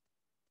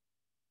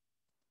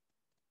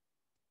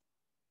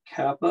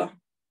 kappa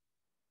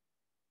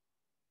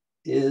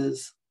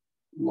is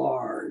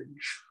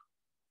large.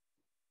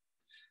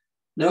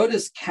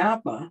 Notice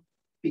kappa,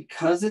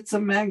 because it's a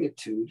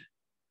magnitude,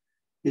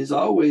 is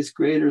always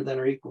greater than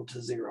or equal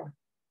to 0.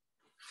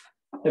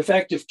 In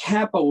fact, if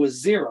kappa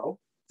was 0,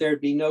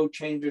 there'd be no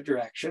change of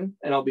direction,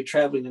 and I'll be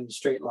traveling in a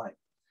straight line.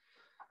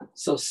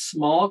 So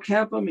small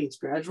kappa means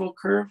gradual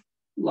curve,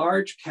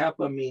 large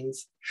kappa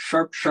means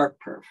sharp, sharp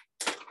curve.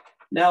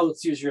 Now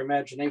let's use your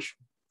imagination.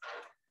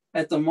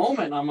 At the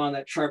moment I'm on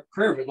that sharp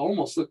curve, it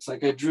almost looks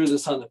like I drew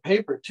this on the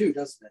paper too,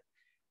 doesn't it?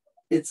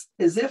 It's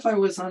as if I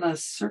was on a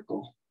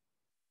circle.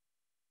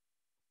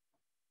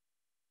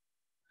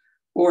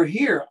 Or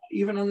here,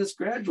 even on this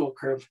gradual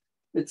curve,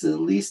 it's at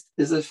least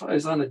as if I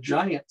was on a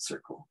giant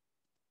circle.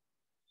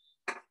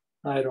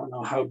 I don't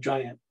know how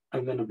giant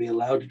I'm going to be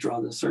allowed to draw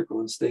the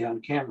circle and stay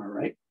on camera,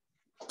 right?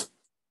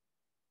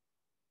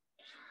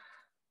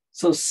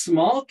 So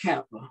small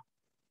kappa,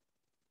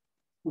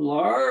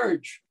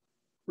 large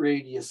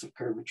radius of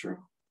curvature.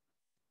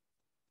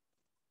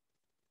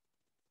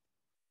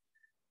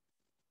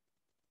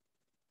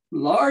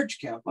 Large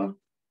kappa,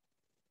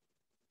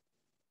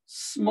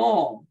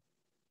 small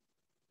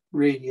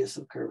radius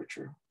of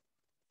curvature.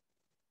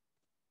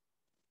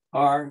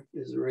 R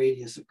is the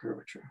radius of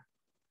curvature.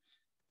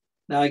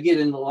 Now I get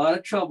in a lot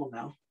of trouble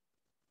now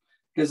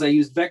because I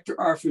use vector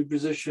R for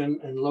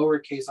position and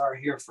lowercase r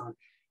here for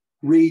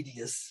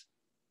radius.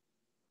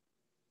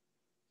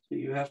 So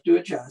you have to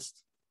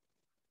adjust.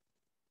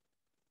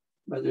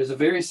 But there's a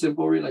very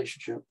simple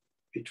relationship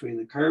between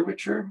the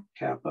curvature,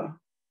 kappa,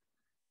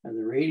 and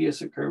the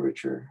radius of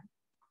curvature,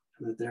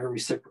 and that they're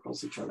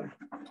reciprocals each other.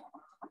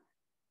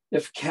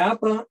 If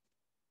kappa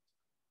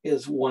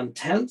is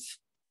 1/10,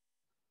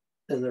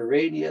 then the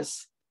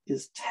radius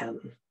is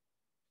 10.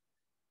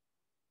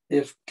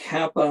 If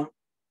kappa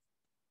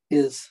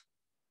is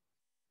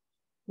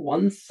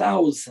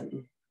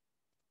 1,000,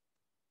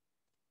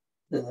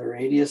 then the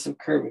radius of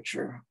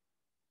curvature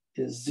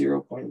is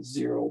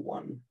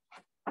 0.01.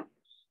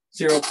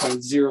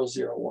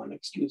 0.001,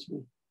 excuse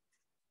me.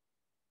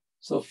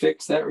 So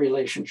fix that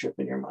relationship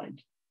in your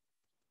mind.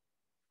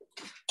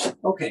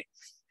 Okay.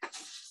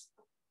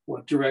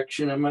 What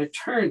direction am I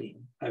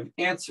turning? I've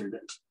answered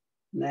it.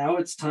 Now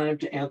it's time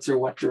to answer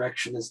what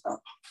direction is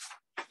up.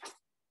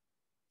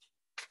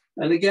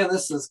 And again,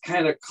 this is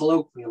kind of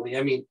colloquially,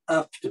 I mean,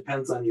 up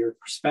depends on your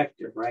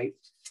perspective, right?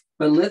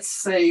 But let's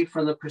say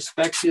from the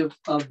perspective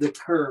of the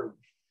curve.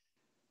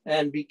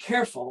 And be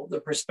careful, the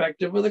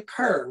perspective of the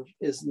curve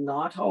is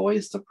not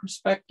always the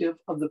perspective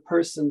of the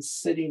person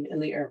sitting in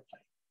the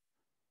airplane.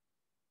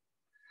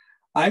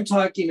 I'm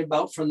talking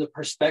about from the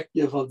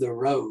perspective of the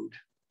road.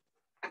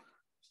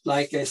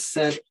 Like I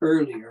said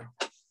earlier,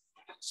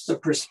 the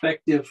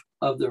perspective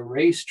of the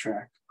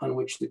racetrack on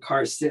which the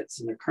car sits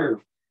in the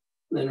curve.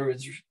 Then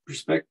with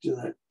respect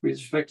to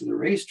the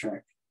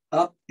racetrack,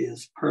 up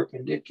is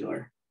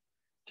perpendicular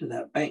to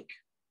that bank.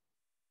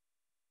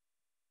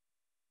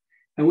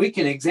 And we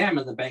can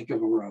examine the bank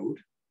of a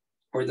road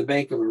or the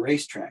bank of a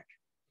racetrack,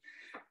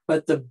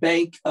 but the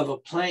bank of a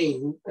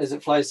plane as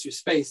it flies through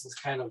space is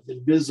kind of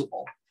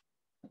invisible.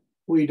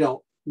 We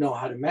don't know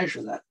how to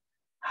measure that.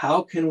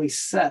 How can we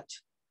set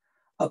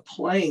a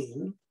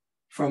plane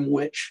from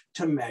which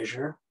to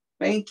measure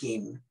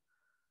banking?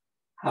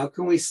 How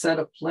can we set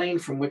a plane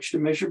from which to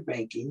measure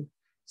banking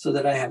so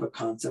that I have a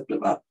concept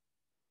of up?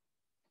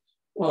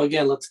 Well,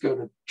 again, let's go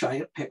to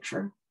giant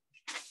picture.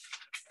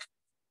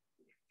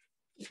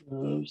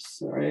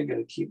 Sorry, I got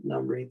to keep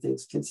numbering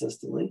things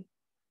consistently.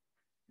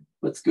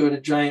 Let's go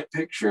to giant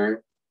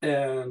picture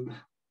and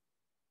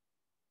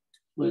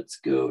let's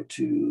go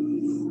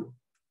to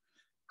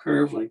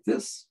curve like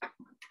this.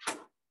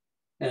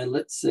 And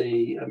let's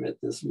say I'm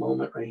at this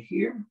moment right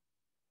here,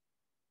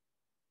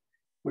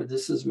 where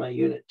this is my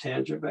unit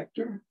tangent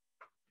vector.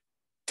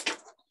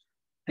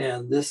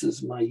 And this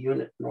is my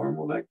unit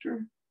normal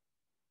vector.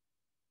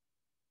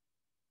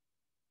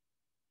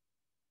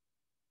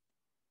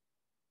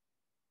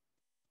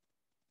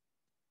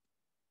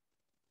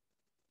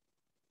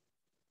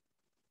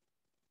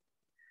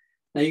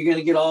 Now you're going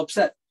to get all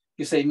upset.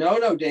 You say,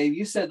 no, Dave,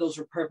 you said those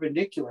were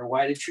perpendicular.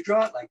 Why did you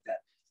draw it like that?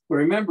 Well,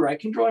 remember, I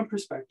can draw in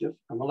perspective.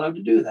 I'm allowed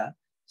to do that.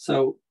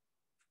 So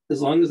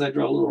as long as I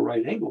draw a little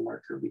right angle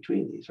marker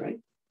between these,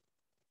 right?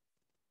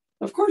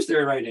 Of course,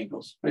 they're right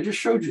angles. I just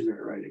showed you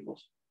they're right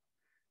angles.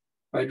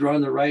 by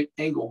drawing the right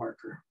angle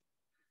marker.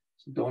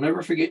 So don't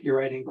ever forget your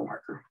right angle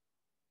marker.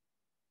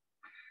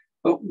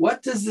 But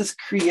what does this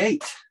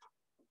create?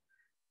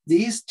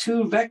 These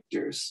two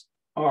vectors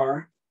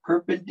are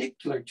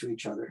perpendicular to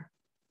each other,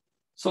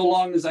 so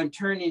long as I'm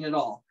turning at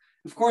all.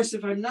 Of course,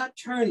 if I'm not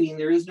turning,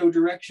 there is no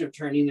direction of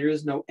turning, there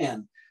is no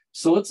n.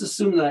 So let's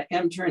assume that I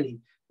am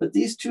turning, but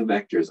these two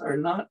vectors are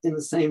not in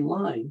the same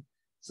line.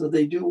 So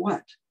they do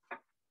what?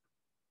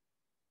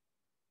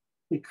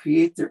 They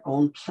create their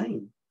own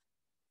plane.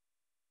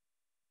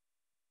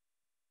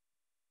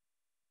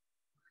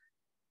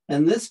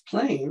 And this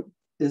plane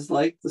is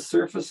like the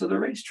surface of the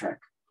racetrack.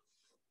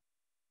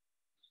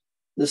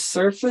 The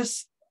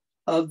surface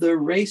of the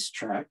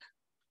racetrack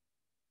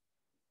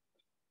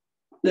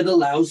that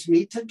allows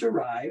me to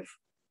derive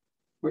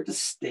or to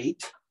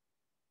state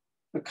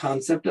the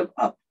concept of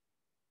up.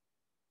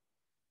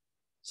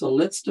 So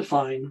let's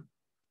define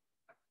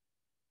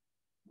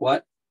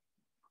what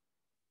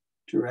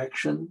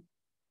direction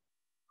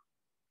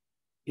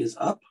is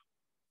up.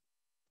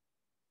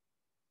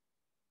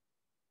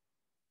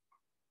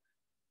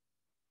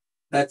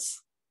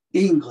 That's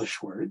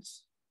English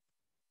words.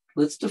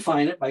 Let's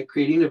define it by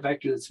creating a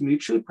vector that's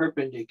mutually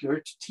perpendicular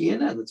to T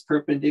and N, that's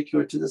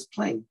perpendicular to this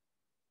plane.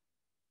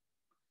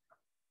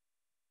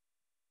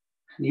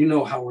 You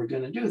know how we're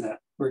going to do that.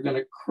 We're going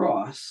to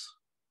cross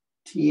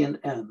T and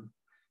N,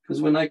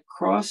 because when I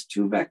cross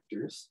two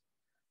vectors,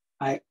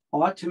 I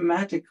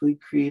automatically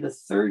create a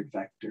third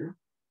vector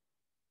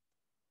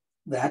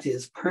that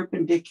is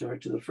perpendicular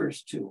to the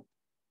first two.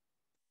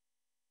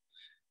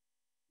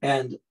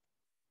 And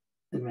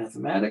in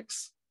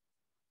mathematics,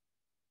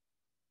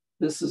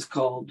 this is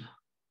called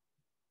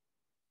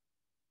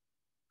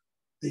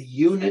the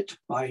unit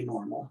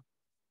binormal.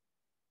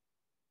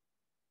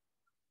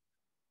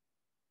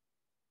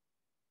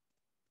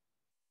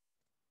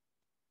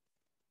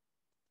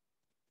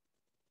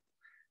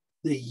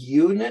 The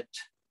unit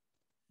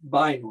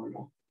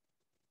binormal.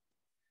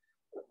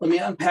 Let me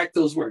unpack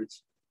those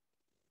words.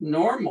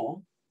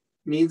 Normal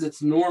means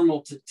it's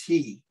normal to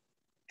T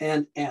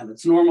and N.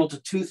 It's normal to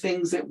two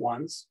things at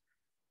once,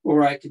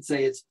 or I could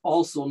say it's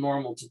also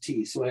normal to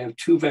T. So I have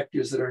two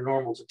vectors that are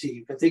normal to T.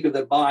 You can think of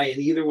the bi in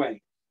either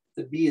way.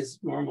 The B is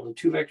normal to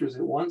two vectors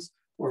at once,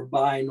 or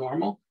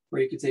binormal, or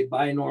you could say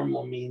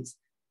binormal means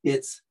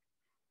it's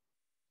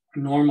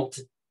normal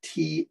to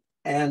T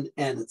and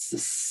N. It's the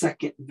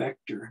second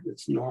vector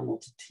that's normal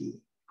to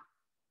T.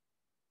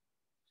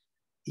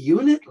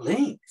 Unit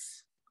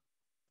length.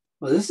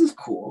 Well, this is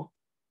cool.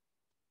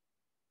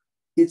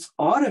 It's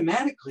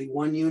automatically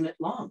 1 unit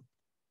long.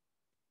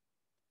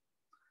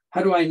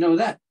 How do I know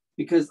that?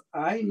 Because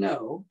I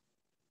know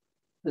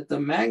that the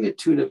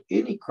magnitude of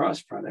any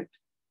cross product,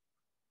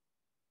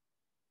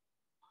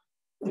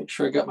 make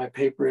sure I got my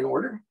paper in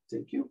order,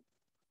 thank you,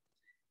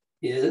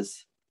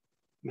 is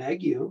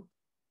mag U,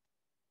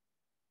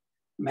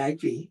 mag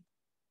V,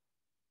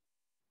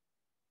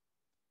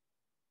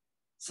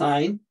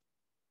 sine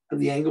of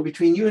the angle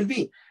between U and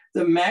V.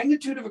 The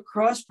magnitude of a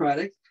cross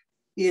product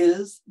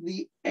is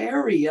the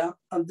area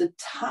of the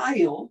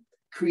tile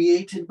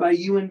created by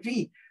U and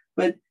V.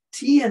 But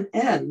T and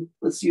N,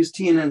 let's use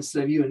T and N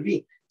instead of U and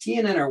V. T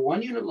and N are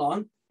 1 unit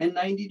long and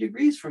 90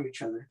 degrees from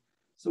each other.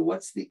 So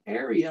what's the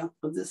area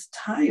of this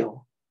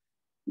tile?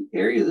 The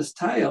area of this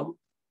tile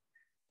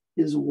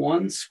is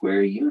 1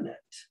 square unit.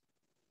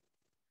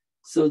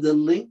 So the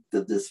length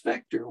of this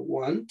vector,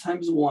 1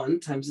 times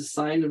the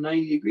sine of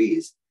 90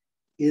 degrees,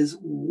 is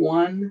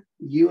 1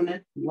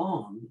 unit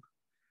long.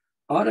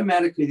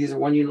 Automatically, these are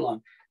 1 unit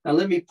long. Now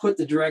let me put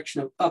the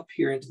direction of up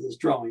here into this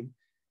drawing,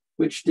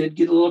 which did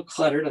get a little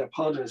cluttered. I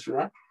apologize for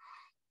that.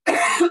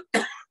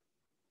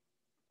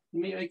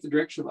 Let me make the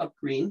direction of up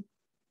green.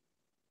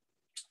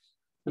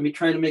 Let me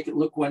try to make it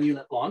look 1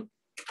 unit long.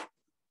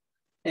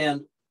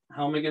 And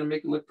how am I going to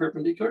make it look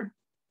perpendicular?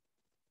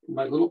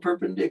 My little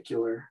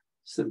perpendicular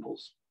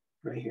symbols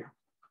right here.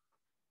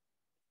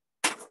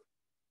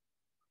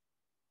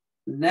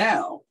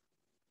 Now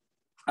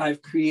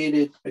I've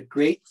created a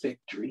great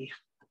victory.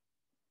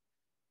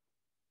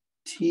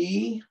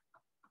 T,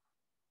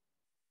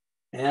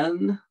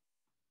 N,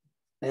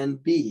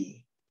 and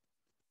B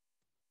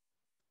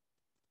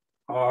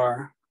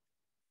are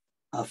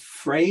a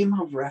frame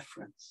of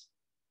reference.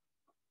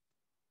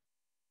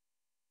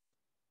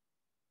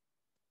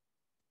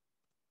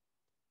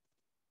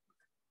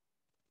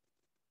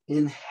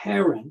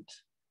 Inherent,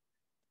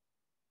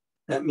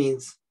 that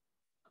means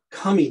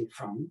coming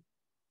from,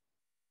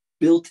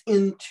 built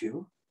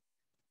into,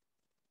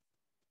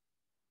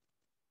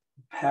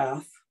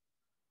 path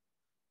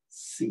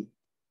C.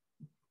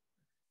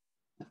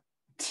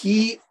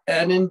 T,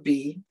 N, and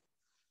B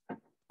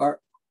are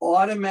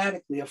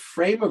automatically a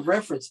frame of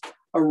reference,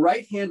 a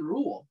right-hand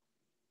rule.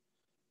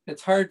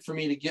 It's hard for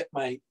me to get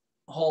my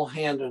whole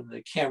hand on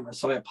the camera,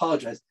 so I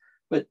apologize.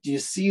 But do you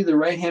see the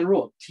right-hand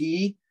rule?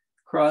 T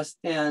cross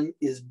N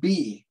is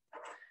B.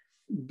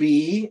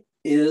 B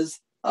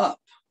is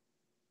up.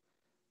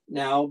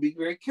 Now be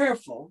very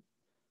careful.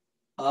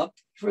 Up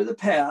for the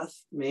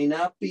path may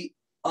not be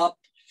up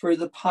for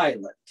the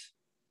pilot.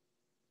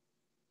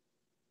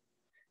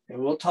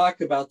 And we'll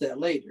talk about that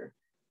later.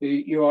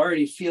 You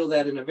already feel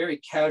that in a very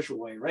casual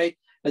way, right?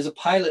 As a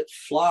pilot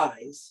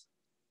flies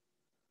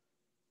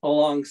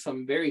along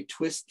some very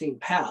twisting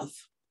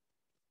path,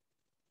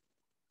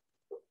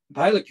 the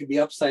pilot could be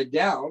upside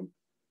down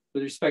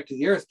with respect to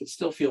the earth, but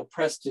still feel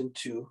pressed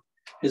into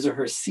his or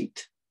her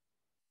seat.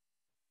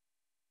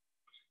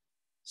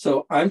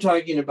 So I'm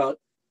talking about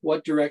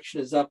what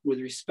direction is up with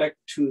respect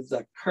to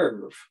the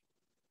curve.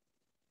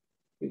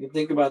 We can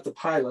think about the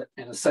pilot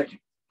in a second.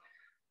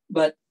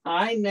 But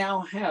I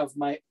now have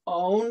my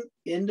own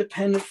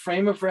independent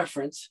frame of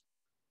reference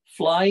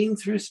flying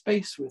through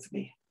space with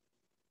me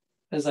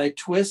as I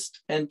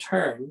twist and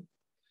turn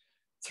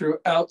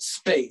throughout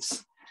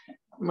space.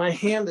 My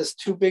hand is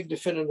too big to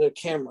fit into the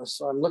camera,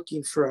 so I'm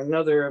looking for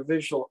another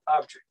visual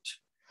object.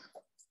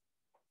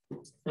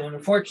 And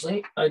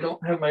unfortunately, I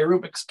don't have my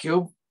Rubik's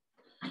Cube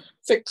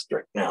fixed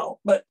right now,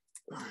 but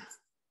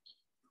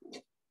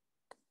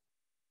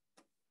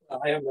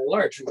I have my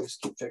large Rubik's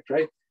Cube fixed,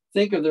 right?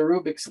 Think of the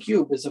Rubik's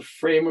Cube as a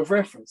frame of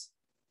reference.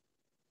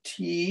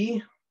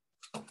 T,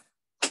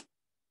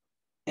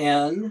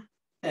 N,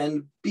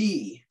 and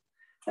B.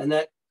 And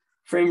that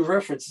frame of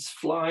reference is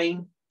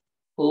flying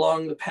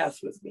along the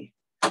path with me.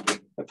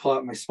 I pull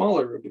out my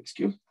smaller Rubik's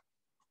Cube.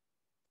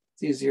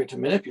 It's easier to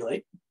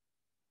manipulate,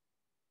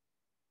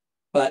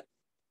 but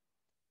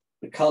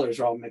the colors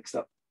are all mixed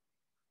up.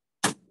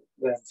 I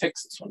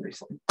fixed this one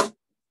recently.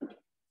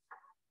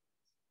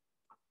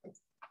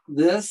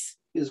 This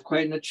is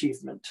quite an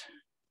achievement,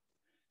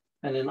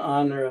 and in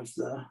honor of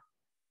the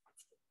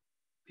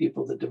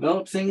people that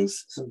develop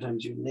things,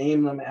 sometimes you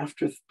name them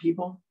after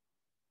people.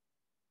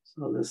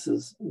 So this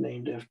is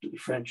named after the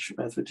French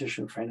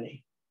mathematician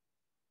Freinet.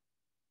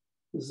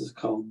 This is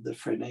called the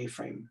Freinet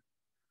frame.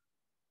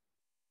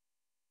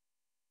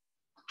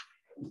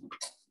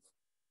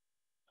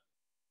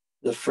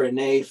 The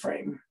Freinet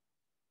frame.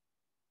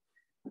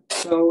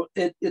 So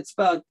it's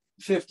about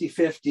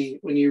 50-50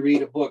 when you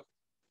read a book.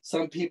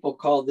 Some people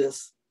call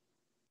this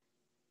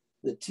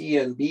the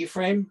TNB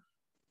frame.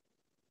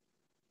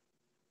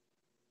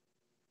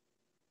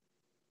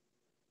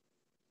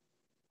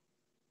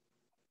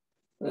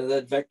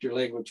 That vector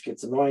language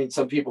gets annoying.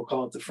 Some people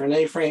call it the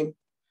Freinet frame,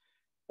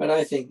 but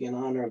I think in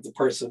honor of the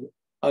person,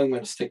 I'm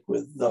going to stick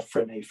with the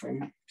Freinet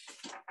frame.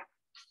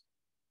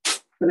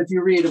 But if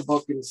you read a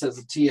book and it says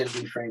a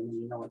TNB frame,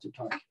 then you know what they're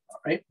talking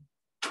about, right?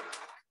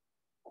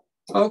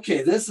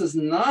 Okay, this is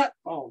not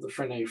all the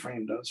Freinet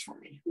frame does for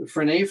me. The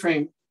Freinet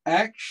frame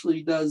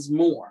actually does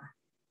more,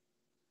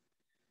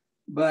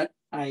 but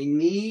I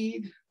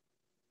need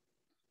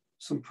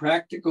some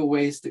practical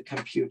ways to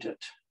compute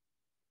it.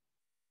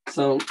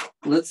 So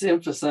let's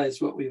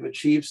emphasize what we've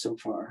achieved so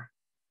far.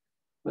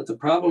 But the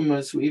problem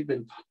is we've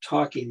been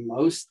talking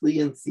mostly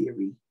in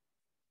theory.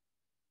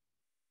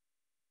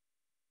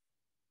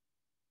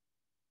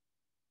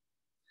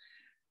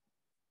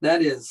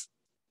 That is,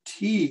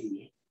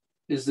 T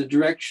is the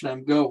direction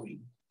I'm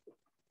going.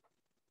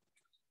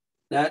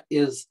 That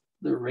is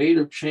the rate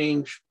of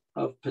change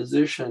of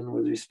position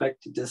with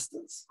respect to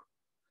distance.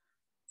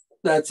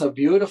 That's a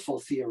beautiful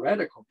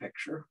theoretical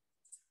picture,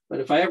 but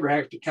if I ever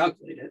have to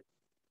calculate it,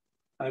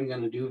 I'm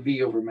going to do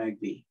V over mag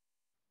B.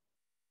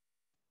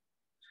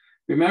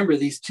 Remember,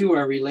 these two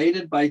are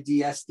related by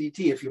ds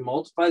dt. If you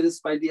multiply this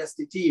by ds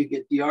dt, you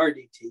get dr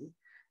dt.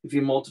 If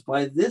you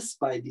multiply this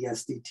by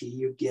ds dt,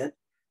 you get,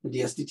 and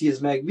ds dt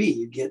is mag V,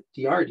 you get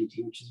dr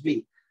dt, which is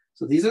V.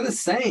 So these are the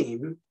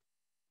same,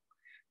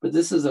 but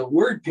this is a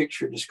word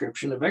picture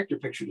description, a vector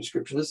picture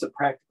description. This is a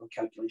practical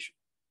calculation.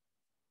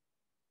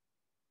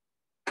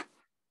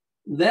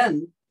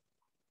 Then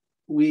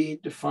we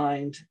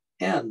defined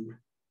n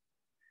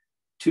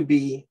to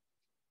be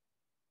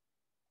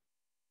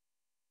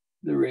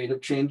the rate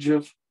of change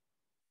of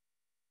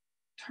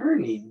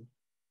turning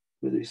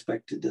with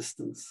respect to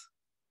distance,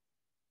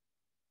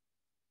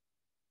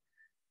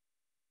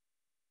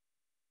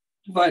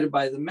 divided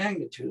by the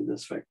magnitude of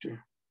this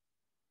vector.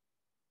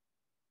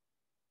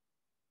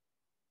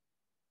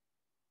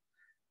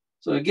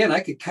 So again, I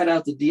could cut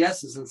out the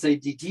dS's and say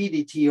dt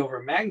dt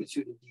over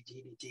magnitude of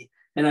dt dt,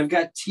 and I've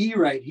got t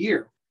right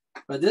here.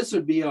 But this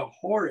would be a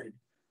horrid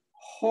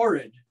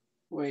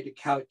way to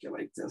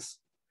calculate this.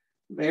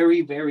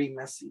 Very, very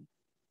messy.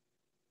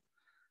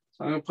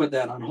 So I'm going to put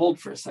that on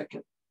hold for a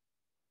second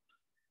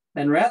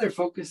and rather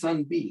focus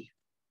on B.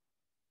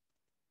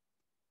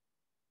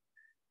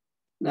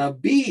 Now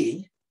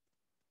B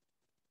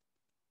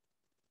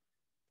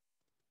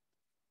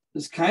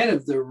is kind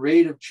of the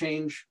rate of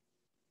change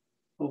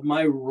of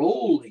my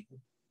rolling,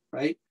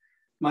 right?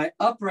 My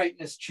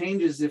uprightness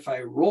changes if I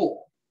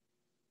roll.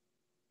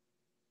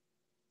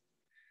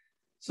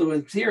 So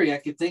in theory, I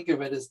could think of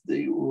it as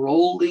the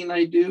rolling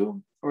I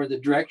do, or the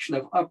direction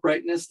of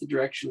uprightness, the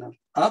direction of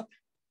up.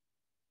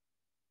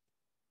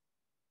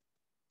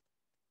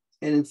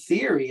 And in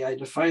theory, I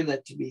define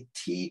that to be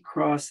T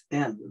cross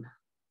N.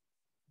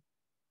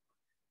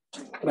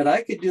 But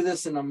I could do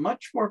this in a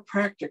much more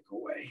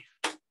practical way.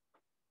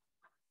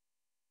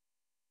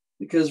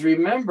 Because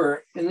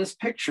remember, in this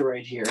picture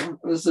right here,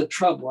 this is a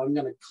trouble. I'm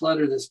going to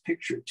clutter this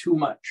picture too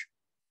much.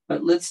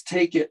 But let's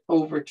take it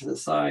over to the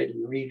side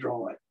and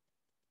redraw it.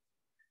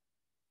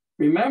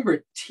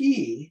 Remember,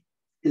 T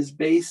is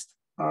based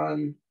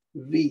on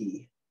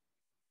V.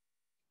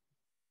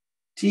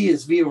 T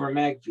is V over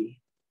mag V.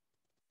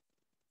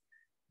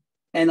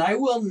 And I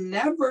will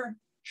never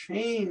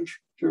change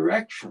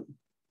direction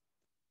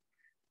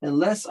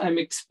unless I'm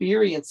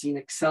experiencing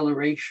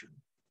acceleration.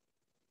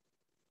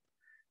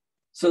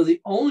 So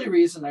the only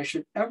reason I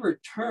should ever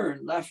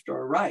turn left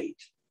or right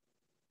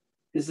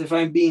is if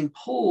I'm being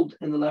pulled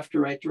in the left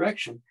or right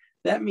direction.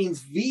 That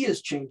means V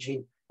is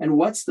changing. And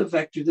what's the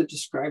vector that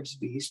describes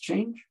V's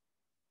change?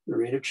 The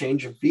rate of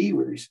change of V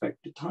with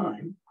respect to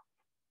time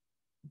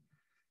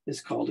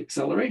is called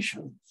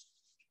acceleration.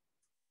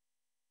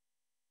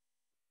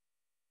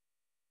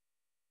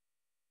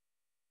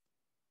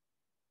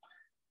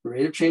 The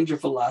rate of change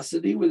of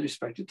velocity with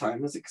respect to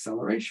time is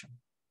acceleration.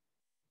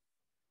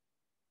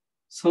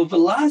 So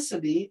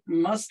velocity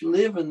must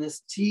live in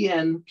this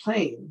Tn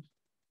plane,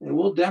 and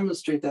we'll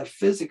demonstrate that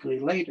physically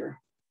later.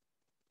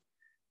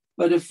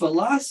 But if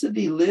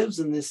velocity lives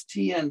in this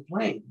Tn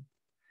plane,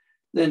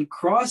 then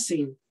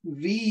crossing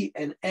V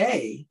and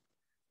A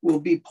will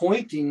be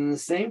pointing in the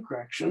same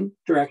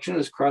direction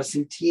as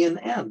crossing T and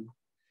N.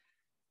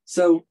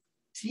 So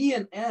T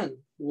and N,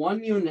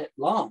 1 unit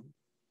long,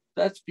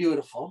 that's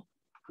beautiful.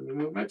 Let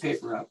me move my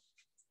paper up.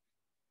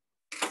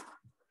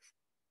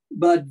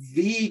 But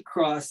V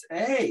cross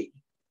A,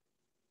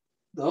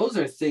 those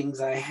are things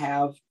I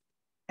have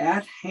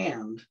at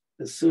hand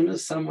as soon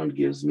as someone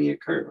gives me a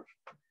curve.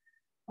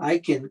 I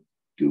can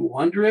do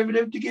 1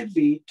 derivative to get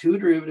V, 2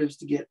 derivatives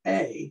to get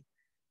A,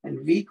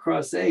 and V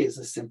cross A is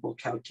a simple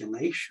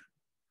calculation.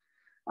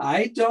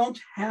 I don't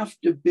have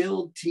to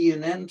build T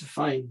and N to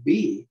find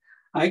B.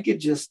 I could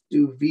just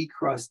do V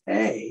cross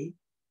A.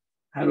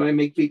 How do I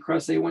make V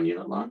cross A 1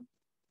 unit long?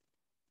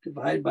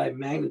 Divide by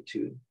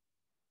magnitude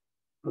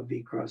of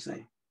V cross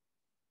A.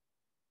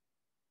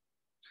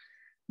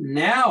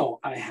 Now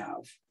I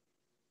have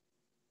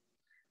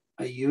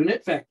a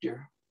unit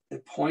vector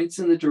that points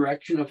in the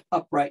direction of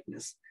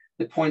uprightness,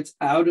 that points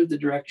out of the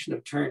direction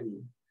of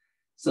turning.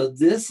 So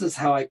this is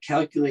how I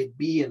calculate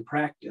B in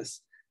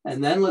practice.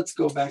 And then let's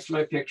go back to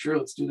my picture.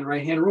 Let's do the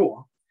right-hand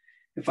rule.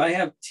 If I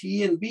have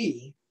T and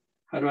B,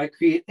 how do I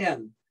create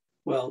N?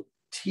 Well,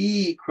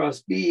 T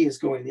cross B is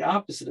going the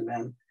opposite of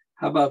N.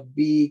 How about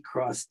B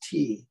cross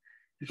T?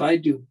 If I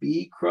do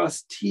B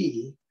cross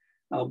T,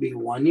 I'll be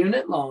 1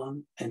 unit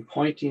long and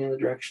pointing in the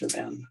direction of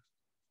N.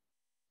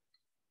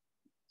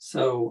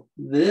 So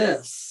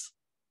this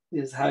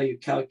is how you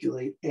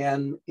calculate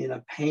N in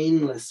a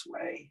painless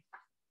way.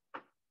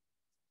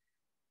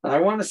 I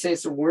want to say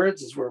some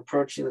words as we're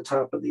approaching the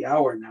top of the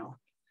hour now.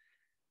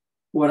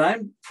 What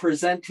I'm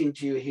presenting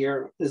to you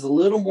here is a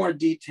little more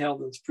detail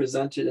than's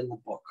presented in the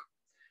book.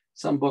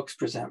 Some books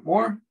present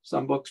more,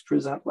 some books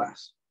present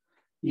less.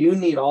 You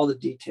need all the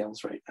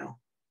details right now.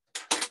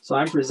 So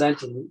I'm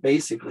presenting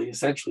basically,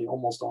 essentially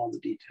almost all the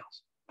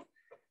details.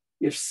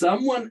 If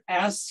someone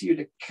asks you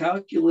to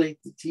calculate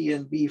the T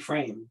and B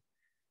frame,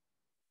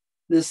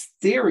 this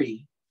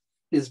theory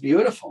is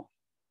beautiful,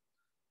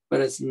 but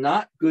it's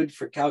not good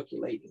for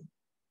calculating.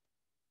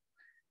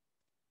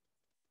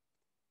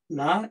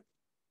 Not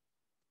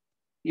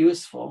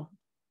useful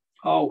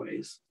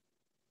always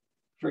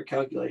for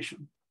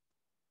calculation.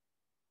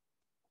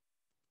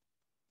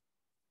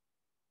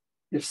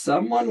 If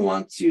someone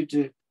wants you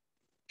to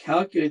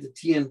calculate the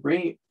T and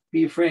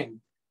B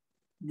frame,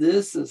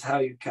 this is how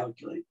you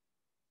calculate.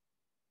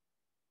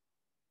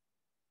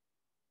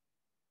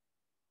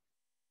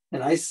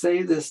 And I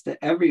say this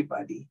to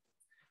everybody,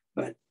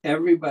 but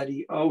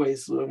everybody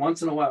always,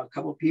 once in a while, a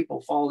couple of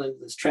people fall into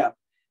this trap.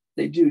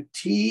 They do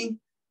T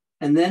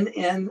and then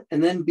N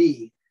and then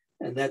B,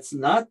 and that's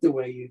not the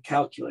way you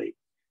calculate.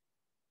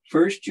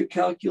 First, you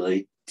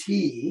calculate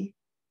T,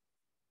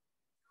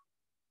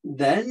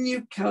 then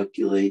you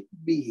calculate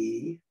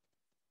B,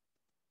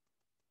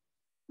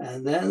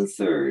 and then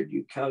third,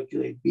 you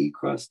calculate B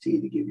cross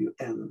T to give you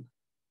N.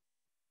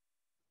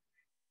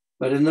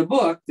 But in the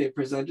book, they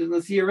present it in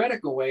the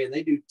theoretical way, and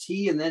they do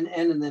T and then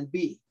N and then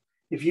B.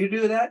 If you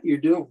do that, you're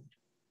doomed.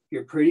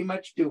 You're pretty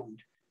much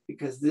doomed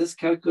because this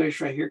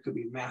calculation right here could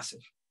be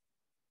massive.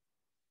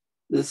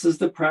 This is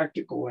the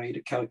practical way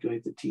to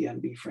calculate the T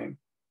and B frame.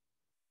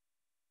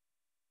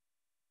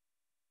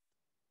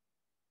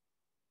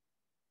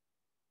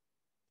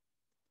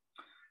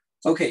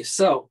 Okay,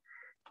 so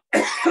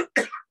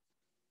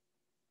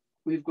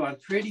we've gone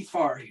pretty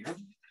far here.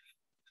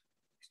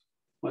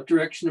 What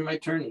direction am I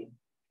turning?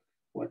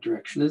 What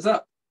direction is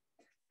up?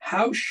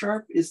 How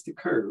sharp is the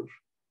curve?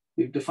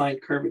 We've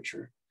defined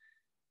curvature.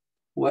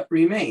 What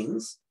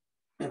remains,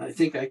 and I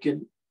think I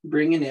could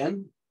bring it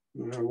in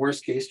or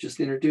worst case,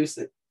 just introduce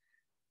it.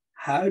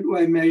 How do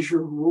I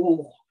measure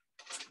roll?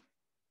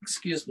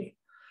 Excuse me,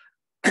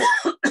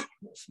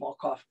 small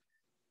cough.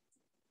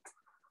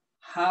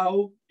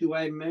 How do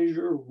I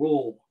measure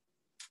roll?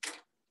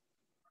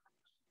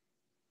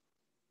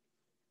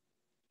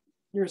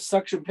 You're a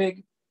suction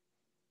pig.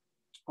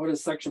 What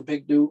does suction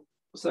pig do?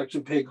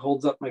 Suction pig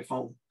holds up my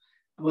phone.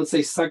 Let's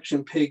say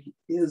suction pig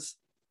is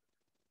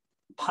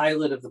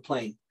pilot of the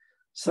plane.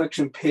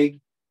 Suction pig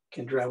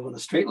can travel in a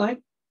straight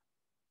line.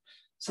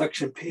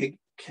 Suction pig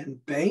can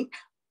bank.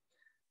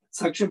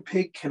 Suction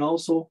pig can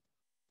also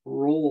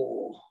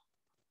roll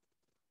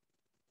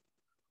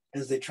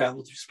as they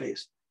travel through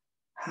space.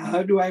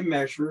 How do I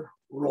measure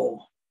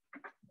roll?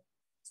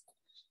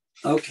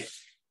 Okay,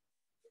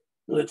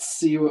 let's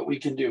see what we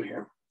can do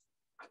here.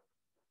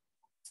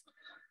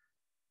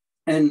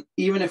 And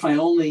even if I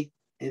only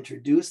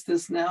introduce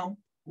this now,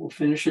 we'll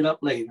finish it up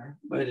later,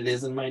 but it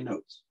is in my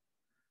notes.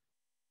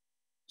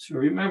 So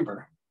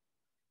remember,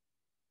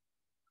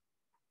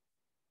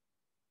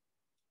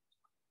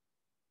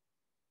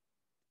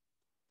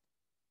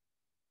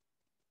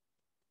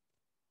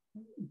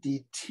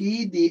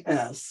 dt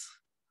ds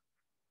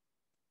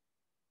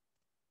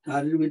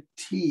dotted with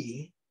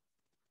t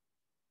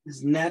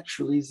is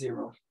naturally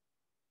 0.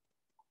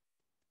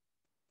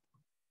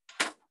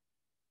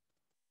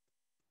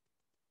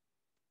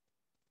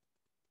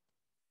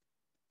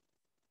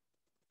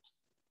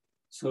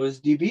 So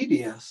is dB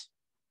ds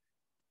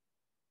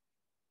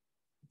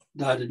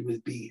dotted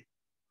with b.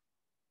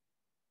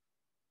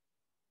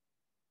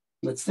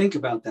 Let's think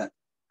about that.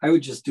 I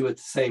would just do it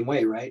the same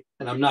way, right?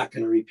 And I'm not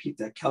going to repeat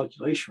that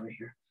calculation right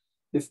here.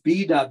 If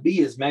b dot b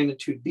is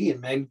magnitude b and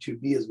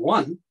magnitude b is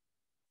 1,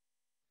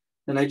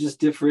 then I just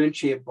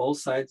differentiate both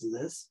sides of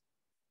this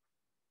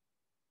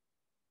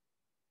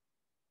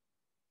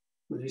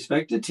with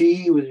respect to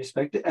t, with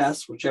respect to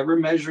s, whichever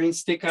measuring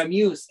stick I'm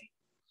using.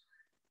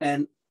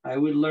 And I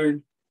would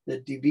learn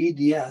that dB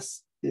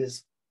ds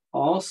is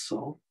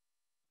also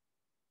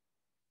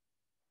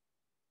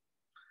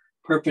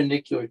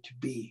perpendicular to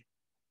b.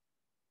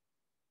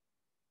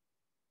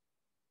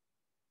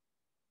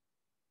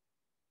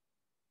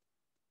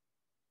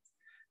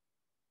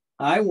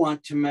 I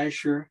want to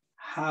measure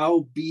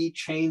how b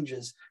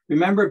changes.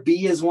 Remember,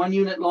 b is 1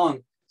 unit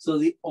long. So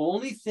the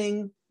only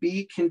thing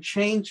b can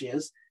change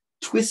is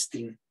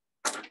twisting.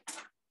 Let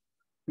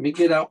me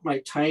get out my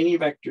tiny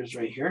vectors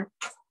right here.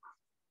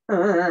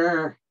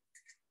 I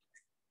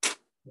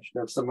should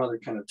have some other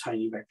kind of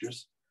tiny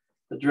vectors.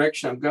 The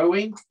direction I'm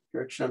going,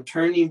 direction I'm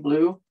turning,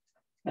 blue,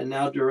 and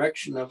now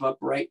direction of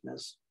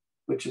uprightness,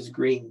 which is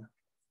green.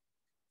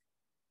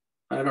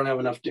 I don't have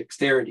enough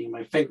dexterity in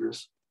my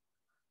fingers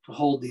to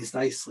hold these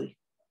nicely.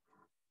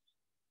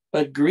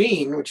 But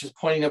green, which is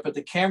pointing up at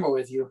the camera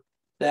with you,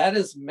 that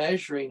is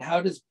measuring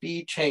how does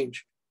B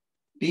change.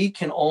 B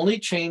can only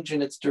change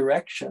in its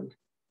direction.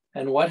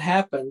 And what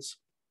happens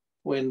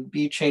when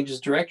B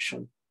changes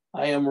direction?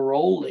 I am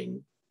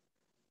rolling.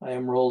 I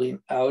am rolling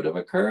out of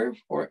a curve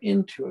or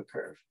into a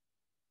curve.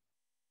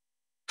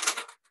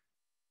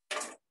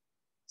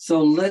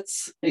 So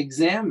let's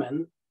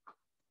examine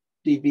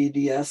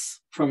dBds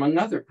from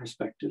another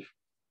perspective.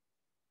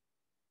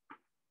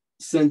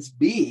 Since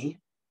B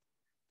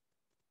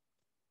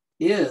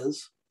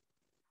is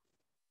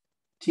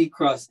T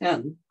cross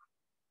N,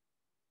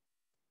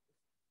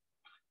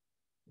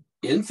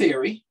 in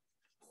theory,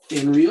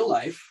 in real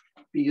life,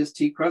 B is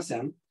T cross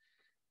N,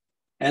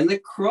 and the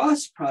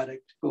cross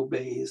product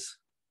obeys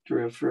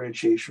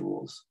differentiation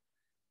rules.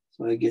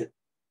 So I get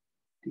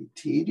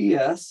dt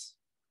ds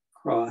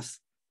cross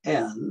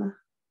N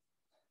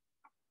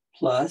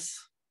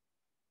plus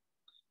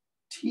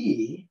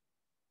T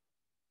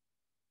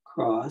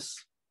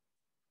cross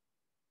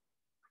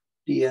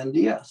dN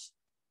ds.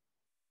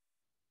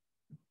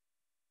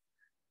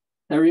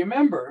 Now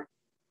remember,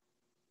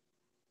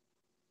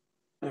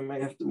 I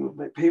might have to move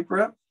my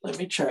paper up. Let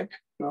me check.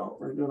 No,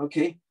 we're doing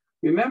okay.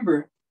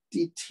 Remember,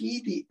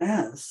 dt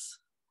ds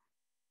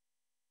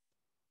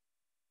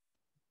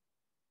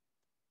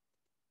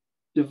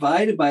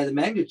divided by the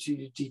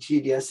magnitude of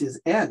dt ds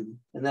is n,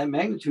 and that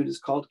magnitude is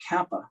called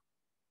kappa.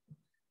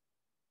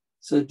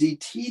 So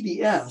dt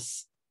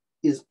ds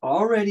is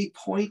already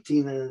pointing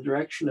in the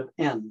direction of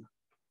n.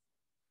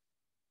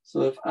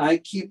 So if I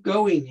keep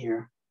going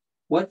here,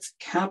 what's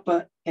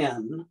kappa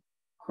n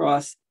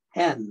cross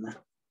n?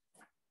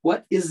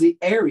 What is the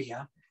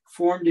area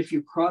formed if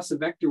you cross a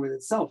vector with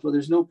itself? Well,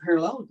 there's no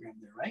parallelogram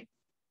there, right?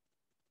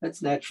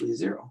 That's naturally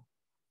 0.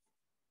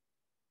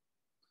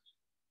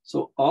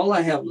 So all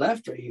I have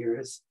left right here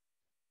is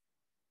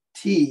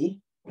T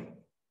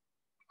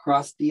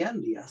cross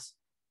dN ds.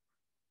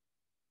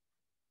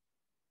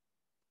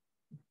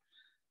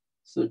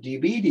 So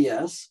dB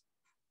ds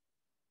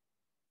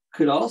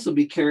could also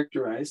be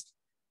characterized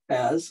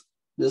as,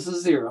 this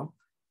is 0,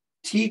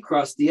 T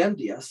cross dN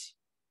ds.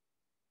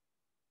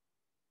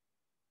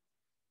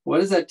 What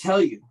does that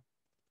tell you?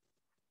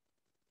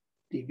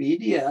 dB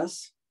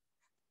ds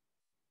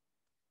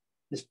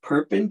is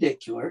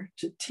perpendicular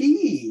to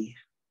T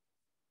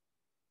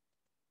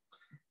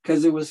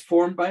because it was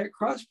formed by a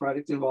cross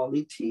product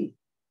involving T.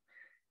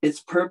 It's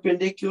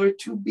perpendicular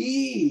to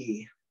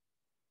B.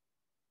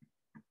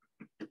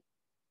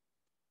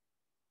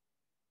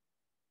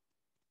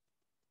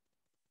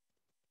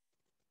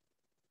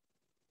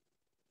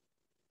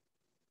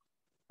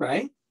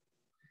 Right?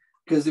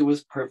 because it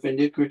was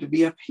perpendicular to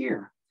B up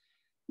here.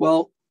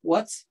 Well,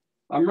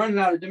 I'm running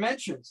out of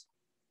dimensions.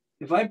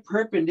 If I'm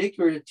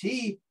perpendicular to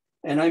T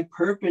and I'm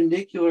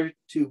perpendicular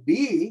to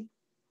B,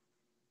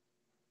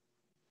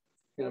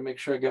 I'm gonna make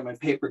sure I got my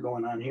paper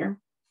going on here.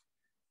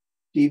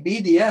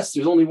 dB ds,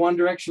 there's only one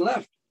direction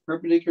left.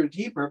 Perpendicular to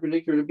T,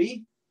 perpendicular to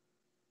B.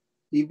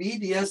 dB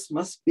ds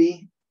must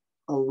be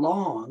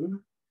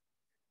along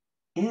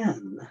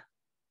N.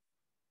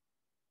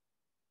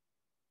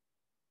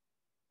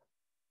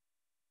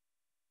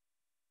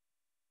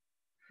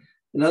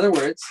 In other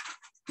words,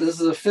 this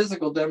is a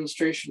physical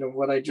demonstration of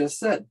what I just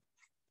said.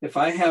 If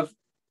I have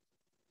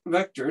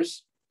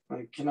vectors,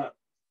 I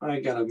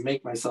gotta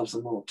make myself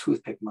some little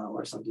toothpick model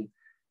or something.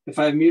 If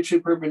I have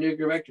mutually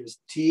perpendicular vectors,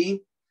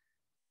 T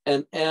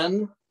and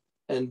N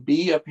and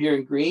B up here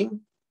in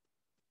green,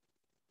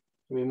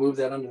 let me move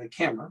that under the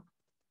camera.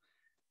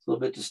 It's a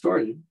little bit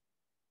distorted.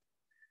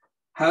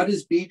 How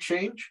does B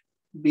change?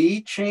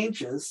 B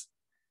changes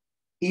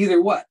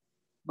either what?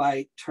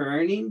 By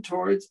turning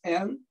towards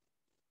N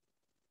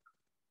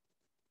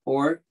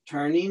or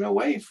turning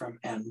away from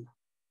N.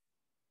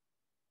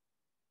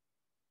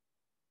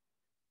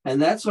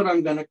 And that's what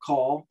I'm going to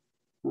call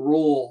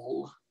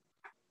roll.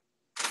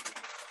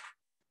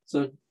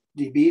 So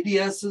dB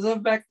ds is a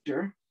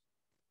vector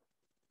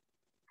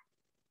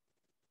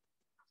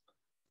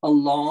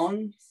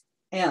along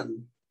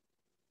N.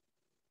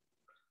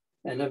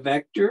 And a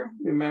vector,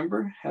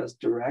 remember, has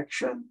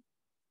direction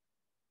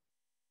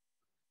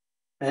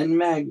and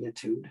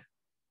magnitude.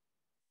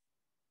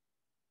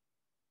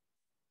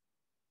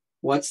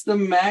 What's the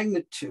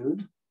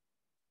magnitude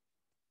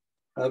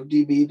of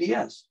dB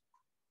ds?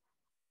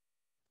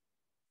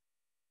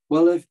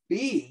 Well, if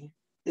B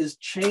is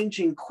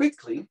changing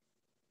quickly,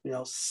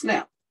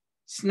 snap,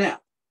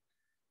 snap,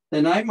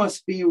 then I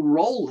must be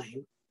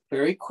rolling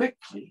very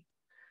quickly.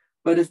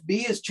 But if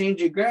B is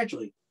changing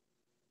gradually,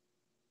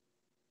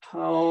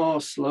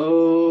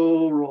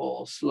 slow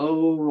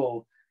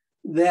roll,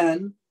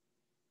 then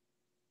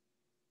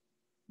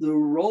the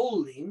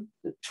rolling,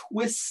 the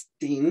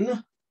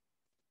twisting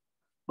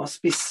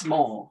must be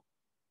small.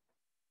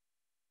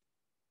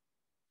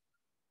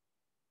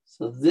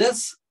 So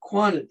this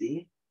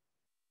quantity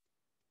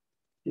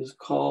is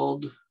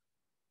called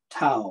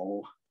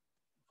tau,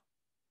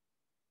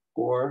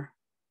 or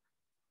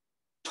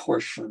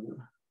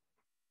torsion.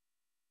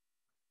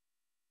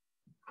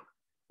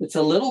 It's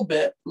a little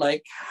bit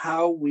like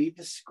how we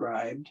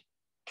described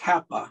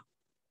kappa,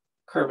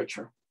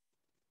 curvature.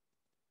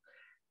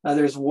 Now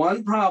there's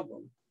one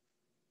problem.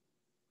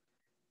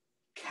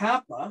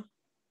 Kappa,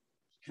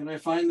 can I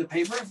find the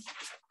paper?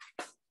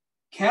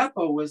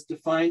 Kappa was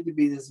defined to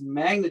be this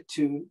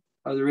magnitude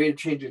of the rate of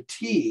change of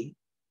T,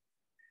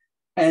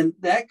 and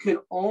that could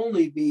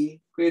only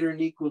be greater than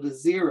or equal to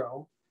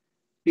 0,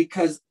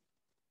 because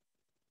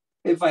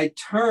if I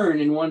turn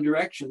in one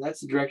direction,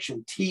 that's the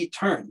direction T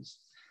turns.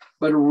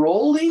 But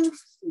rolling,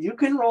 you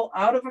can roll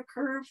out of a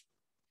curve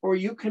or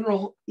you can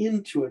roll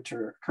into a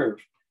curve.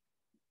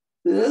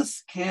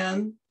 This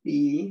can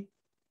be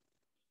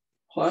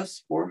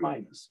plus or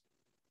minus.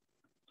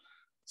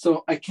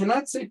 So I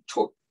cannot say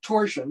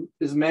torsion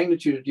is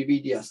magnitude of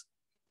dB ds.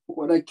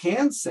 What I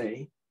can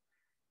say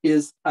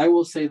is I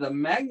will say the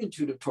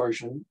magnitude of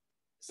torsion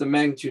is the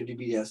magnitude of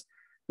dB ds.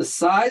 The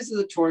size of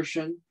the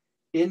torsion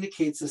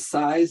indicates the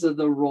size of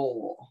the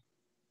roll.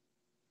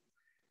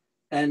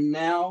 And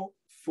now,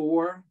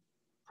 for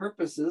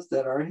purposes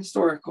that are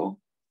historical,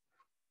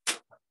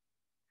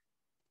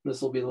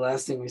 this will be the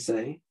last thing we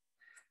say.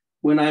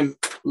 When I'm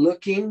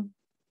looking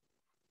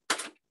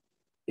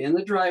in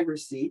the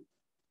driver's seat,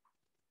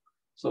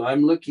 so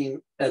I'm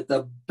looking at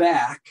the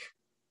back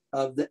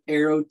of the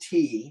arrow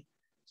T.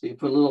 So you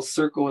put a little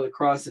circle with a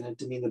cross in it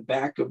to mean the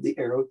back of the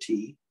arrow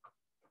T.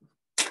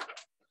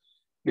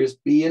 Here's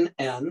B and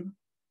N,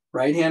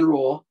 right hand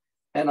roll,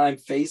 and I'm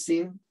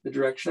facing the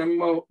direction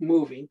I'm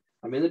moving.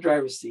 I'm in the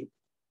driver's seat.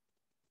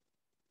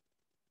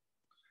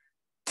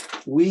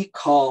 We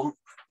call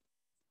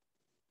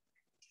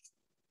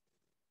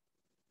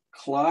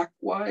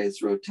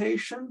clockwise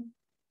rotation,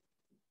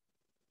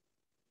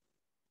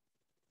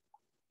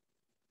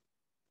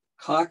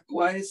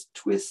 clockwise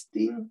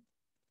twisting.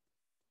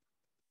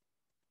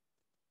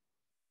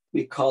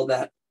 We call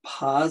that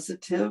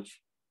positive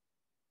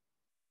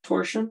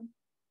torsion.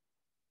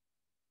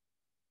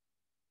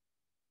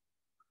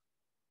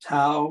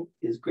 Tau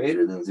is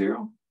greater than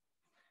 0.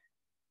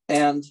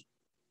 And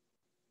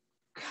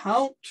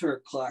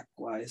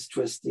counterclockwise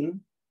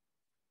twisting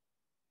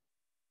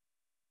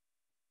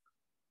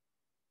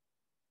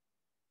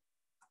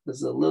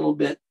is a little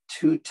bit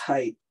too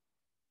tight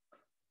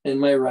in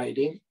my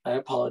writing. I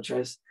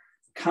apologize.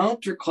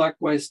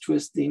 Counterclockwise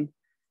twisting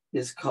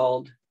is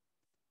called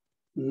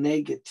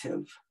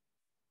negative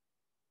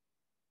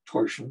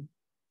torsion.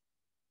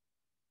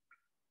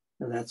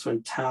 And that's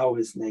when tau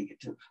is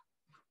negative.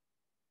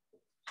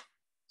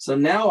 So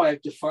now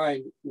I've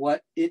defined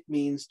what it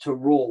means to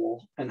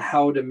roll and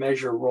how to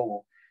measure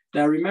roll.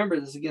 Now remember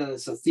this again,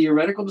 it's a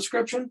theoretical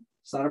description.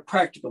 It's not a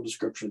practical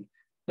description.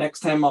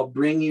 Next time I'll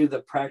bring you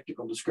the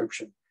practical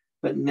description.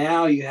 But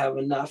now you have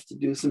enough to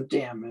do some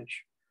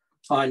damage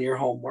on your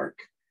homework.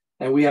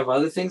 And we have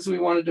other things we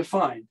want to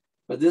define,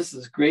 but this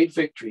is great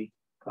victory.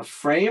 A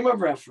frame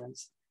of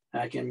reference.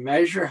 I can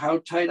measure how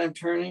tight I'm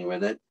turning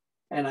with it,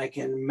 and I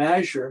can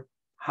measure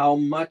how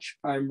much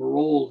I'm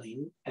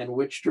rolling and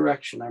which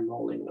direction I'm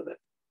rolling with it.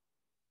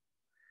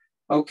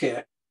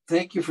 Okay,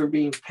 thank you for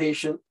being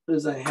patient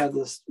as I had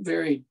this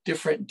very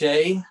different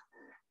day.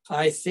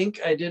 I think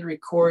I did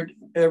record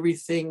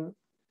everything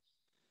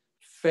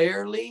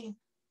fairly,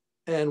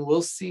 and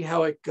we'll see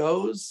how it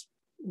goes,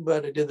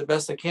 but I did the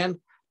best I can.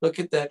 Look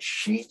at that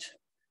sheet.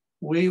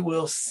 We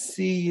will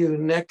see you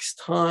next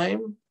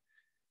time.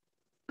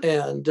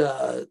 And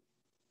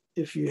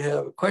if you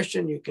have a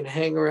question, you can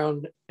hang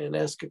around and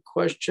ask a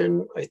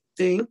question. I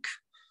think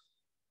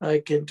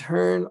I can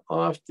turn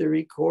off the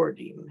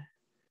recording,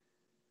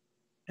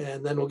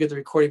 and then we'll get the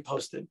recording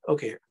posted.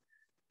 Okay,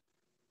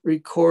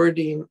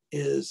 recording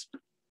is